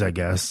Jews, I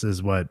guess,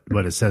 is what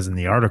it says in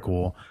the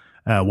article,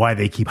 why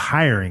they keep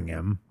hiring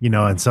him, you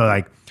know. And so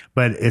like,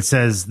 but it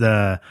says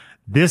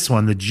this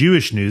one, the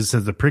Jewish News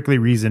says the prickly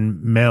reason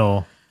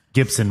Mel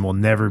Gibson will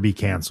never be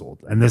canceled.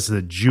 And this is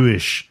a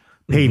Jewish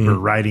paper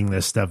writing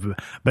this stuff,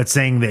 but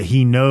saying that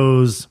he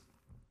knows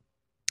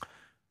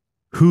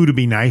who to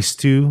be nice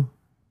to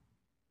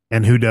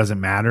and who doesn't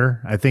matter,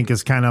 I think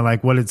is kind of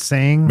like what it's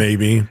saying.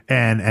 Maybe.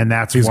 And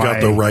that's he's why got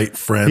the right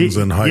friends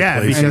in high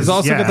places. And he's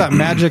also got that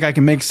magic. I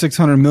can make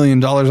 $600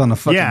 million on a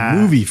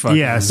fucking movie.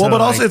 So but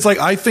also it's like,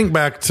 I think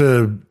back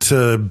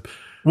to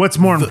what's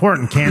more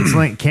important,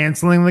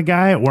 canceling the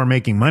guy or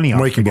making money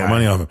off the guy?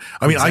 Money off him.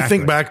 I mean, I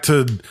think back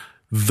to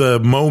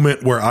the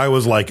moment where I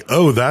was like,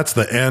 oh, that's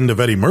the end of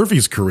Eddie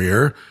Murphy's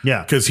career.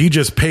 Yeah. Because he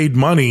just paid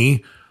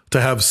money to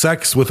have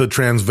sex with a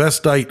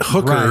transvestite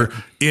hooker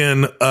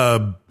in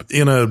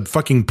a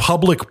fucking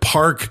public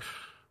park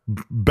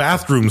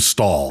bathroom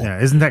stall.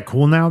 Yeah, isn't that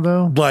cool now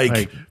though?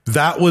 Like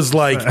that was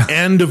like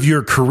end of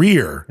your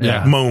career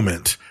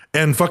moment.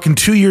 And fucking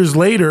 2 years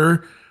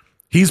later,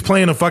 he's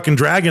playing a fucking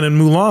dragon in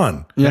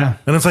Mulan. Yeah.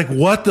 And it's like,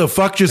 what the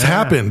fuck just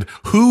happened?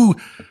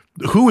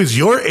 Who is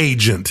your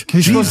agent?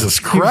 Jesus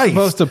Christ. He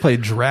was supposed to play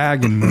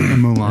drag in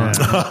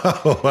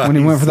Mulan when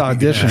he went for the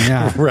audition.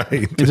 Yeah. Right.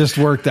 It just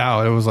worked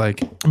out. It was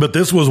like, but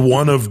this was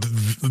one of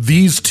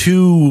these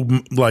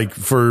two, like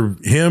for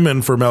him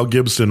and for Mel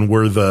Gibson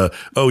were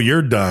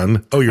you're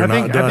done. Oh, you're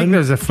not done. I think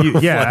there's a few.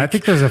 Yeah. Like, I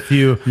think there's a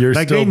few.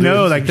 Like they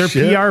know, like their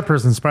PR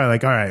person's probably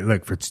like, all right,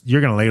 look,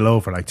 you're going to lay low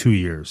for like 2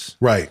 years.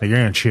 Right. Like you're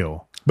going to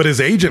chill. But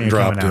his agent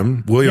dropped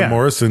him. William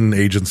Morrison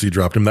agency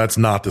dropped him. That's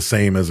not the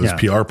same as his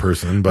PR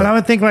person. But I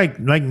would think like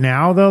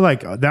now though,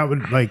 like that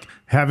would like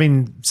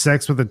having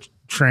sex with a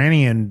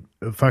tranny in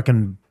a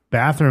fucking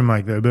bathroom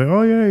like that. But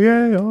oh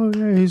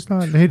yeah, he's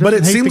not. He but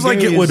it hate seems the like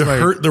gays. it would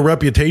hurt the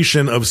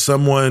reputation of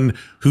someone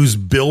who's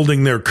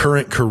building their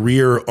current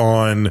career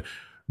on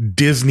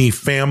Disney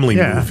family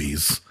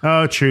movies.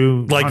 Oh,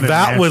 true. Like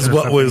that was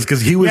what was because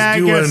he was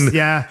doing.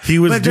 He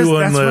was but doing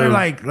that's the where,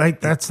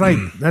 like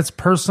that's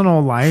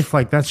personal life.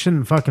 Like that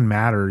shouldn't fucking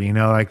matter. You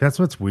know, like that's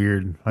what's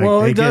weird. Like,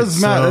 well, it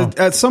does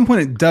matter. At some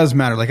point, it does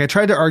matter. Like I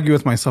tried to argue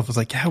with myself. I was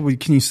like,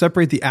 can you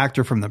separate the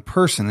actor from the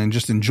person and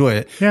just enjoy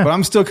it? Yeah. But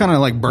I'm still kind of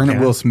like burning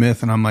Will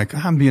Smith, and I'm like,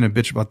 I'm being a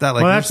bitch about that.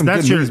 Like, well,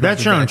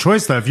 that's your own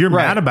choice though. If you're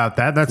mad about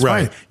that, that's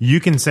fine. You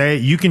can say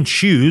you can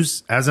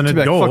choose as an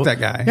adult. Fuck that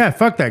guy. Yeah,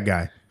 fuck that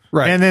guy.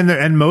 Right. And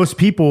then most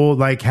people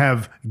like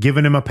have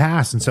given him a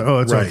pass and so,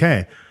 it's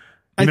okay.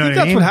 I think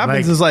that's what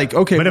happens is like,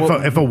 okay. But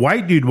if a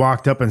white dude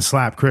walked up and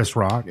slapped Chris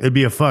Rock, it'd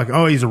be a fuck.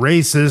 Oh, he's a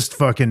racist,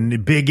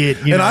 fucking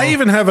bigot. You know? I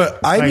even have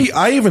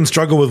I even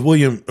struggle with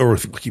William, or I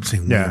keep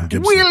saying William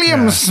Gibson.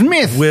 William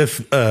Smith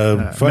with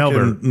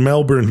fucking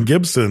Melbourne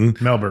Gibson.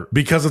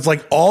 Because it's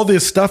like all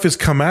this stuff has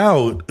come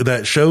out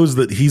that shows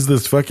that he's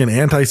this fucking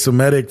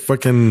anti-Semitic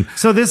fucking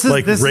this is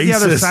racist the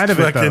other side of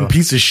it, fucking though.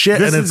 Piece of shit.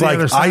 This and it's like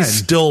I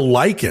still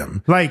like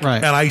him. Like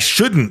and I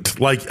shouldn't.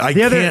 Like I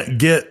can't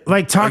get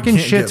like talking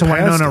shit to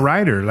Winona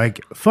Ryder.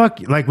 Like fuck,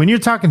 like when you're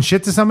talking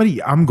shit to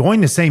somebody, I'm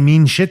going to say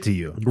mean shit to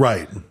you.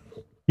 Right.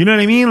 You know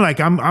what I mean? Like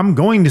I'm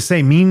going to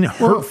say mean,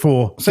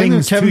 hurtful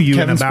things to you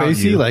Kevin and about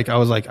Spacey, you. like I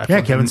was like,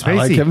 Kevin Spacey. I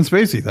like Kevin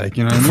Spacey, like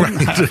you know what I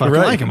mean? I fucking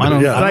Right. like him. I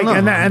don't, Yeah. I don't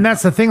Like, know. and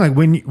that's the thing. Like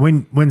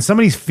when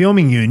somebody's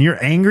filming you and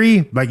you're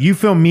angry, like you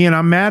film me and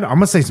I'm mad, I'm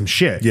gonna say some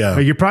shit. Yeah.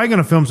 Like you're probably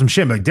gonna film some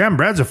shit. Like, damn,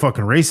 Brad's a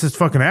fucking racist,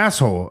 fucking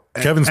asshole.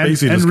 Kevin And-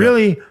 Spacey and just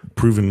really, got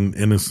proven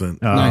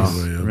innocent. Nice.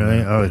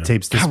 really, oh, the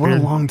tapes God, disappeared. what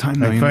a long time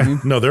though. You know what I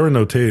mean? No, there were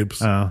no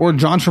tapes. Or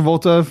John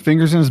Travolta,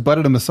 fingers in his butt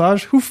at a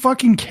massage. Who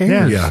fucking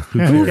cares? Yeah, who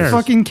Who cares?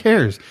 fucking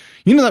cares?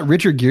 You know that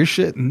Richard Gere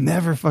shit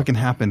never fucking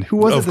happened. Who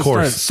was it Of that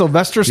course. started?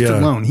 Sylvester Yeah.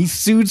 Stallone. He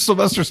sued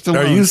Sylvester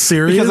Stallone. Are you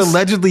serious? Because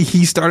allegedly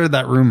he started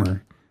that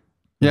rumor.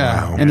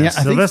 Yeah, Wow. and Yeah, I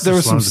think Sylvester there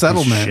was some Stallone's a piece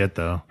of settlement. shit,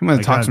 though. He might have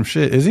Like, talked some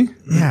shit. Is he?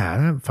 Yeah,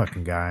 that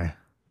fucking guy.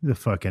 He's a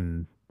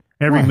fucking.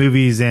 Every Why?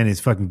 movie he's in is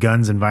fucking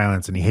guns and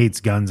violence, and he hates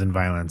guns and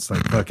violence.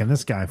 Like fucking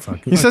this guy.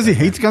 Fucking. He says he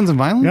hates guns and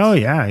violence. Oh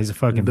yeah, he's a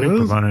fucking big does?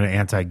 proponent of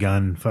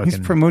anti-gun. Fucking. He's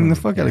promoting the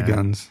fuck out of yeah.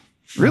 guns.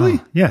 Really?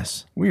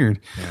 Yes. Weird.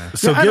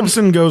 So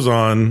Gibson goes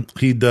on.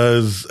 He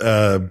does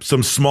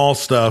some small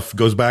stuff,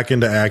 goes back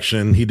into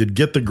action. He did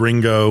Get the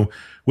Gringo,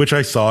 which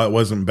I saw. It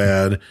wasn't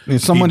bad.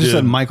 Someone He just did-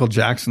 said Michael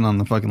Jackson on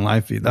the fucking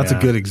live feed. That's Yeah.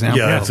 a good example.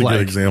 Yeah, that's a Like-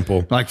 good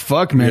example. Like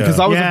fuck, man. Because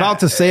Yeah. I was Yeah. about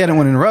to say, I didn't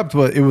want to interrupt,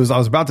 but I was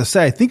about to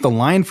say, I think the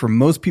line for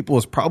most people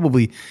is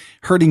probably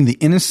hurting the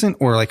innocent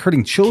or like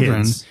hurting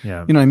children. Kids,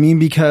 yeah. You know what I mean?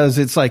 Because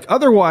it's like,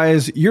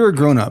 otherwise you're a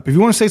grown up. If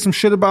you want to say some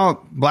shit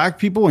about black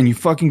people and you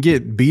fucking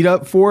get beat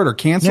up for it or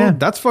canceled, Yeah.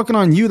 that's fucking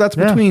on you. That's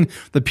Yeah. between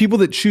the people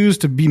that choose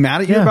to be mad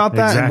at you Yeah, about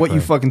that and what you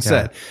exactly. fucking Yeah.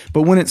 said.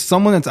 But when it's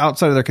someone that's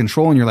outside of their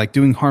control and you're like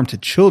doing harm to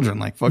children,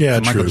 like fucking Yeah,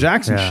 Michael true.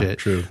 Jackson Yeah, shit,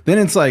 true. then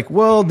it's like,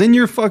 well, then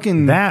you're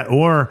fucking That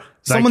or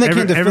Someone that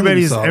can't defend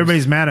themselves.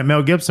 everybody's mad at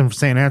Mel Gibson for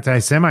saying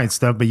anti-Semite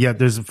stuff, but yet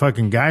there's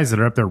fucking guys that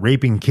are up there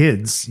raping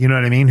kids. You know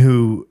what I mean?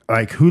 Who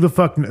the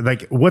fuck,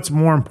 like, what's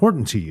more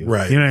important to you?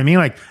 Right. You know what I mean?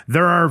 Like,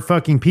 there are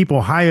fucking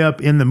people high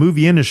up in the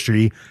movie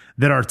industry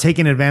that are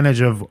taking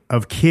advantage of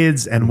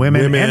kids and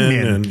women and men.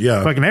 and,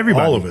 yeah, fucking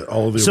everybody. all of it,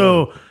 all of the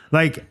So, above.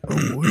 like,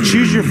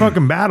 choose your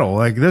fucking battle.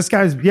 Like, this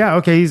guy's, yeah,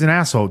 okay, he's an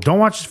asshole. Don't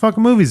watch his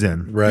fucking movies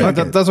then. Right.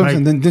 But that's what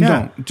I'm saying. Then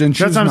don't. Then choose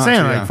That's what I'm not saying.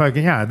 to, Like, yeah.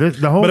 fucking, yeah.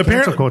 The whole But cancel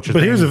apparently, culture but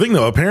thing. here's the thing,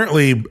 though.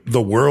 Apparently,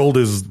 the world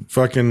is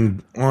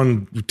fucking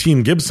on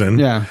Team Gibson.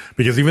 Yeah.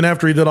 Because even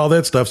after he did all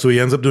that stuff, so he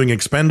ends up doing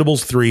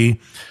Expendables 3.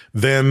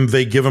 Then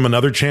they give him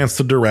another chance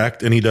to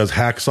direct, and he does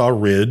Hacksaw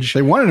Ridge.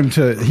 They wanted him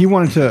to. He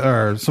wanted to.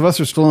 Or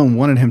Sylvester Stallone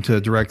wanted him to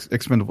direct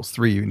Expendables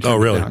 3. You can Oh, check it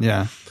really? out.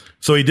 Yeah.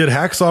 So he did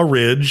Hacksaw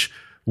Ridge,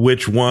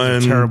 which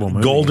won terrible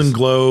movies. Golden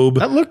Globe.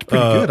 That looked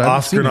pretty good. I haven't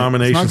Oscar seen it. It's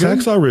nominations. not good?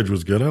 Hacksaw Ridge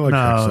was good. I like No,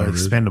 Hacksaw Ridge.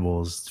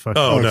 Expendables.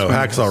 Fucking Oh, no,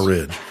 Expendables. Hacksaw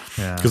Ridge.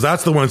 Yeah. Because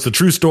that's the one. It's the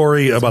true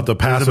story about the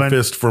there's a bunch-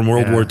 pacifist from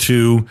World yeah. War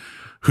II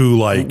who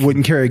like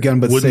Wouldn't carry a gun,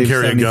 but wouldn't saved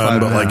carry a 75 gun,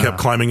 but like men. kept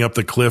climbing up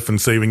the cliff and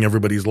saving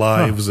everybody's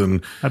lives.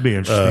 And that'd be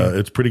interesting.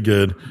 It's pretty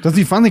good. Does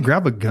he finally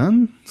grab a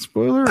gun?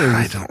 Spoiler. Or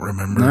I don't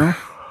remember. No.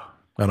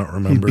 I don't He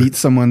remember. beat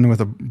someone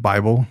with a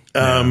Bible.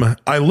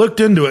 I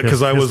looked into it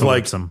because I was Pistol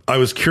like, whips him. I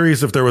was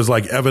curious if there was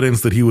like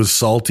evidence that he was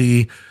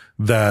salty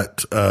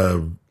that,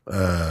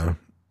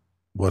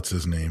 what's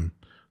his name?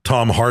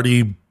 Tom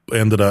Hardy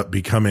ended up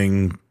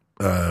becoming,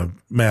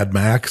 Mad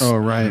Max. Oh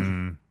right.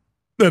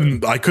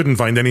 And I couldn't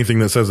find anything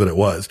that says that it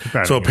was.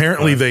 Right. So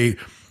apparently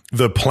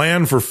the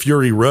plan for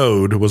Fury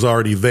Road was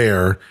already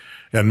there,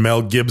 and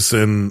Mel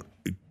Gibson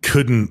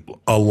couldn't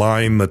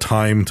align the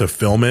time to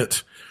film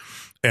it.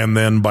 And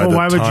then by well, the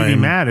why time, would you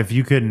be mad if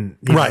you couldn't?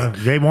 You Right. know,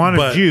 they wanted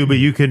But- you, but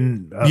you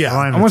couldn't. Yeah.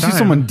 align I the want to see time.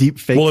 someone deep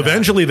fake. Well, that.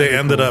 eventually they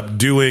ended up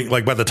doing,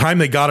 like, by the time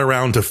they got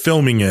around to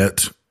filming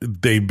it,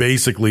 they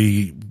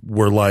basically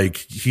were like,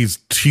 he's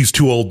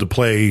too old to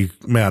play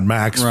Mad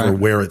Max for Right.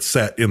 where it's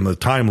set in the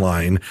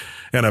timeline.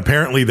 And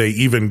apparently they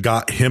even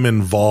got him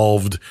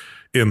involved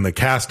in the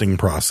casting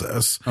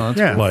process.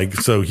 Yeah. Like,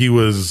 so he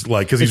was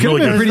like, cause he's could've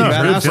really been good, pretty he's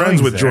good badass friends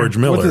things with there. George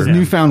Miller. with his Yeah.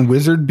 newfound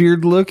wizard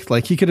beard look,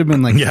 like he could have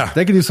been like, Yeah.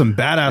 they could do some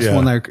badass Yeah.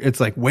 one there.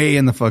 It's like way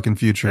in the fucking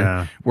future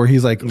Yeah. where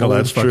he's like, No, old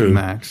that's fucking true.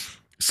 Max.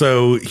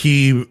 So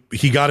he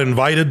got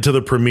invited to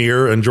the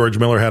premiere, and George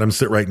Miller had him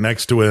sit right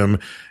next to him.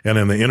 And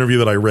in the interview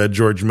that I read,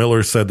 George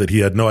Miller said that he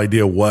had no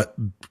idea what,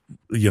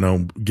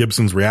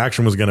 Gibson's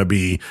reaction was going to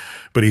be,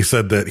 but he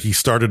said that he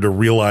started to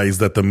realize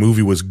that the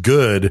movie was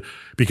good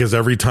because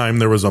every time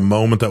there was a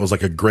moment that was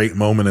like a great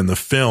moment in the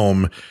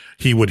film,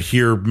 he would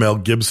hear Mel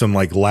Gibson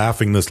like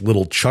laughing this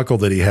little chuckle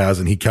that he has,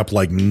 and he kept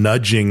like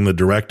nudging the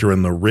director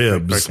in the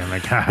ribs.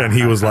 And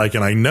he was like,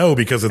 and I know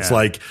because it's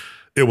like,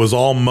 it was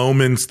all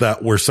moments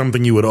that were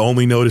something you would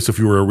only notice if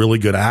you were a really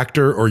good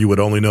actor, or you would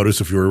only notice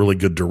if you were a really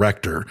good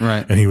director.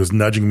 Right. And he was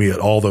nudging me at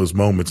all those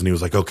moments, and he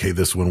was like, okay,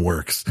 this one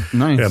works.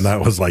 Nice. And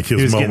that was like He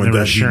his was getting moment the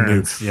that he knew.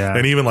 reassurance, yeah.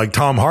 And even like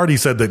Tom Hardy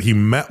said that he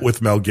met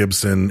with Mel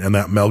Gibson, and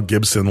that Mel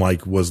Gibson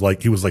was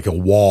like a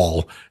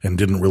wall and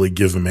didn't really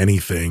give him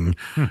anything.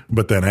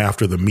 But then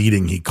after the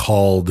meeting, he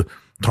called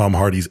Tom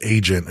Hardy's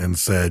agent and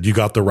said, you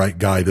got the right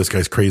guy. This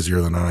guy's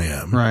crazier than I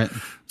am. Right.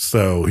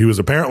 So he was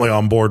apparently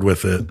on board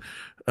with it.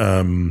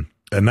 And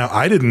now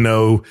I didn't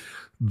know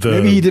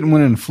Maybe he didn't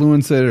want to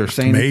influence it or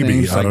say anything.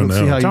 Maybe, Just I don't let's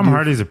see know. how you Tom do.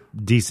 Hardy's a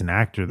decent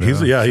actor, though.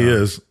 He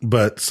is.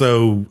 But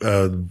so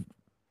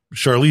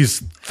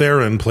Charlize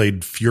Theron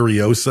played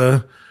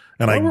Furiosa,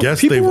 and I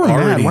guess they've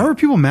already. Why were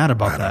people mad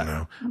about that? I don't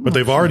know. But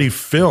they've already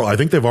I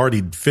think they've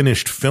already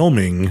finished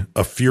filming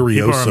a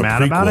Furiosa are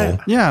mad prequel. about it?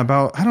 Yeah,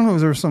 I don't know,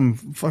 there was some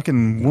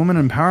fucking woman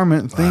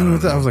empowerment thing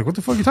with that. I was like, what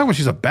the fuck are you talking about?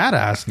 She's a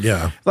badass.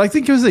 Yeah. I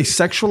think it was they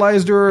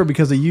sexualized her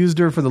because they used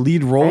her for the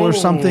lead role or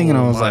something. And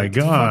I was my like,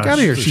 fuck gosh. out of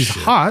here. She's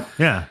hot.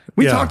 Yeah.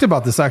 We Yeah. talked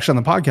about this actually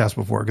on the podcast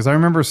before because I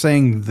remember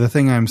saying the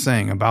thing I'm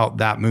saying about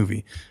that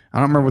movie. I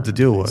don't remember what the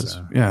deal was.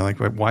 Yeah, like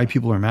why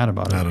people are mad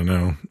about it. I don't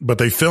know. But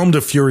they filmed a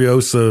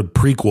Furiosa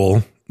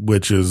prequel,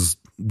 which is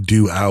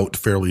due out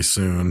fairly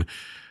soon.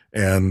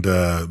 And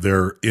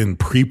they're in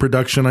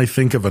pre-production, I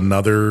think, of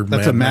another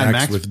That's a Mad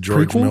Max with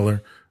George prequel?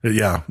 Miller.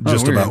 Yeah,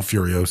 just weird. about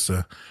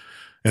Furiosa.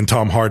 And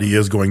Tom Hardy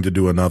is going to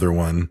do another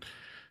one.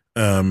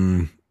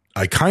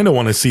 I kind of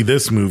want to see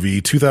this movie.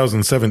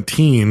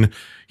 2017,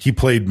 he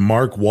played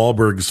Mark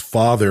Wahlberg's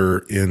father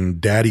in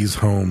Daddy's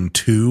Home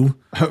 2.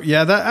 Oh,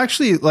 yeah, that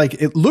actually, like,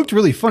 it looked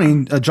really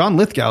funny. John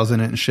Lithgow's in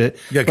it and shit.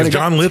 Yeah, But because it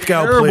got John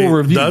Lithgow terrible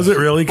reviews. does it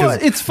really? Well,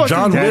 Because it's fucking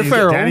John Will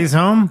Ferrell. Daddy's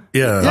Home?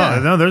 Yeah. Yeah.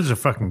 Oh, no, those are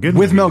fucking good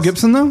With movies. Mel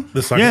Gibson, though?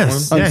 The second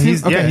Yes. one? Yeah,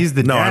 Okay. he's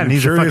the No, dad. I'm and he's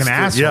a curious fucking to-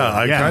 asshole. yeah,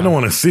 I kinda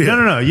wanna see it.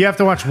 No. You have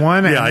to watch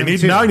one. and Yeah,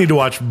 then now I two. need to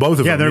watch both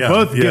of Yeah, them. they're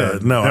both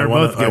good. No, they're I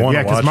wanna, both good. I wanna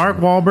Yeah, because watch Mark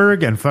them.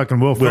 Wahlberg and fucking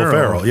Will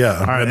Ferrell. Yeah.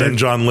 All right, And then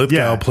John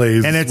Lithgow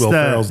plays and it's Will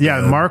Ferrell's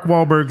dad. Mark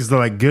Wahlberg's the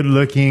like good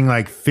looking,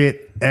 like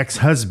fit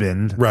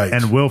ex-husband. Right.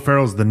 And Will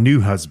Ferrell's the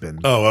new husband.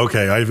 Oh,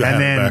 okay. I've had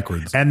and then, it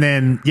backwards. And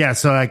then, yeah,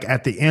 so like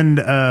at the end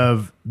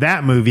of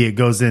that movie, it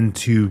goes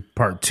into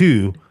part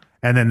 2,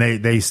 and then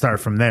they start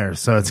from there.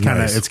 So it's kind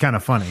of Nice. it's kind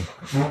of funny.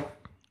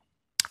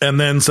 And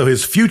then, so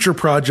his future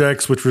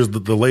projects, which was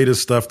the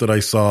latest stuff that I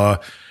saw,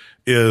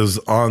 is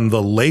on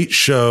The Late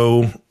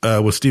Show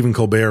with Stephen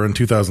Colbert in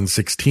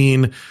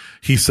 2016.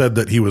 He said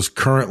that he was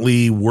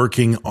currently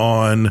working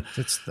on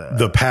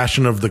the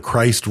Passion of the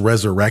Christ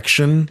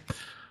Resurrection.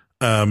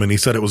 And he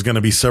said it was going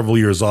to be several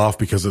years off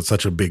because it's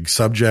such a big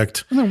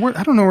subject. I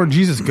don't know where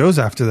Jesus goes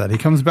after that. He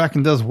comes back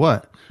and does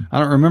what? I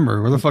don't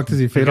remember. Where the fuck does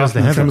he fade off?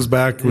 He comes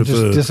back with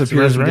just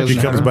disappears. and goes he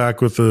to comes heaven? back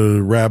with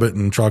a rabbit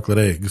and chocolate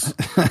eggs.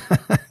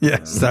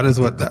 Yes, that is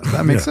what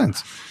that makes Yeah.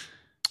 sense.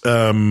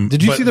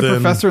 Did you but see the then-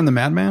 Professor and the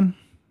Madman?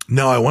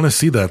 No, I want to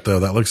see that though.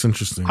 That looks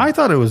interesting. I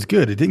thought it was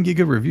good. It didn't get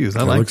good reviews. I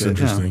That liked looks it.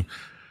 interesting.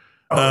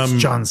 Oh, it's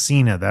John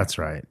Cena. That's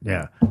right.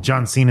 Yeah.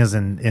 John Cena's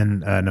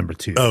in number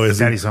 2. Oh, is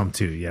he? Daddy's Home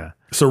 2. Yeah.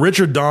 So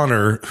Richard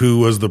Donner, who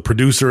was the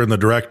producer and the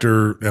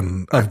director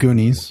and Of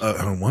Goonies. I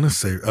don't want to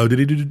say. Oh, did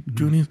he do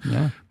Goonies?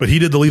 Yeah. But he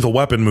did the Lethal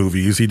Weapon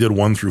movies. He did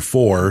 1 through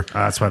 4.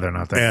 That's why they're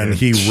not that And good.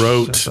 he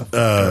wrote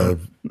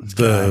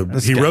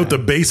wrote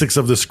the basics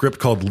of the script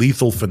called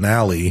Lethal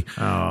Finale.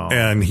 Oh,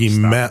 and he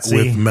met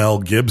with Mel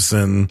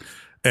Gibson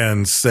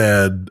and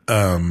said,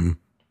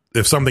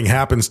 if something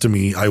happens to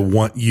me, I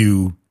want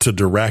you to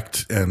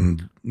direct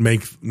and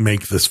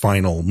make this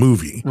final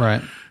movie.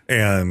 Right.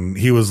 And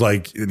he was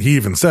like, and he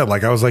even said,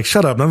 like, I was like,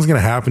 shut up, nothing's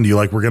going to happen to you.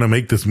 Like, we're going to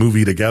make this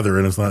movie together.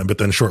 And it's not, but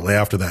then shortly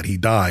after that, he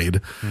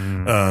died.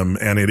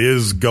 And it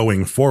is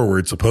going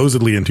forward.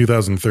 Supposedly in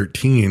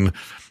 2013,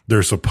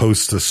 they're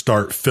supposed to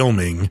start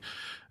filming,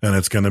 and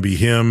it's going to be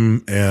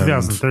him and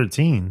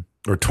 2013.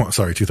 or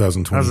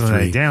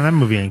 2023. Damn, that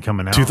movie ain't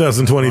coming out.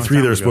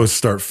 2023, they're supposed to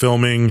start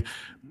filming.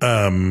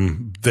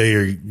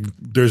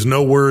 There's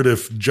no word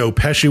if Joe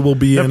Pesci will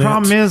be in it. The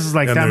problem is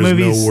like and that there's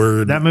movie's no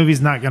word. that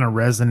movie's not going to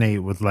resonate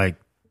with like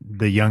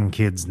the young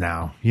kids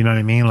now. You know what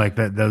I mean? Like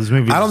those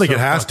movies. I don't think it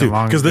has to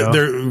because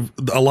there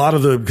a lot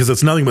of because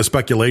it's nothing but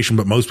speculation.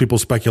 But most people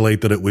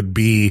speculate that it would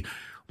be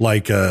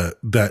like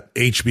that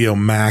HBO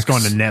Max It's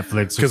going to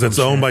Netflix because it's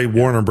owned by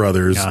Warner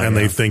Brothers, and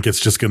they think it's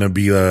just going to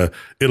be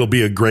it'll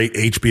be a great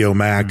HBO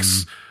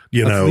Max.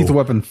 You That's know, Lethal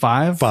Weapon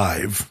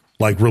 5?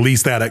 Like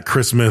release that at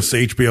Christmas.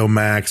 HBO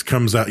Max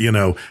comes out. You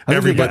know, I think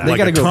everybody they like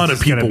gotta a go- ton of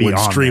it's gonna people be would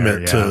on stream there,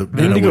 it yeah. to.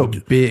 They You need to know, go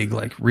big,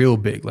 like real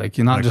big. Like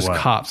you're not Like just what?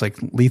 cops, like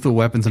lethal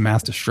weapons of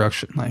mass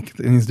destruction. Like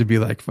it needs to be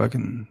like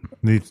fucking.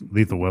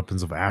 Lethal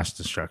Weapons of Ash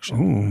Destruction.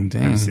 Oh,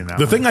 damn. Have you seen that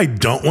The one? thing I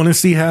don't want to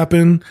see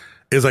happen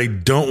is I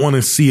don't want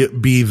to see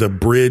it be the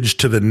bridge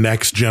to the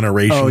next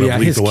generation Oh, of yeah,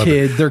 his Lethal Weapon.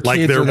 kid- their like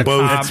kids they're are the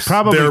both, cops. It's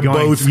probably they're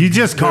going- both. you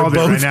just called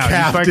they're it right both now.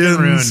 You fucking captains,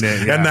 ruined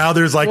it, yeah. and now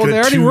there's like Well, they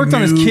already two worked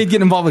on his new- kid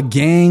getting involved with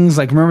gangs.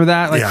 Like remember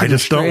that? Like Yeah, I Kicking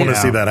just don't want to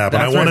Straight? see that happen.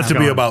 That's I want where it to it's be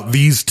going. about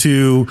these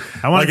two.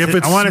 I want like if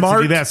it's I want smart,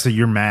 it to do that so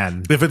you're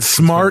mad. if it's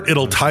smart,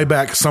 it'll tie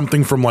back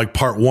something from like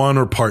part 1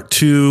 or part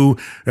 2,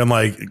 and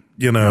like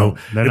you know,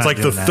 they're it's not like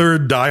the doing that.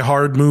 third Die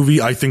Hard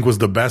movie. I think was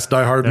the best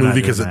Die Hard They're not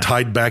movie because doing it that.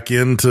 tied back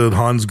into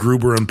Hans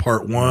Gruber in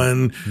part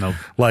 1. Nope.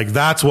 Like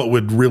that's what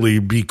would really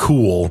be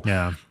cool.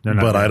 Yeah, they're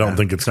not but I doing don't that.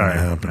 think it's going Sorry,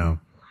 to happen. no.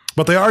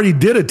 But they already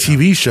did a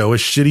TV show, a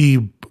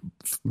shitty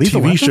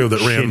Lethal TV Weapon? show that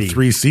ran Shitty.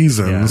 3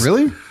 seasons. Yeah.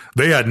 Really?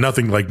 They had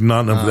nothing. Like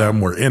none of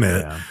them were in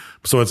it. yeah.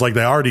 So it's like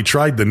they already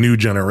tried the new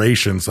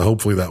generation. So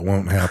hopefully that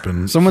won't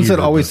happen. Someone said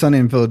here, Always but- Sunny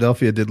in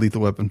Philadelphia did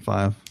Lethal Weapon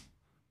 5.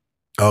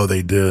 Oh,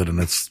 they did, and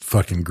it's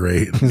fucking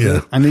great. Is Yeah.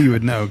 it? I knew you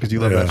would know because you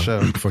love that show.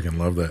 I fucking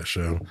love that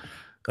show.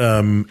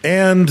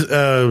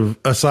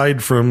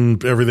 Aside from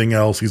everything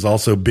else, he's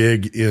also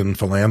big in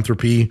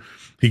philanthropy.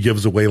 He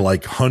gives away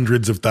like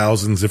hundreds of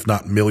thousands, if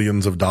not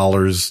millions of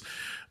dollars,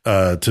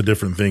 to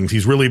different things.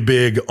 He's really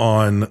big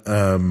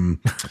on,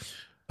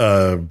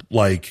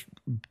 like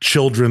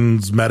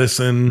children's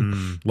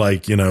medicine,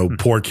 like, you know,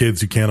 poor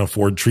kids who can't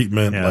afford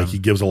treatment. Yeah. Like he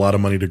gives a lot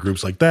of money to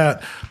groups like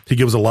that. He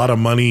gives a lot of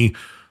money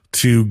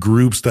to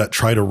groups that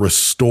try to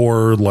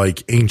restore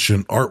like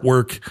ancient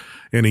artwork.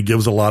 And he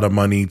gives a lot of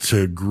money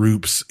to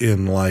groups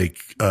in like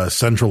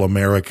Central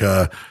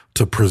America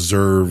to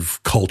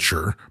preserve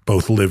culture,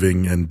 both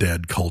living and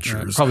dead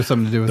cultures. Probably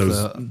something to do with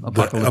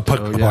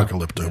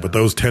Apocalypto, but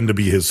those tend to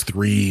be his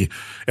three.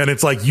 And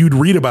it's like you'd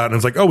read about it and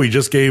it's like, oh, he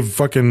just gave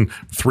fucking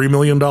 $3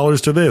 million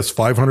to this,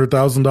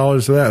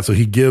 $500,000 to that. So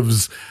he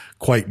gives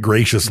quite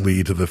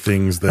graciously to the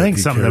things that I think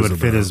he something that cares would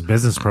fit about. his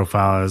business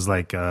profile is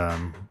like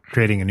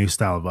creating a new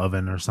style of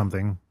oven or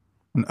something.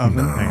 An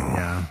oven?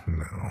 Yeah.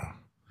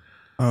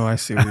 Oh, I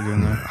see what you're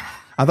doing there.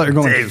 I thought you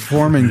were going like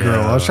Foreman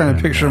Grill. I was trying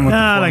to picture him with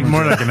Nah, the like Foreman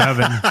more Grill.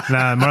 like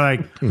an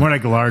oven. More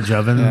like large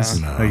ovens.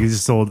 Yeah. Like he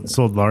just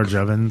sold large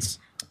ovens.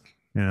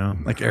 You know,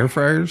 like air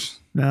fryers.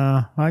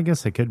 No, I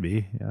guess it could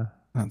be. Yeah,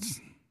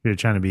 you're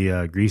trying to be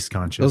grease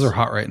conscious. Those are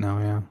hot right now.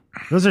 Yeah,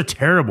 those are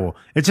terrible.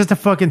 It's just a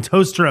fucking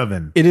toaster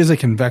oven. It is a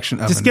convection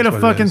oven. Just get a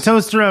fucking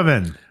toaster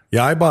oven.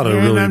 Yeah, I bought a Ain't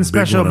really nothing big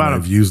special one and about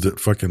I've them. used it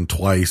fucking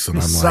twice and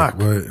They I'm suck.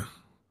 like, what?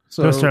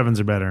 So, Toaster ovens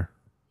are better.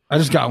 I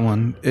just got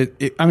one.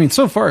 I mean,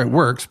 so far it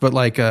works, but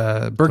like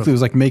Berkeley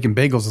was like making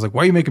bagels. I was like,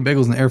 why are you making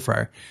bagels in the air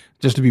fryer?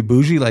 Just to be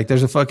bougie? Like,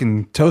 there's a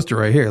fucking toaster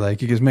right here.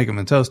 Like, you just make them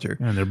in a toaster.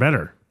 And they're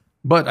better.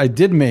 But I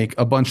did make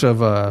a bunch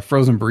of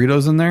frozen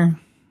burritos in there.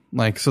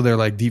 Like, so they're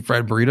like deep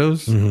fried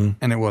burritos,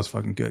 and it was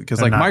fucking good.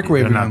 Because like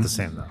microwaving they're not them, the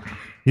same though.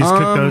 You just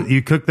cook those.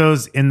 You cook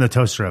those in the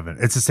toaster oven.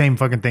 It's the same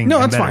fucking thing. no,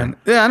 and that's better. fine.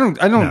 Yeah,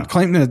 I don't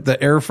claim that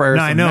the air fryer.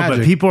 No, I know,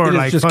 but people are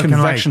like just fucking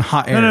convection like,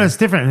 hot air. No, it's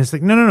different. And it's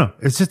like, no.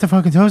 It's just a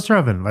fucking toaster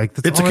oven. Like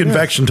that's It's a all it is.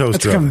 convection toaster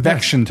It's a oven.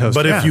 convection toaster.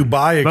 But if you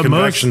buy a But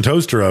convection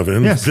toaster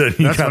oven, Yes, then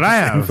you that's got what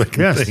I the same have.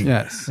 fucking Yes, thing.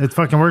 Yes. It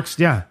fucking works.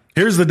 Yeah.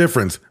 Here's the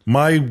difference.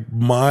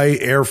 My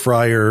air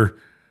fryer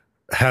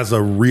has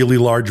a really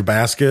large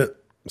basket,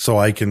 so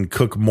I can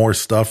cook more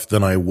stuff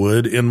than I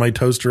would in my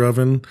toaster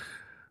oven.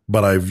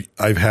 But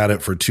I've had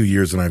it for 2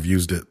 years and I've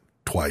used it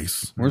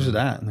twice. Where's it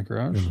at? In the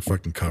garage? In the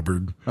fucking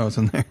cupboard. Oh, it's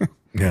in there.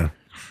 Yeah.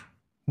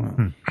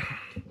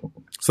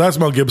 So that's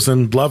Mel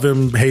Gibson. Love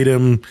him, hate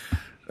him.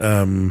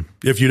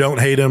 If you don't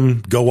hate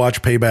him, go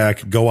watch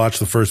Payback. Go watch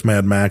the first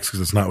Mad Max because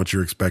it's not what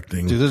you're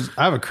expecting. Dude,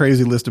 I have a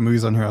crazy list of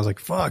movies on here. I was like,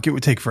 fuck, it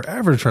would take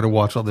forever to try to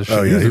watch all this shit.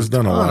 Oh yeah, There's he's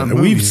done a ton lot. of And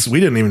movies. we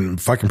didn't even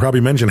fucking probably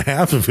mention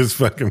half of his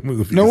fucking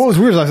movies. No, what was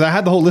weird is I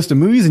had the whole list of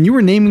movies, and you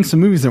were naming some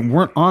movies that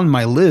weren't on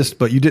my list,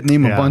 but you didn't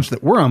name a bunch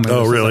that were on my Oh,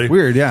 list. It's really? like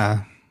weird,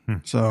 yeah.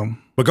 So,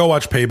 But go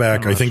watch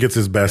Payback. I think it's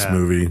his best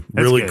movie.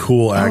 Really good.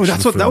 cool action. oh,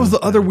 that's what that was film.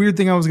 the other weird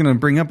thing I was going to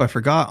bring up. I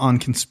forgot on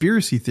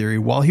Conspiracy Theory.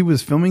 While he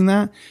was filming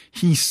that,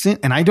 he sent,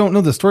 and I don't know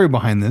the story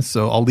behind this,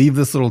 so I'll leave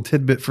this little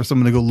tidbit for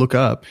someone to go look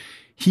up.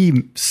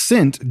 He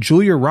sent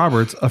Julia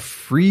Roberts a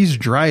freeze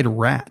dried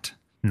rat.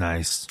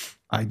 Nice.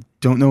 I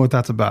don't know what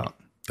that's about,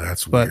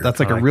 That's but weird.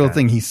 that's like I a like real that.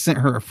 thing. He sent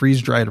her a freeze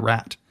dried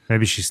rat.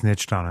 Maybe she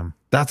snitched on him.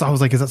 I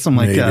was like, is that some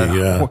like Maybe,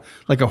 yeah.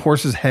 like a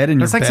horse's head in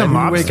That's your like bed some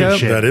when you wake mobster up?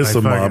 shit. That is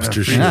some fucking mobster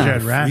a shit.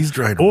 freeze-dried Yeah. rat.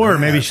 Freeze-dried Or rat.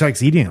 maybe she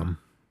likes eating them.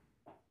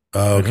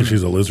 Oh, because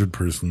she's a lizard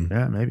person.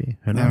 Yeah, maybe.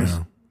 Who Yeah, knows?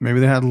 maybe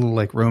they had a little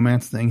like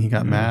romance thing. He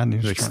got mad and he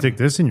was Like, trying- stick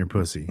this in your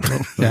pussy.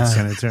 Yeah.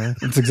 Senator.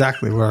 That's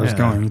exactly where I was Yeah.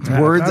 going. Yeah,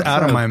 I Words thought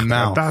out of so. my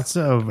mouth. I thought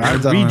so. I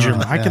Words out of my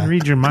mouth. I can Yeah.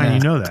 read your mind. Yeah. You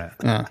know that.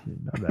 Yeah. You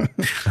know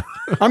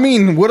that. I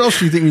mean, what else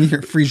do you think when you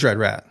hear freeze dried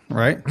rat?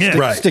 Right? Yeah,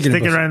 Right. Stick it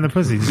right in the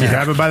pussy. Just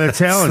grab it by the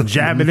tail and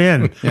jab it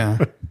in. Yeah.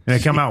 And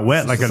it come out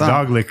wet like a Stop.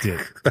 dog licked it.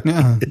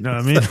 Yeah. You know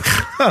what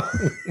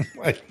I mean?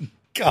 My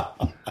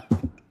God.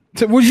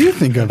 So what do you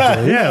think of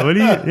Dave? Yeah. What do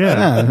you?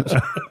 Yeah.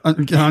 All I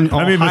mean, high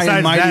and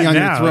besides mighty that on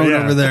now, your throne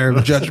yeah. over there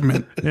of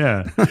judgment.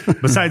 Yeah.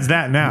 Besides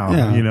that, now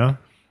Yeah. you know.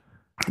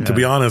 To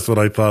be honest, what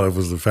I thought of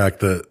was the fact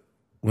that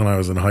when I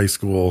was in high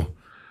school,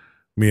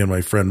 me and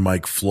my friend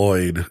Mike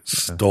Floyd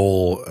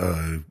stole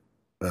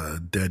a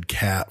dead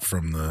cat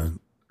from the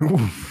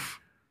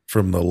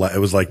it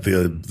was like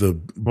the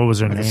What was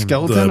her Like a name?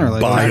 skeleton the or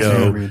like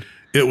bio.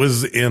 It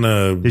was in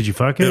a. Did you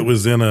fuck it? It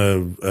was in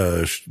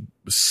a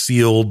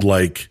sealed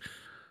like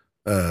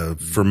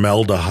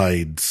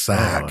formaldehyde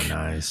sack, Oh,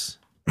 nice.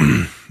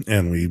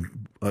 and we.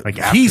 Like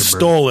he afterbirth.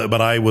 stole it, but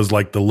I was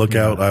like the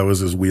lookout. I was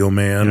his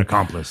wheelman. An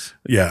accomplice.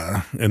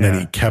 Yeah, and then Yeah,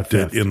 he kept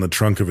theft. it in the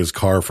trunk of his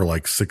car for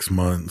like 6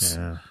 months.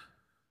 Yeah.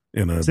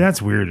 In a, See, that's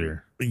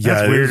weirder. Yeah,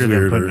 That's it is weirder than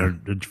weirder.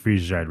 putting a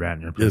freeze dried rat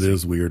in your it pussy.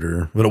 is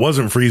weirder, but it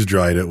wasn't freeze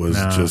dried. It was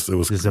No, it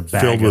was just a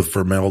bag filled with of-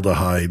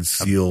 formaldehyde,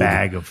 sealed.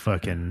 Bag of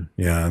fucking.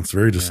 Yeah, it's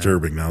very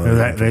disturbing now.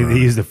 That I think They about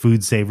it. used a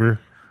food saver.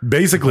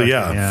 Basically,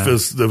 Yeah. yeah.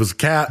 There was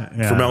cat,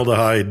 Yeah.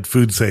 formaldehyde,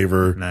 food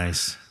saver.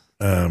 Nice.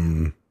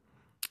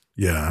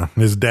 Yeah.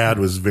 His dad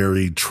was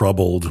very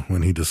troubled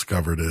when he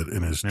discovered it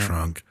in his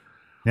trunk.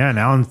 Yeah, and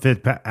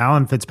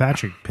Alan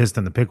Fitzpatrick pissed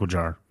in the pickle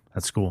jar.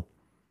 That's cool.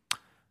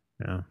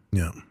 Yeah.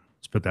 Yeah.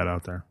 Let's put that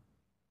out there.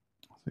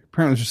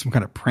 Apparently, it was just some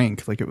kind of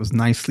prank. Like it was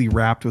nicely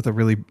wrapped with a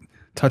really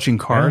touching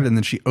card, and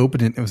then she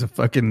opened it. It was a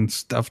fucking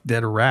stuffed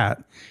dead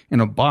rat in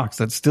a box.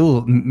 That's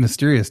still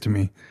mysterious to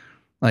me.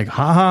 Like,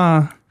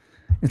 haha,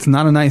 it's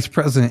not a nice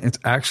present. It's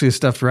actually a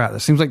stuffed rat. It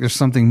seems like there's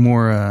something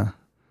more,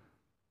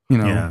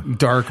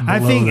 dark. I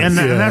think,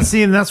 this.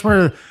 and that's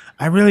where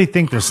I really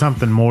think there's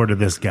something more to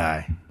this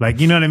guy. Like,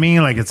 you know what I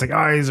mean? Like, it's like,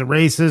 oh, he's a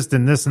racist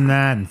and this and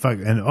that,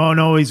 and oh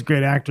no, he's a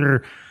great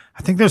actor.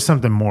 I think there's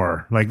something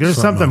more. Like, there's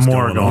something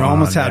more going on. You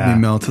almost had me,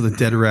 Mel, to the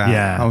dead rat.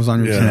 Yeah, I was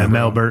on your team. Yeah,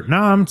 Melbert. No,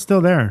 I'm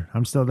still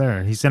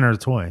there. He sent her a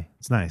toy.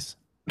 It's nice.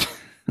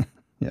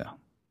 Yeah.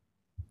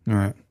 All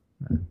right.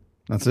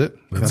 That's it.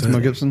 That's Mel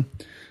it. Gibson.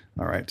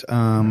 All right.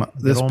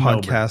 This old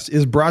podcast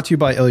is brought to you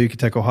by El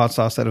Yucateco Hot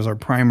Sauce. That is our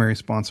primary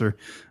sponsor.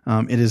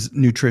 It is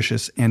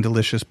nutritious and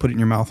delicious. Put it in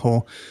your mouth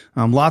hole.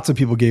 Lots of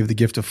people gave the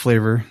gift of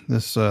flavor.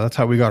 That's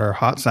how we got our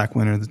hot sack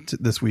winner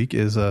this week.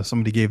 Is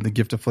somebody gave the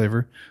gift of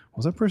flavor. What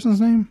was that person's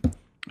name?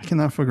 I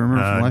cannot fucking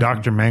remember.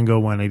 Dr. Mango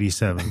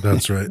 187.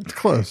 That's right. It's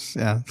close.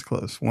 Yeah, it's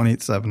close.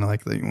 187. I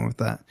like that you went with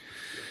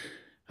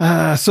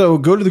that. So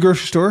go to the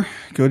grocery store,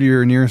 go to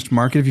your nearest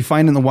market. If you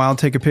find it in the wild,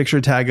 take a picture,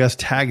 tag us,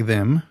 tag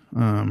them.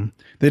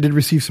 They did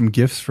receive some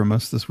gifts from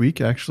us this week,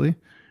 actually,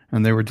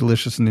 and they were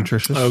delicious and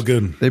nutritious. Oh,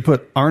 good. They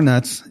put our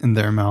nuts in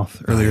their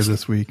mouth earlier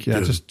this week. Yeah,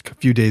 just a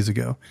few days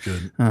ago.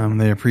 Good.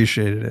 They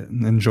appreciated it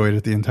and enjoyed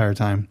it the entire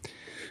time.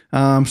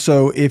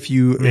 So if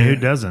you... Who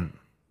doesn't?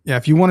 Yeah,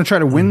 if you want to try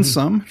to win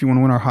some, if you want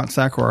to win our hot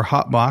sack or our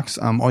hot box,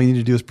 all you need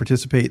to do is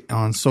participate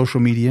on social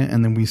media,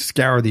 and then we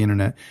scour the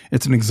internet.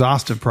 It's an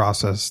exhaustive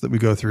process that we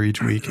go through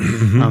each week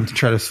to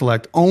try to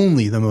select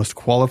only the most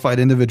qualified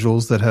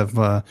individuals that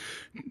have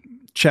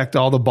checked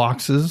all the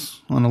boxes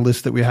on a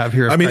list that we have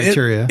here of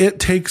criteria. It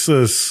takes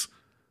us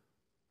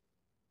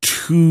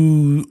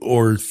 2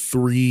 or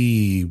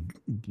 3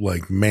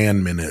 like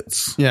man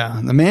minutes.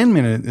 Yeah, the man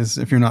minute is,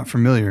 if you're not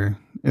familiar,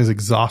 is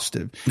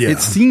exhaustive. Yeah. It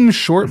seems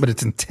short, but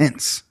it's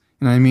intense.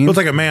 You know what I mean? It's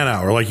like a man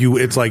hour. Like you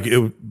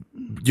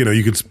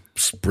could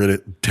split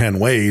it 10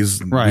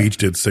 ways. Right. We each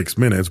did 6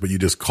 minutes, but you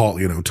just call,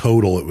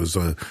 total it was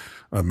a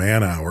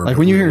man hour. Like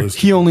when you hear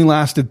he only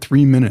lasted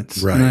 3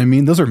 minutes, right. You know what I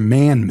mean? Those are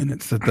man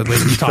minutes that the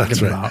lady's talking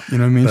Right. about. You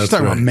know what I mean? She's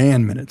talking about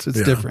man minutes. It's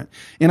Yeah. different.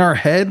 In our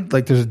head,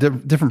 like there's a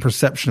different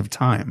perception of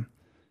time.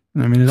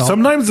 You know what I mean?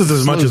 Sometimes it's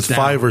as much slows as down.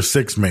 5 or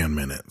 6 man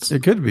minutes.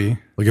 It could be.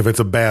 Like if it's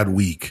a bad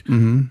week,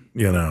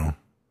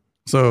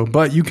 So,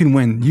 but you can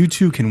win. You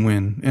too can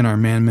win in our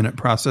man minute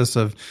process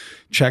of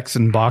checks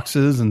and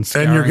boxes and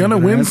you're going to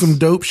win minutes. some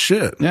dope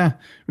shit. Yeah.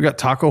 We got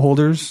taco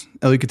holders,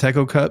 El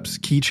Yucateco cups,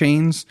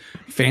 keychains,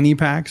 fanny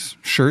packs,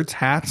 shirts,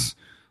 hats,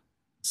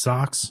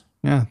 socks.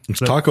 Yeah.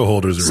 Taco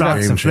holders are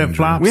Socks game and changer.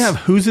 flip-flops. We have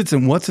who's its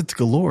and what's its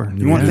galore.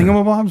 You want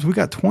thingamabobs? We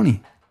got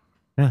 20.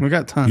 Yeah. We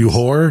got tons. You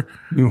whore?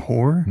 You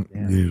whore?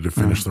 You needed to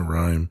finish the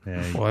rhyme.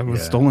 Well, it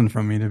was stolen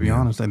from me, to be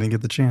honest. I didn't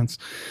get the chance.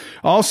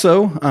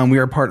 Also, we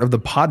are part of the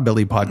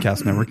Podbelly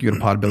Podcast Network. You go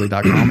to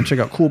podbelly.com and check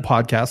out cool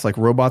podcasts like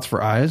Robots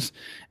for Eyes.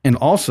 And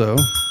also,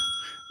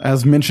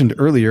 as mentioned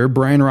earlier,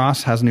 Brian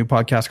Ross has a new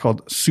podcast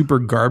called Super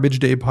Garbage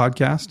Day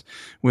Podcast,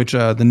 which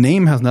the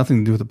name has nothing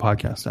to do with the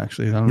podcast,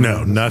 actually. I don't know.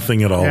 No,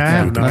 nothing at all. Yeah, I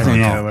have no Nothing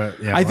idea at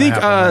all. I think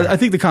I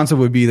think the concept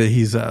would be that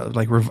he's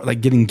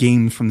like getting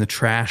games from the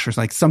trash or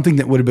like something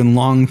that would have been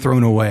long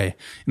thrown away. You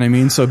know what I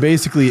mean? So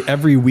basically,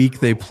 every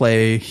week they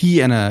play.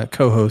 He and a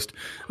co-host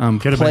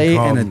play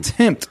an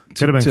attempt.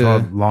 Could have been to,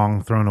 called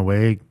Long Thrown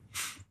Away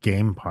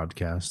Game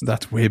Podcast.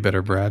 That's way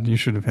better, Brad. You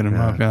should have hit him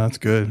up. Yeah, that's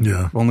good.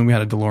 Yeah. If only we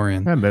had a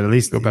DeLorean. Yeah, but at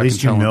least Go back and you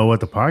tell know him.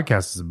 what the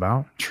podcast is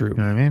about. True. You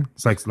know what I mean?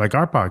 It's like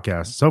our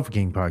podcast, Sofa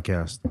King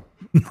podcast.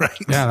 Right.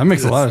 Yeah, that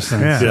makes a lot of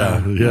sense.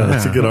 Yeah. Yeah,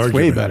 that's a good That's argument.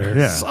 way better.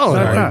 Yeah. Solid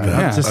I like argument. that.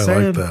 Yeah. I'm just I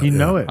saying, like that, you yeah.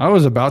 know it. I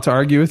was about to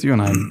argue with you,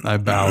 and I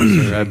bow.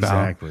 Sir. I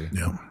bow. Exactly.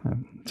 Yeah.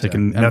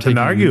 Nothing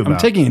to argue about. I'm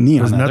taking a knee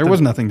on There's that. There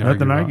was nothing to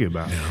argue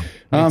about.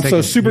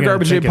 So Super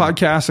Garbage Day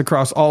podcast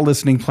across all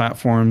listening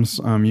platforms.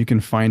 You can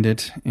find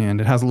it,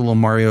 and it has a little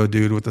Mario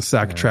dude with a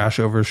sack of trash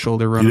over his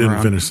shoulder You running didn't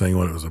around. finish saying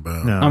what it was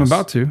about. No. I'm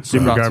about to.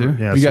 Super I'm about Garb-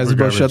 to. yeah, You guys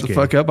Super both shut Garbage the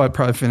fuck Day. up. I'd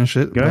probably finish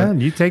it. Go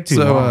ahead. You take too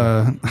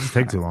long. You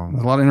take too long.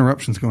 There's a lot of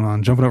interruptions going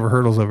on. Jumping over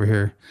hurdles over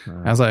here,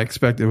 as I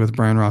expected with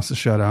Brian Ross's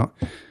shutout.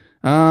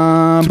 To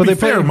But be they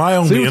fair, play- my See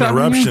only what's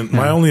happening interruption, here?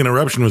 my Yeah. only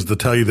interruption was to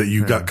tell you that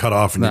you got cut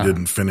off and That- you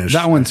didn't finish.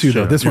 That one too,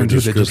 though. This your one too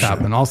that just description.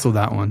 happened. Also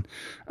that one.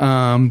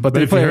 But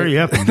they if you play. hurry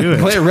up and do it.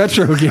 Play a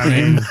retro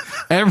game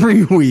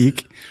every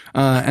week,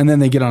 and then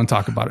they get on and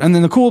talk about it. And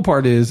then the cool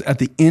part is at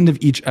the end of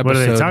each episode, What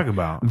do they talk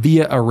about?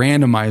 Via a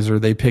randomizer,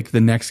 they pick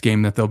the next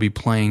game that they'll be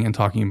playing and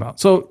talking about.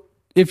 So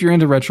if you're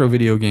into retro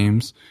video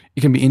games,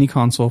 it can be any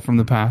console from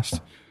the past.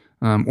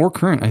 Or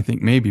current, I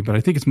think maybe, but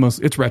I think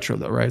it's retro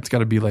though, right? It's got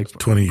to be like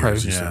 20 years,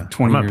 probably you said.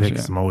 20 I'm gonna years. pick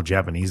Yeah. some old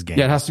Japanese game.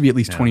 Yeah, it has to be at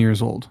least 20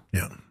 years old.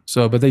 Yeah.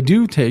 So, but they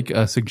do take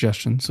a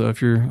suggestion. So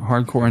if you're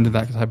hardcore into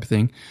that type of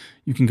thing,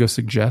 you can go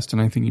suggest,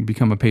 and I think you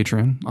become a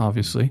patron,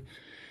 obviously,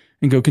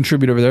 and go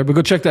contribute over there. But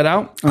go check that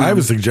out. I have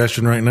a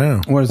suggestion right now.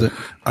 What is it?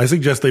 I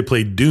suggest they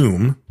play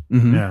Doom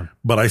Yeah.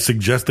 but I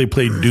suggest they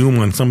play Doom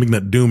on something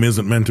that Doom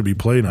isn't meant to be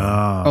played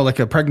on. Oh, like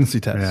a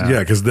pregnancy test. Yeah,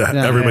 because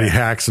everybody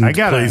hacks and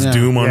plays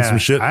Doom on some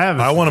shit.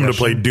 I want them to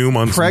play Doom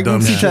on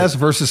pregnancy some dumb test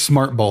versus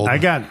smart bulb. I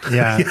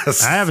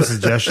have a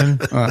suggestion.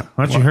 Why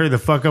don't you hurry the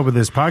fuck up with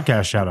this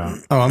podcast shout out?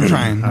 Oh, I'm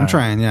trying. I'm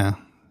trying. Yeah.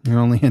 You're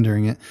only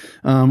hindering it.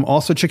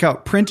 Also check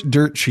out Print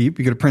Dirt Cheap.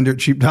 You go to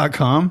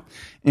printdirtcheap.com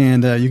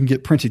and you can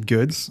get printed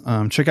goods.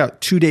 Check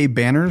out 2 Day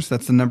Banners.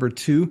 That's the number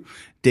 2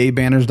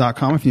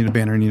 daybanners.com if you need a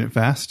banner and need it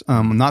fast.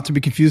 Not to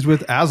be confused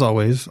with, as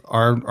always,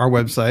 our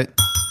website,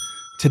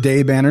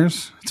 Today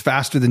Banners. It's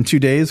faster than 2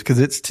 days because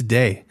it's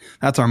today.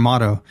 That's our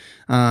motto.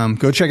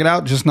 Go check it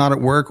out, just not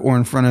at work or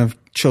in front of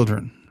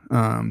children.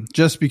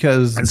 Just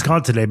because it's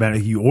called Today Banner.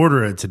 You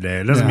order it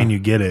today. It doesn't mean you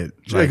get it.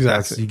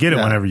 Exactly. You get it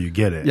whenever you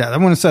get it. Yeah. I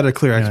want to set a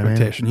clear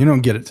expectation. You don't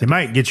get it today. It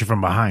might get you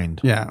from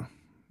behind. Yeah.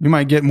 You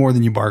might get more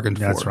than you bargained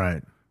for. That's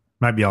right.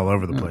 Might be all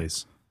over the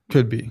place.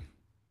 Could be.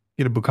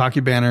 Get a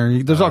Bukkake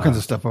banner. There's all kinds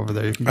of stuff over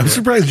there. You can I'm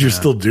surprised you're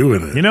still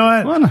doing it. You know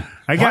what? Well,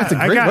 it's a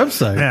great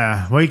website.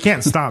 Yeah. Well, you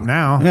can't stop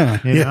now.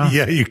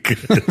 Yeah, you could.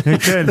 You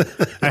could.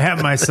 I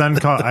have my son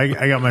call.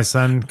 I got my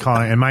son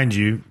calling, and mind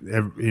you,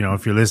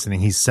 if you're listening,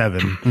 he's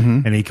 7,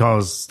 and he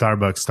calls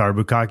Starbucks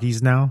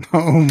Starbukkakis now.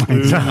 Oh my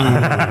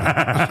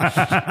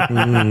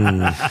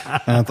god,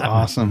 that's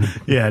awesome.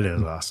 Yeah, it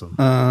is awesome.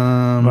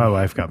 My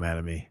wife got mad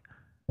at me.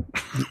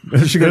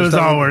 It was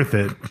all worth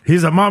it.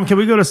 He's like, Mom, can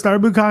we go to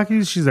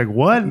Starbucks? She's like,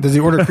 what? Does he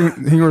order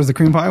he orders the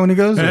cream pie when he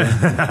goes? No,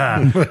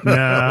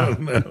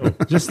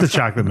 just the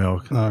chocolate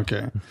milk.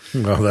 Okay.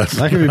 Well, that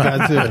could be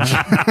bad too.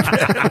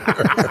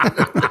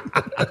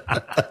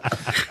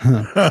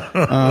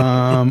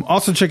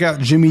 Also check out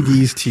Jimmy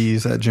D's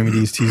Tees at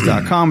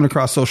jimmydstees.com and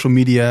across social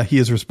media. He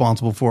is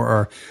responsible for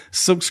our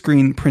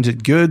silkscreen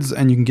printed goods,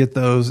 and you can get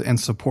those and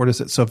support us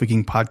at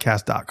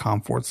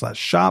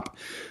sofakingpodcast.com/shop.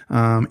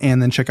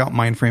 And then check out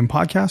Mindframe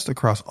Podcast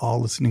across all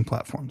listening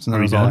platforms. And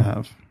that's all I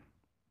have.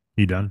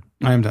 You done?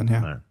 I am done.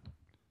 Yeah. Right.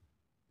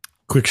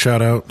 Quick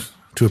shout out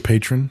to a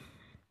patron.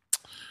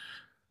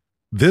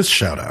 This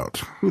shout out.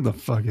 Who the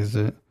fuck is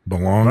it?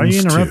 Belongs Why are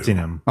you interrupting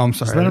to him? Oh, I'm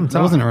sorry. Just let him That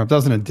talk. wasn't interrupt. That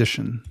was an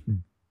addition.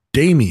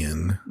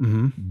 Damien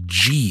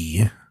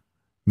G.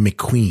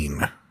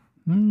 McQueen. I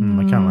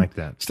kind of like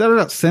that. Started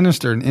out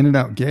sinister and ended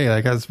out gay.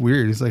 Like, that's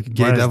weird. He's like a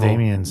gay Why is devil.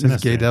 Damien He's a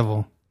sinister? gay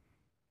devil.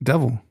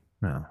 Devil.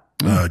 No.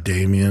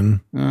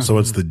 Damien. So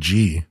it's the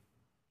G.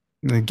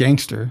 The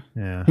gangster.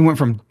 Yeah. He went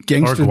from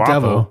gangster Or guapo.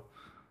 devil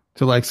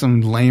to like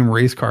some lame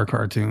race car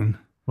cartoon.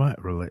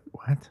 What? Really?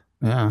 What?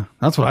 Yeah.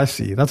 That's what I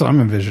see. That's what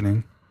I'm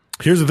envisioning.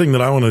 Here's the thing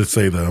that I wanted to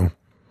say, though.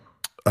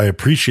 I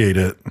appreciate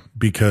it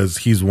because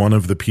he's one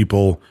of the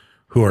people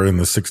who are in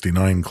the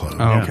 69 Club.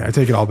 Oh, okay. I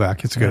take it all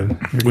back. It's good. You're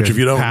Which, good. if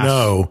you don't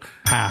know,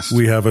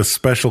 we have a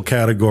special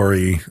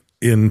category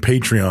in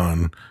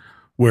Patreon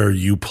where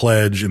you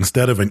pledge,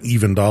 instead of an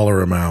even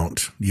dollar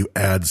amount, you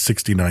add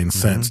 69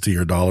 cents to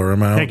your dollar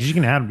amount. Yeah, because you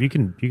can add. You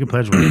can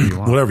pledge whatever you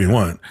want. Whatever you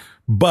want.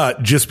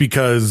 But just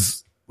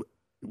because,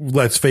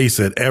 let's face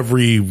it,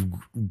 every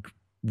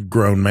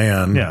grown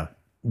man,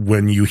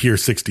 when you hear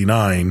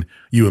 69,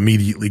 you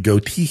immediately go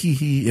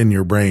tee-hee-hee in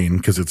your brain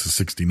because it's a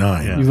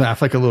 69. You laugh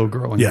like a little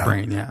girl in your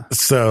brain. Yeah.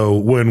 So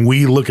when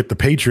we look at the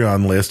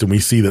Patreon list and we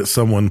see that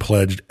someone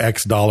pledged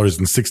X dollars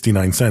and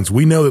 69 cents,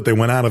 we know that they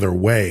went out of their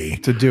way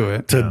to do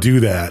it, do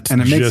that.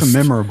 And it makes them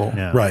memorable.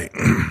 Yeah. Right.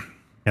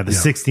 Yeah. The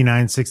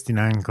 69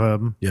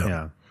 Club.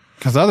 Yeah.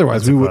 Because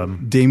otherwise, we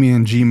would,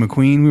 Damien G.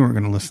 McQueen, we weren't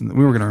going to listen. We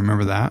weren't going to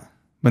remember that.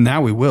 But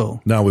now we will.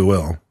 Now we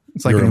will.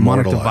 It's like a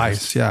mnemonic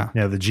device. Yeah.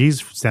 Yeah. The G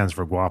stands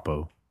for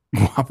guapo.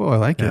 Guapo. I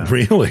like it.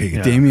 Really?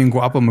 Yeah. Damien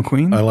Guapo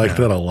McQueen. I like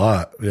that a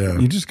lot. Yeah.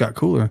 You just got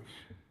cooler.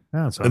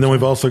 Yeah, and then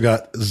we've also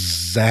got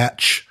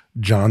Zach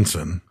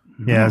Johnson.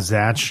 Yeah.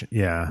 Zach.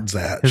 Yeah.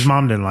 Zach. His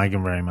mom didn't like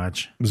him very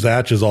much.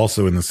 Zach is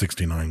also in the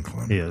 69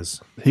 Club. He is.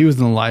 He was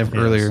in the live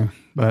earlier,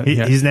 but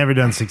he's never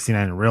done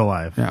 69 in real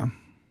life. Yeah.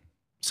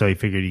 So he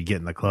figured he'd get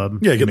in the club.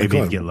 Yeah, get in the maybe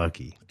club. he'd get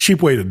lucky.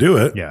 Cheap way to do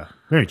it. Yeah.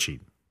 Very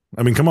cheap.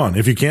 I mean, come on.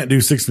 If you can't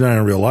do 69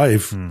 in real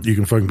life, you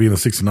can fucking be in the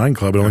 69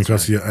 Club. It only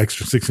costs you an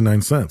extra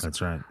 69 cents.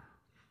 That's right.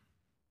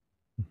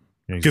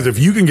 Because if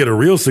you can get a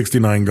real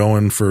 69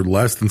 going for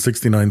less than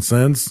 69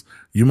 cents,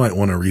 you might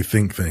want to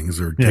rethink things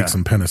or take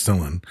some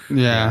penicillin.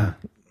 Yeah.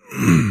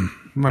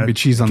 Might be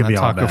cheese on could that be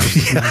all taco.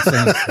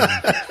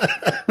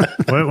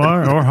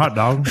 or hot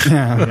dog.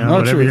 Yeah.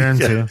 Whatever you're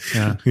into.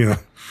 Yeah. Yeah.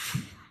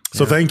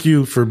 So thank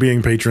you for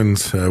being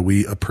patrons.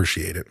 We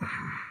appreciate it.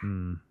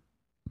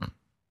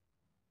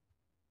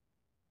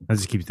 I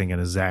just keep thinking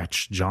of Zach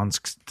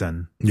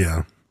Johnston.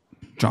 Yeah.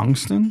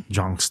 Johnston?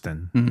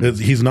 Johnston.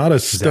 He's not a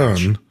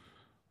stun.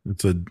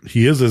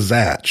 He is a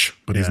Zach,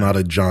 but he's Yeah. not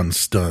a John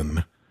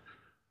Stun.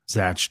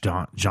 Zach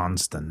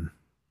Johnston.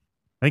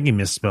 I think he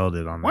misspelled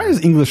it on Why there.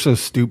 is English so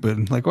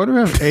stupid? Like, why do we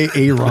have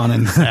Aaron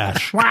and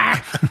Zach?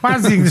 Why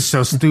is English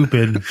so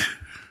stupid?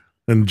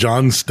 and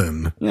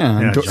Johnston. Yeah,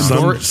 Yeah, and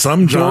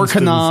some door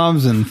Johnstons.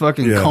 knobs and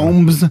fucking Yeah.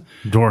 combs,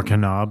 Door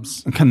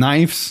knobs.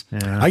 knives.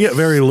 I get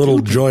very little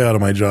joy out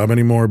of my job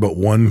anymore, but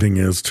one thing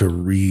is to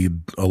read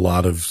a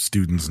lot of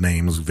students'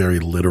 names very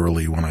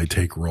literally when I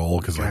take roll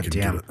because I can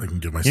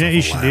give myself You know what you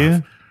a should laugh.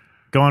 do?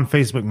 Go on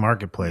Facebook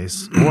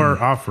Marketplace or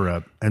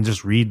OfferUp and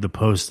just read the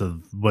post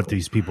of what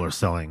these people are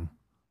selling.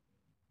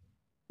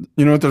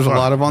 You know what? There's a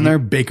lot of on there.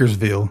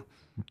 Bakersville,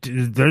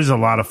 Dude, there's a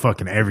lot of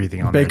fucking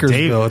everything on Bakersville. there.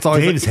 Dave, It's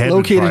always Dave's like, head would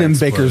located probably in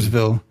explode.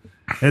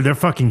 Bakersville. They're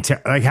fucking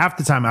like half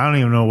the time I don't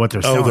even know what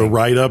they're selling. the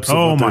write-ups of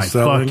Oh what they're my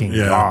selling? fucking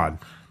Yeah. god,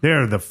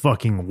 they're the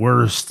fucking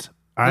worst.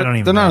 I don't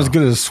even. They're not know. as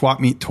good as swap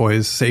meet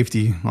toys.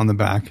 Safety on the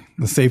back.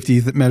 The safety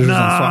that measures on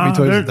swap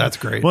meet they're- toys. That's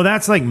great. Well,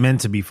 that's like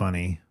meant to be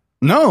funny.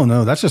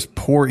 No, that's just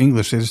poor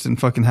English. They just didn't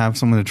fucking have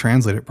someone to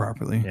translate it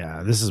properly.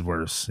 Yeah, this is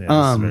worse. Yeah,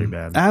 this is very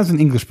bad. As an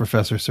English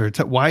professor, sir,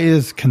 why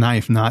is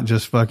knife not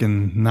just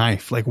fucking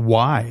knife? Like,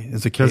 why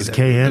is a K? Because there?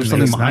 K There's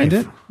something is behind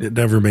knife. it. It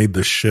never made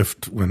the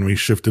shift when we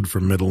shifted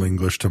from Middle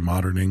English to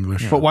Modern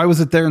English. But why was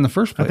it there in the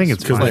first place? I think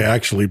it's Because fine. they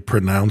actually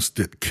pronounced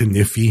it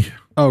Kniffy.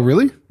 Oh,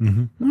 really?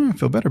 Mm-hmm. I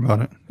feel better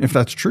about it. If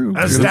that's true.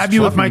 I'll stab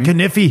you with my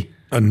kniffy.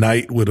 A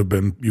knight would have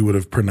been, you would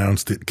have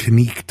pronounced it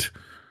Knieked.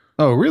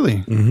 Oh, really?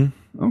 Mm-hmm.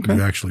 Okay.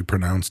 You actually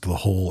pronounced the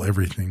whole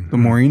everything. The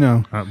more you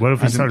know. What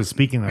if we started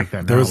speaking like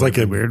that? There now? was like Would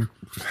it a be weird.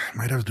 It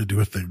might have to do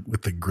with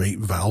the great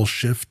vowel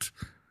shift.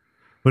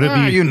 Would it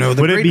be? you know,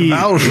 the would it great be?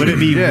 vowel Would it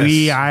be shift, yes.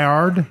 we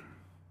iard?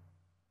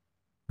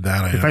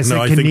 That I If I say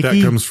no, I think that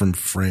Kaniki? comes from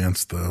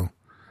France though.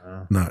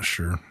 Not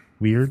sure.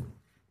 Weird.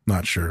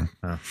 Not sure.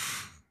 I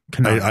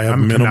have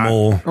I'm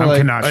minimal. Cannot, I'm like-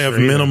 cannot I have sure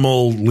either.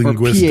 minimal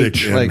linguistic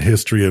PH, and like-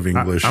 history of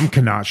English I'm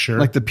cannot sure.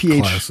 Like the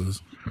PH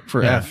classes.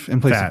 for Yeah, F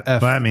in place fat. of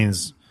F. But that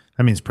means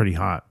pretty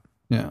hot.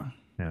 Yeah.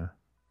 Yeah,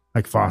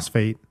 like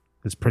phosphate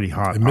is pretty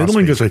hot. In Middle Phosphate.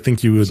 English, I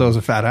think you would. So is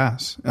a fat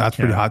ass. That's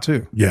pretty Yeah. hot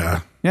too.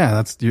 yeah. Yeah,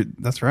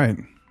 that's right.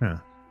 Yeah.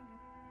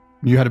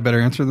 You had a better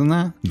answer than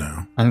that?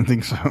 No, I didn't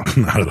think so.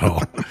 not at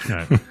all. All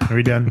right. Are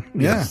we done?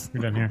 Yeah.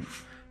 We're done here.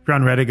 If you're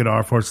on Reddit, go to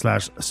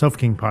r/Sofa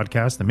King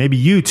Podcast, and maybe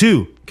you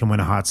too can win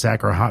a hot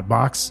sack or a hot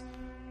box.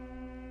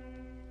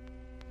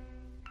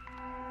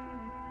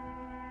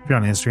 If you're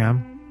on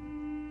Instagram,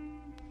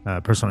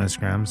 personal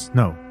Instagrams,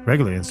 no,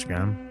 regular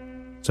Instagram,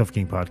 Sofa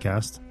King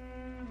Podcast.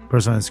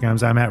 Personal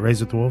Instagrams, I'm at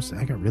Raised with Wolves.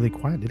 I got really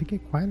quiet. Did it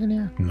get quiet in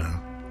here? No,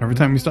 Every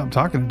time you stop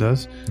talking, it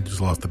does. you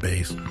just lost the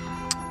base.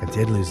 I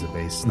did lose the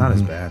base. It's not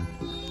as bad.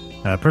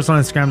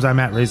 Personal Instagrams, I'm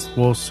at Raised with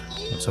Wolves.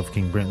 Sofa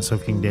King Brenton,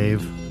 Sofa King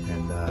Dave.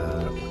 And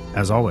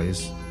as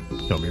always,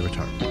 don't be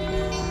retarded.